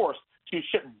being forced to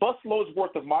ship busloads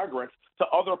worth of migrants to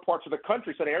other parts of the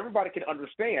country so that everybody can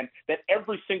understand that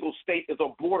every single state is a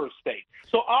border state.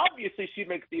 So obviously she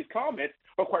makes these comments,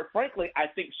 but quite frankly, I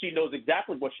think she knows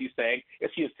exactly what she's saying.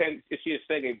 She is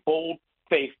saying a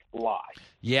bold-faced lie.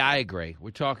 Yeah, I agree. We're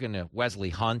talking to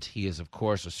Wesley Hunt. He is, of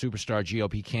course, a superstar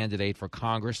GOP candidate for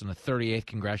Congress in the 38th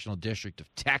Congressional District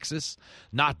of Texas.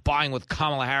 Not buying what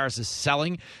Kamala Harris is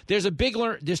selling. There's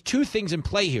two things in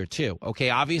play here, too. Okay,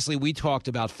 obviously, we talked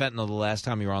about fentanyl the last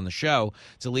time you were on the show.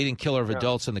 It's a leading killer of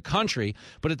adults in the country.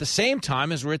 But at the same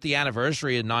time, as we're at the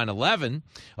anniversary of 9/11,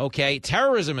 okay,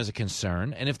 terrorism is a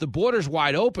concern. And if the border's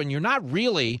wide open, you're not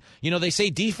really, they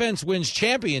say defense wins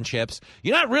championships.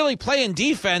 You're not really playing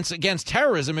defense against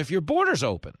terrorism if your border's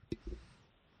open.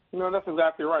 No, that's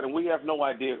exactly right. And we have no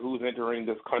idea who's entering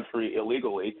this country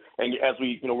illegally. And as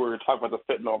we were talking about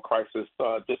the fentanyl crisis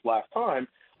just last time,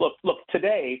 look,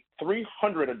 today,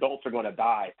 300 adults are going to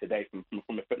die today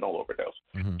from a fentanyl overdose.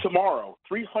 Mm-hmm. Tomorrow,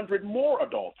 300 more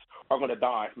adults are going to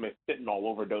die from a fentanyl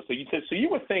overdose. So you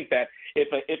would think that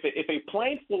if a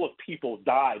plane full of people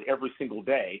died every single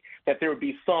day, that there would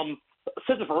be some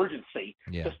sense of urgency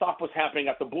to stop what's happening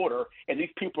at the border, and these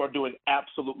people are doing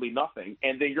absolutely nothing.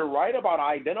 And then you're right about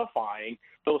identifying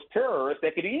those terrorists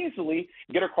that could easily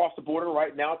get across the border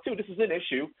right now, too. This is an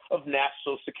issue of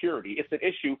national security. It's an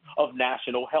issue of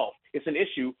national health. It's an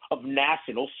issue of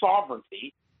national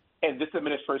sovereignty, and this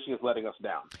administration is letting us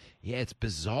down. Yeah, it's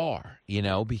bizarre,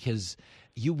 because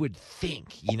you would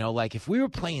think, like if we were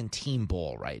playing team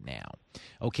ball right now,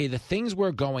 okay, the things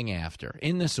we're going after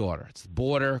in this order, it's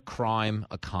border, crime,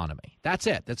 economy. That's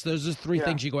it. Those are three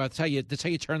things you go out. That's how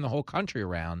you turn the whole country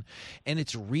around. And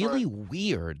it's really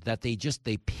weird that they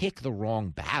pick the wrong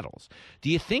battles. Do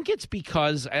you think it's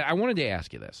because, I wanted to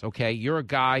ask you this, okay, you're a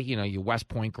guy, you're West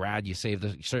Point grad, you serve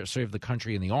the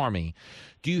country in the Army.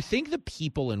 Do you think the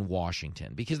people in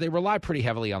Washington, because they rely pretty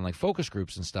heavily on like focus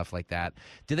groups and stuff like that,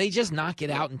 do they just not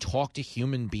get out and talk to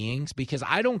human beings? Because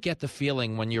I don't get the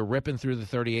feeling when you're ripping through the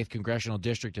 38th Congressional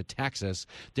District of Texas,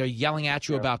 they're yelling at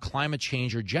you about climate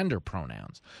change or gender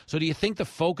pronouns. So do you think the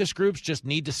focus groups just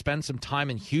need to spend some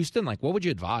time in Houston? Like, what would you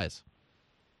advise?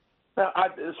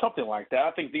 Something like that.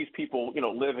 I think these people,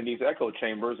 live in these echo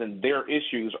chambers, and their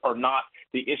issues are not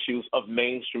the issues of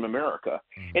mainstream America.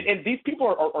 Mm-hmm. And these people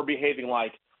are behaving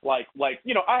like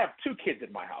I have 2 kids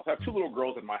in my house. I have 2 little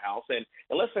girls in my house, and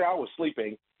let's say I was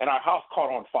sleeping and our house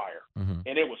caught on fire,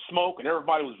 and it was smoke, and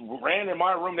everybody ran in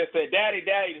my room. They said, "Daddy,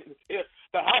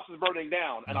 the house is burning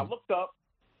down." And I looked up,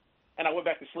 and I went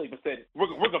back to sleep and said, we're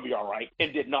going to be all right,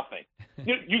 and did nothing.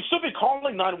 You should be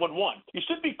calling 911. You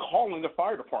should be calling the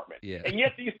fire department. Yeah. And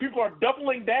yet these people are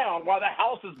doubling down while the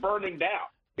house is burning down.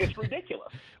 It's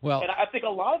ridiculous. And I think a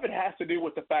lot of it has to do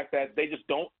with the fact that they just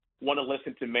don't want to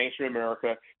listen to mainstream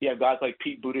America. You have guys like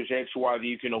Pete Buttigieg who are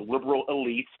these, liberal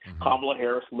elites, Kamala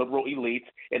Harris, liberal elites,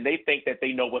 and they think that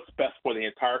they know what's best for the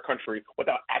entire country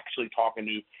without actually talking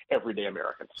to everyday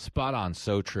Americans. Spot on.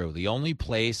 So true. The only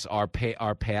place our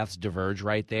paths diverge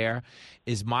right there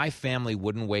is my family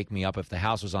wouldn't wake me up if the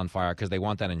house was on fire because they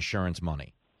want that insurance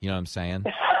money. You know what I'm saying?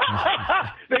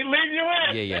 They leave you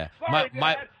in. Yeah. Sorry,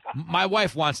 my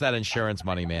wife wants that insurance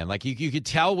money, man. Like you could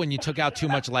tell when you took out too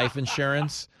much life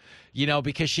insurance,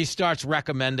 because she starts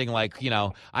recommending I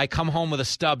come home with a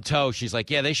stubbed toe. She's like,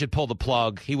 yeah, they should pull the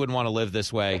plug. He wouldn't want to live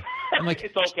this way. I'm like,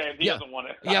 it's okay. He doesn't want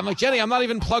it. Yeah, I'm like, Jenny, I'm not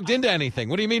even plugged into anything.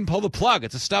 What do you mean pull the plug?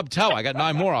 It's a stubbed toe. I got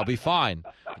 9 more. I'll be fine.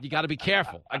 You got to be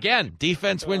careful. Again,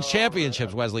 defense wins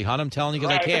championships, Wesley Hunt. I'm telling you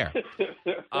because I care.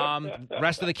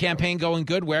 Rest of the campaign going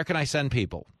good. Where can I send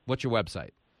people? What's your website?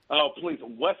 Oh, please,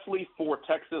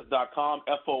 wesleyfortexas.com,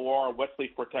 FOR,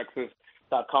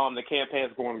 wesleyfortexas.com. The campaign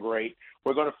is going great.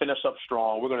 We're going to finish up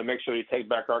strong. We're going to make sure we take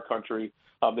back our country.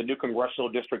 The new Congressional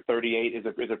District 38 is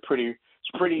a pretty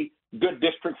good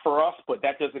district for us, but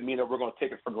that doesn't mean that we're going to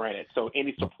take it for granted. So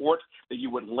any support that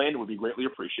you would lend would be greatly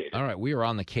appreciated. All right, we are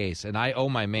on the case, and I owe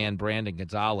my man Brandon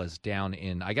Gonzalez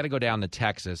I got to go down to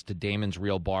Texas to Damon's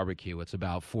Real Barbecue. It's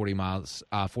about 40 minutes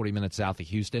south of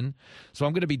Houston. So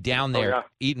I'm going to be down there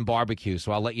eating barbecue,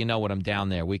 so I'll let you know when I'm down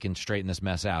there. We can straighten this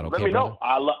mess out, okay, Let me know.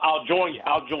 I'll join you.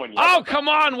 Oh, come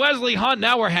on, Wesley Hunt.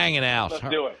 Now we're hanging out. Let's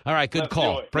do it. All right, good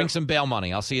call. Bring some bail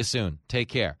money. I'll see you soon. Take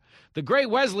care. The great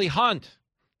Wesley Hunt.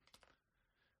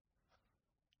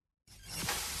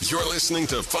 You're listening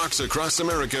to Fox Across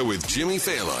America with Jimmy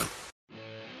Fallon.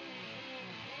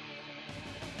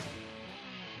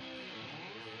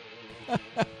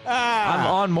 I'm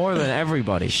on more than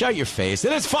everybody. Shut your face.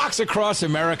 It is Fox Across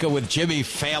America with Jimmy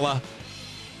Fallon.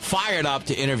 Fired up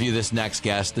to interview this next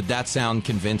guest. Did that sound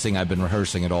convincing? I've been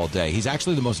rehearsing it all day. He's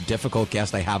actually the most difficult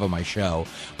guest I have on my show.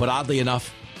 But oddly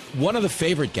enough, one of the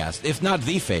favorite guests, if not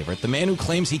the favorite, the man who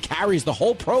claims he carries the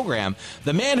whole program,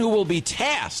 the man who will be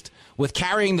tasked with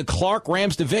carrying the Clark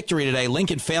Rams to victory today,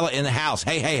 Lincoln Fallon in the house.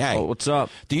 Hey. Oh, what's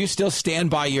up? Do you still stand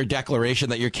by your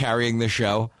declaration that you're carrying the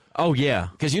show? Oh, yeah.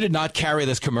 Because you did not carry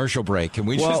this commercial break. Can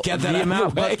we just get that out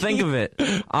of the way? But think of it.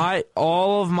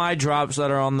 All of my drops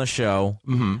that are on the show,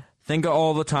 think of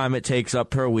all the time it takes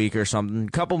up per week or something.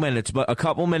 A couple minutes, but a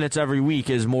couple minutes every week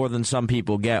is more than some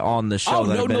people get on the show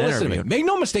that have been interviewed. Listen to me. Make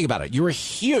no mistake about it. You were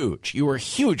huge. You were a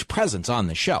huge presence on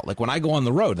the show. Like when I go on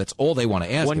the road, that's all they want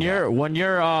to ask when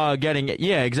you're getting it.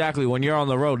 Yeah, exactly. When you're on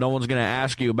the road, no one's going to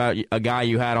ask you about a guy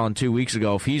you had on 2 weeks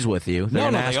ago if he's with you. They're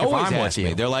going to ask they if always I'm ask with me.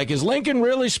 you. They're like, is Lincoln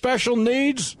really special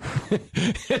needs?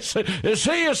 Is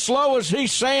he as slow as he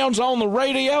sounds on the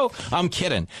radio? I'm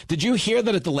kidding. Did you hear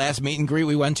that at the last meet and greet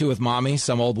we went to with Mommy,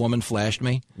 some old woman flashed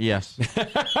me? Yes.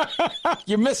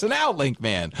 You're missing out, Link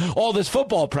man. All this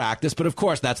football practice, but of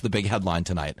course that's the big headline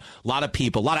tonight. A lot of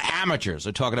people, a lot of amateurs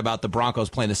are talking about the Broncos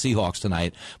playing the Seahawks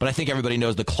tonight, but I think everybody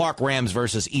knows the Clark Rams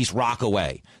versus East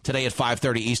Rockaway today at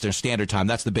 5:30 Eastern Standard Time.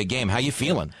 That's the big game. How you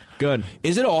feeling? Good.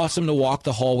 Is it awesome to walk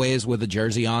the hallways with a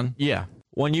jersey on? Yeah.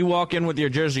 When you walk in with your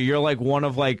jersey, you're like one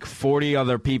of like 40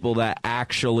 other people that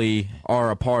actually are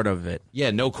a part of it.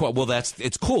 Yeah, well,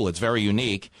 it's cool. It's very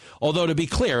unique. Although, to be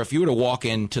clear, if you were to walk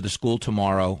into the school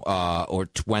tomorrow or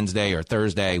Wednesday or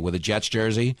Thursday with a Jets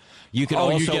jersey, you could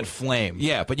also... you get flamed.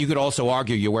 Yeah, but you could also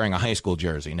argue you're wearing a high school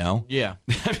jersey, no? Yeah.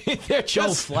 I mean, they're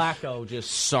just... Joe Flacco just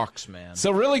sucks, man.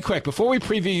 So really quick, before we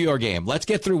preview your game, let's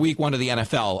get through week 1 of the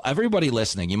NFL. Everybody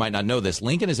listening, you might not know this,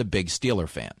 Lincoln is a big Steeler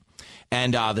fan.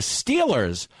 And the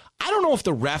Steelers, I don't know if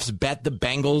the refs bet the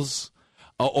Bengals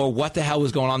or what the hell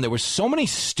was going on. There were so many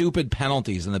stupid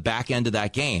penalties in the back end of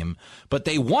that game, but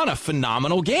they won a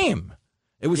phenomenal game.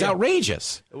 It was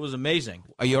outrageous. It was amazing.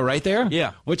 Are you all right there?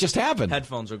 Yeah. What just happened?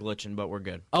 Headphones are glitching, but we're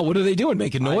good. Oh, what are they doing?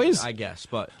 Making noise? I guess,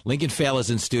 but... Lincoln Fallon is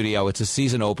in studio. It's a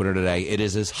season opener today. It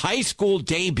is his high school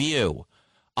debut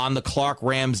on the Clark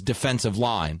Rams defensive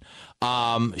line.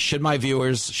 Should my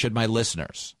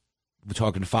listeners... We're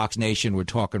talking Fox Nation. We're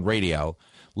talking radio.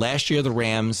 Last year, the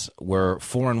Rams were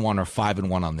 4-1 or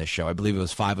 5-1 on this show. I believe it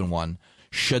was 5-1.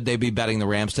 Should they be betting the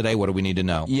Rams today? What do we need to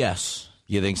know? Yes.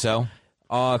 You think so?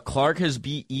 Clark has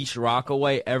beat East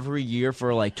Rockaway every year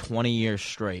for like 20 years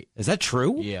straight. Is that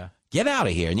true? Yeah. Get out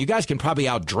of here. And you guys can probably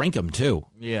outdrink them, too.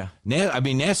 Yeah.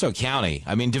 Nassau County.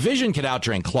 Division could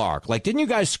outdrink Clark. Like, didn't you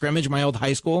guys scrimmage my old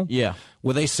high school? Yeah.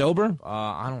 Were they sober?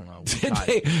 I don't know.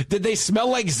 Did they smell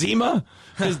like Zima?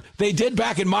 They did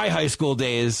back in my high school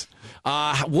days.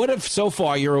 What if so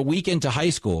far you're a week into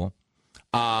high school?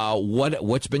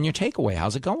 What's been your takeaway?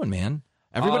 How's it going, man?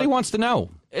 Everybody wants to know.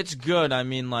 It's good.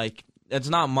 It's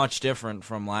not much different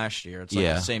from last year. It's like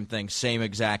the same thing, same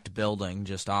exact building,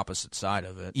 just opposite side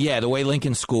of it. Yeah, the way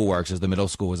Lincoln's school works is the middle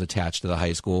school is attached to the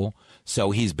high school,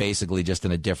 so he's basically just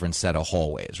in a different set of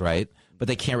hallways, right? But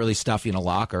they can't really stuff you in a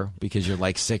locker because you're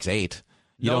like 6'8".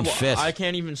 You don't fit. I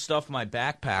can't even stuff my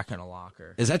backpack in a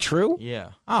locker. Is that true? Yeah.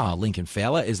 Lincoln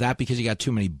Fallon. Is that because you got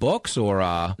too many books, or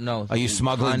no? Are you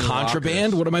smuggling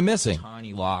contraband? Lockers. What am I missing?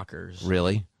 Tiny lockers.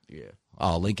 Really? Yeah.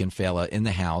 Oh, Lincoln Fallon in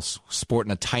the house,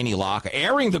 sporting a tiny locker,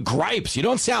 airing the gripes. You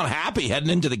don't sound happy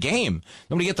heading into the game. I'm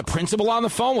going to get the principal on the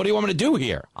phone. What do you want me to do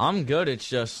here? I'm good. It's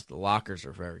just the lockers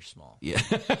are very small. Yeah,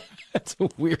 that's a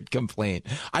weird complaint.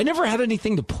 I never had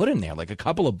anything to put in there, like a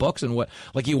couple of books and what?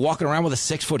 Like you walking around with a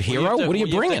 6-foot hero? What are you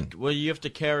bringing? You have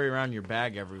to carry around your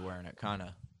bag everywhere, and it kind of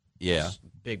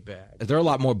big bag. Is there a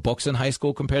lot more books in high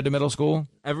school compared to middle school?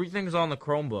 Everything's on the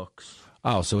Chromebooks.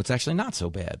 Oh, so it's actually not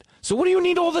so bad. So what do you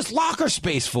need all this locker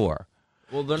space for?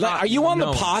 Well, they're not. Are you on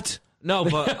the pot? No,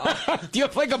 but... do you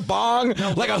have like a bong?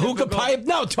 Like a hookah pipe?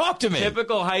 No, talk to me.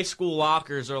 Typical high school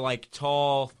lockers are like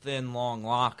tall, thin, long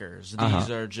lockers. These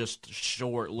are just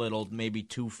short, little, maybe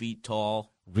 2 feet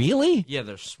tall. Really? Yeah,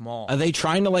 they're small. Are they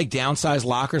trying to like downsize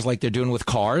lockers like they're doing with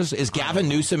cars? Is Gavin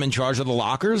Newsom in charge of the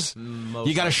lockers?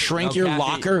 You got to shrink your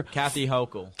locker? Kathy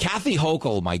Hochul. Kathy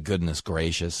Hochul, my goodness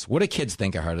gracious. What do kids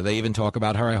think of her? Do they even talk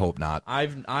about her? I hope not.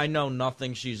 I know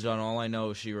nothing she's done. All I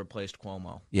know is she replaced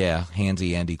Cuomo. Yeah,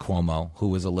 handsy Andy Cuomo, who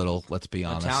was a little, let's be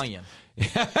honest. Italian.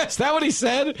 Is that what he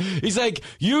said? He's like,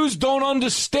 "Yous don't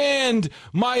understand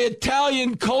my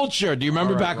Italian culture." Do you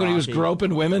remember back when he was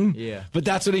groping women? Yeah. But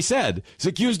that's what he said. He's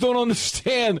like, "Yous don't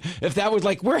understand." If that was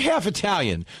like, we're half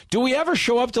Italian. Do we ever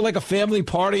show up to like a family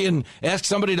party and ask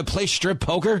somebody to play strip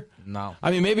poker? No. I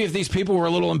mean, maybe if these people were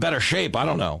a little in better shape, I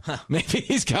don't know. Maybe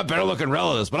he's got better looking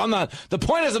relatives, but I'm not. The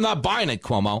point is, I'm not buying it,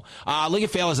 Cuomo. Lincoln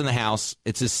Faila's in the house.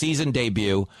 It's his season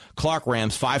debut. Clark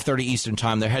Rams, 5:30 Eastern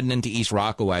time. They're heading into East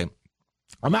Rockaway.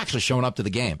 I'm actually showing up to the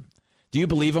game. Do you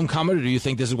believe I'm coming, or do you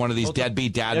think this is one of these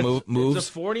deadbeat dad moves? It's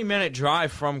a 40-minute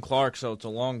drive from Clark, so it's a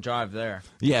long drive there.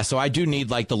 Yeah, so I do need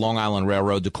like the Long Island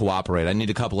Railroad to cooperate. I need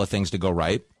a couple of things to go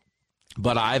right.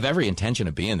 But I have every intention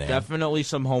of being there. Definitely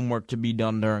some homework to be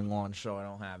done during lunch, so I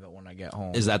don't have it when I get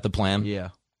home. Is that the plan? Yeah.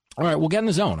 All right, we'll get in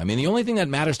the zone. I mean, the only thing that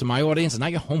matters to my audience is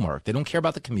not your homework. They don't care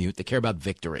about the commute. They care about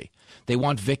victory. They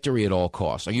want victory at all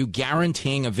costs. Are you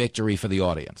guaranteeing a victory for the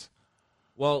audience?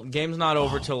 Well, game's not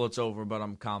over till it's over, but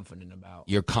I'm confident about.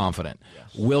 You're confident.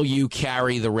 Yes. Will you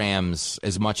carry the Rams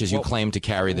as much as you claim to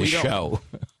carry the show?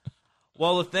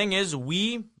 Well, the thing is,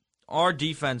 our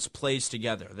defense plays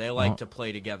together. They like to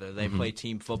play together. They play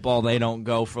team football. They don't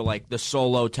go for like the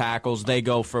solo tackles. They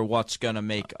go for what's going to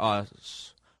make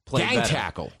us play gang better.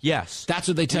 tackle. Yes. That's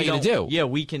what they tell you to do. Yeah,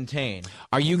 we contain.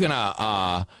 Are you going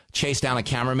to chase down a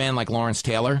cameraman like Lawrence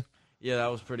Taylor? Yeah,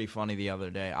 that was pretty funny the other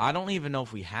day. I don't even know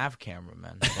if we have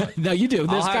cameramen. No, you do.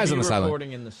 There's guys on the sideline.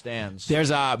 Recording in the stands.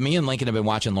 There's me and Lincoln have been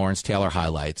watching Lawrence Taylor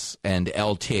highlights, and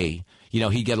LT,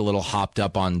 he'd get a little hopped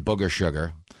up on booger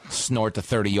sugar, snort the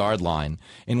 30-yard line.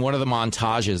 In one of the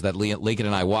montages that Lincoln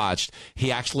and I watched,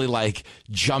 he actually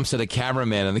jumps at a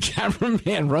cameraman, and the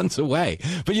cameraman runs away.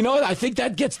 But you know what? I think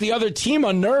that gets the other team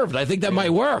unnerved. I think that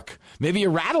might work. Maybe you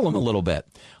rattle them a little bit.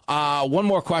 One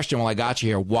more question while I got you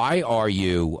here. Why are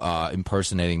you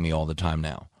impersonating me all the time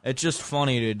now? It's just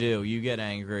funny to do. You get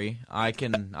angry. I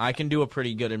can do a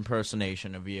pretty good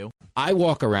impersonation of you. I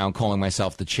walk around calling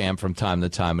myself the champ from time to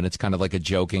time, and it's kind of like a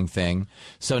joking thing.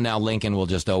 So now Lincoln will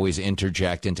just always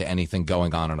interject into anything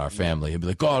going on in our family. He'll be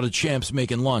like, "Oh, the champ's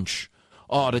making lunch.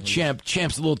 Oh, the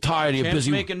champ's a little tired. He's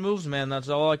busy making moves, man. That's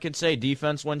all I can say.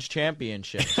 Defense wins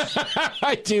championships."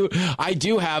 I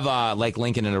do have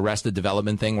Lincoln an Arrested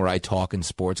Development thing where I talk in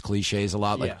sports cliches a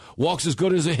lot. Walks as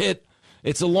good as a hit.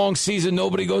 It's a long season.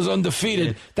 Nobody goes undefeated.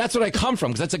 Yeah. That's what I come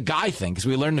from, because that's a guy thing, because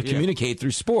we learn to communicate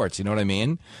through sports. You know what I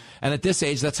mean? And at this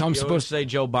age, that's how I'm supposed to say.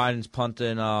 Joe Biden's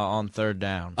punting on third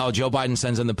down. Oh, Joe Biden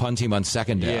sends in the punt team on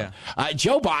second down. Yeah.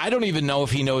 Joe Biden, I don't even know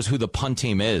if he knows who the punt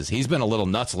team is. He's been a little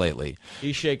nuts lately.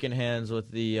 He's shaking hands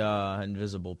with the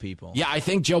invisible people. Yeah, I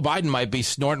think Joe Biden might be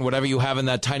snorting whatever you have in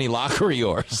that tiny locker of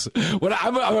yours.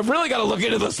 I've really got to look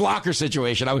into this locker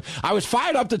situation. I was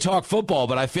fired up to talk football,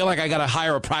 but I feel like I got to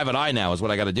hire a private eye now is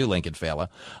what I got to do, Lincoln Faila.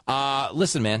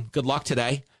 Listen, man, good luck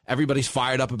today. Everybody's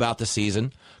fired up about the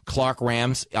season. Clark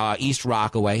Rams, East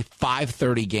Rockaway,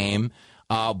 5:30 game.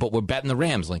 But we're betting the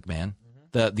Rams, Link, man.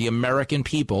 The American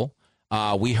people.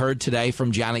 We heard today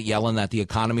from Janet Yellen that the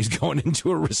economy's going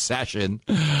into a recession.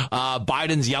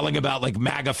 Biden's yelling about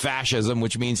MAGA fascism,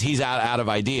 which means he's out of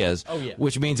ideas. Oh, yeah.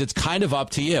 Which means it's kind of up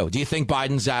to you. Do you think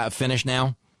Biden's finished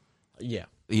now? Yeah.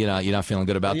 You're not feeling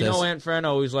good about this? You know, Aunt Fran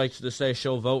always likes to say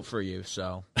she'll vote for you,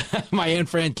 so. My Aunt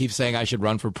Fran keeps saying I should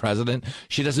run for president.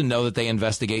 She doesn't know that they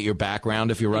investigate your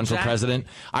background if you run for president.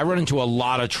 I run into a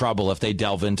lot of trouble if they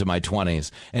delve into my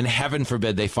 20s. And heaven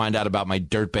forbid they find out about my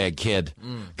dirtbag kid.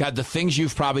 God, the things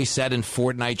you've probably said in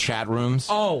Fortnite chat rooms.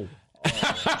 Oh.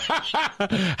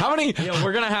 How many?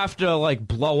 We're gonna have to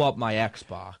blow up my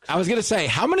Xbox. I was gonna say,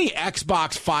 how many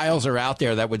Xbox files are out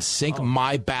there that would sink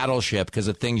my battleship because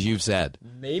of things you've said?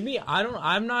 Maybe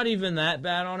I'm not even that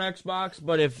bad on Xbox,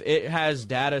 but if it has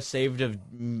data saved of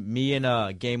me in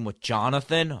a game with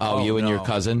Jonathan, you and your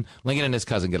cousin, Lincoln and his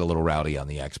cousin get a little rowdy on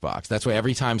the Xbox. That's why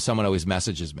every time someone always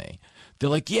messages me, they're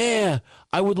like, "Yeah,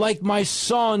 I would like my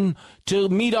son to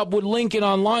meet up with Lincoln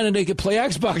online and they could play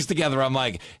Xbox together." I'm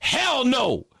like, hell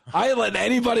no! I let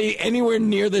anybody anywhere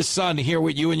near this son hear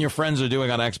what you and your friends are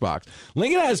doing on Xbox.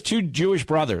 Lincoln has 2 Jewish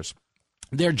brothers.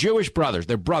 They're Jewish brothers.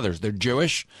 They're brothers. They're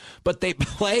Jewish, but they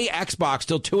play Xbox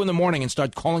till 2 a.m. and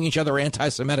start calling each other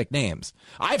anti-Semitic names.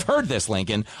 I've heard this,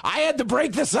 Lincoln. I had to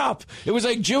break this up. It was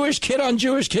like Jewish kid on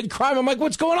Jewish kid crime. I'm like,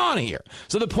 what's going on here?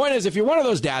 So the point is, if you're one of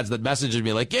those dads that messages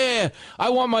me like, "Yeah, I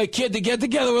want my kid to get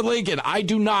together with Lincoln," I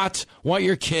do not want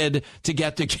your kid to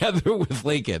get together with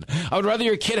Lincoln. I would rather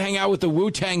your kid hang out with the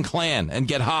Wu-Tang Clan and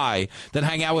get high than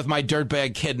hang out with my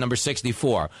dirtbag kid number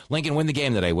 64. Lincoln, win the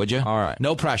game today, would you? All right.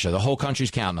 No pressure. The whole country's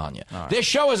counting on you. Right. This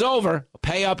show is over.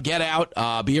 Pay up, get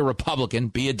out, be a Republican,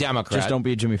 be a Democrat. Just don't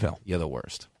be Jimmy Phil. You're the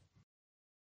worst.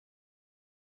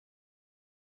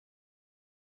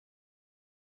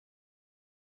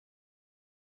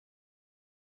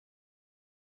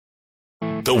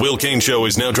 The Will Cain Show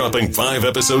is now dropping 5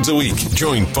 episodes a week.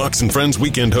 Join Fox and Friends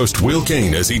weekend host Will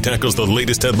Cain as he tackles the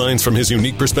latest headlines from his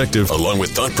unique perspective, along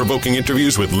with thought-provoking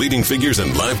interviews with leading figures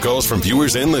and live calls from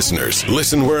viewers and listeners.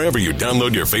 Listen wherever you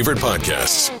download your favorite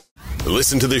podcasts.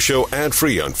 Listen to the show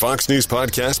ad-free on Fox News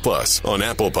Podcast Plus, on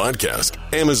Apple Podcast,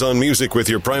 Amazon Music with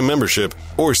your Prime membership,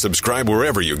 or subscribe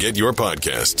wherever you get your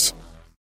podcasts.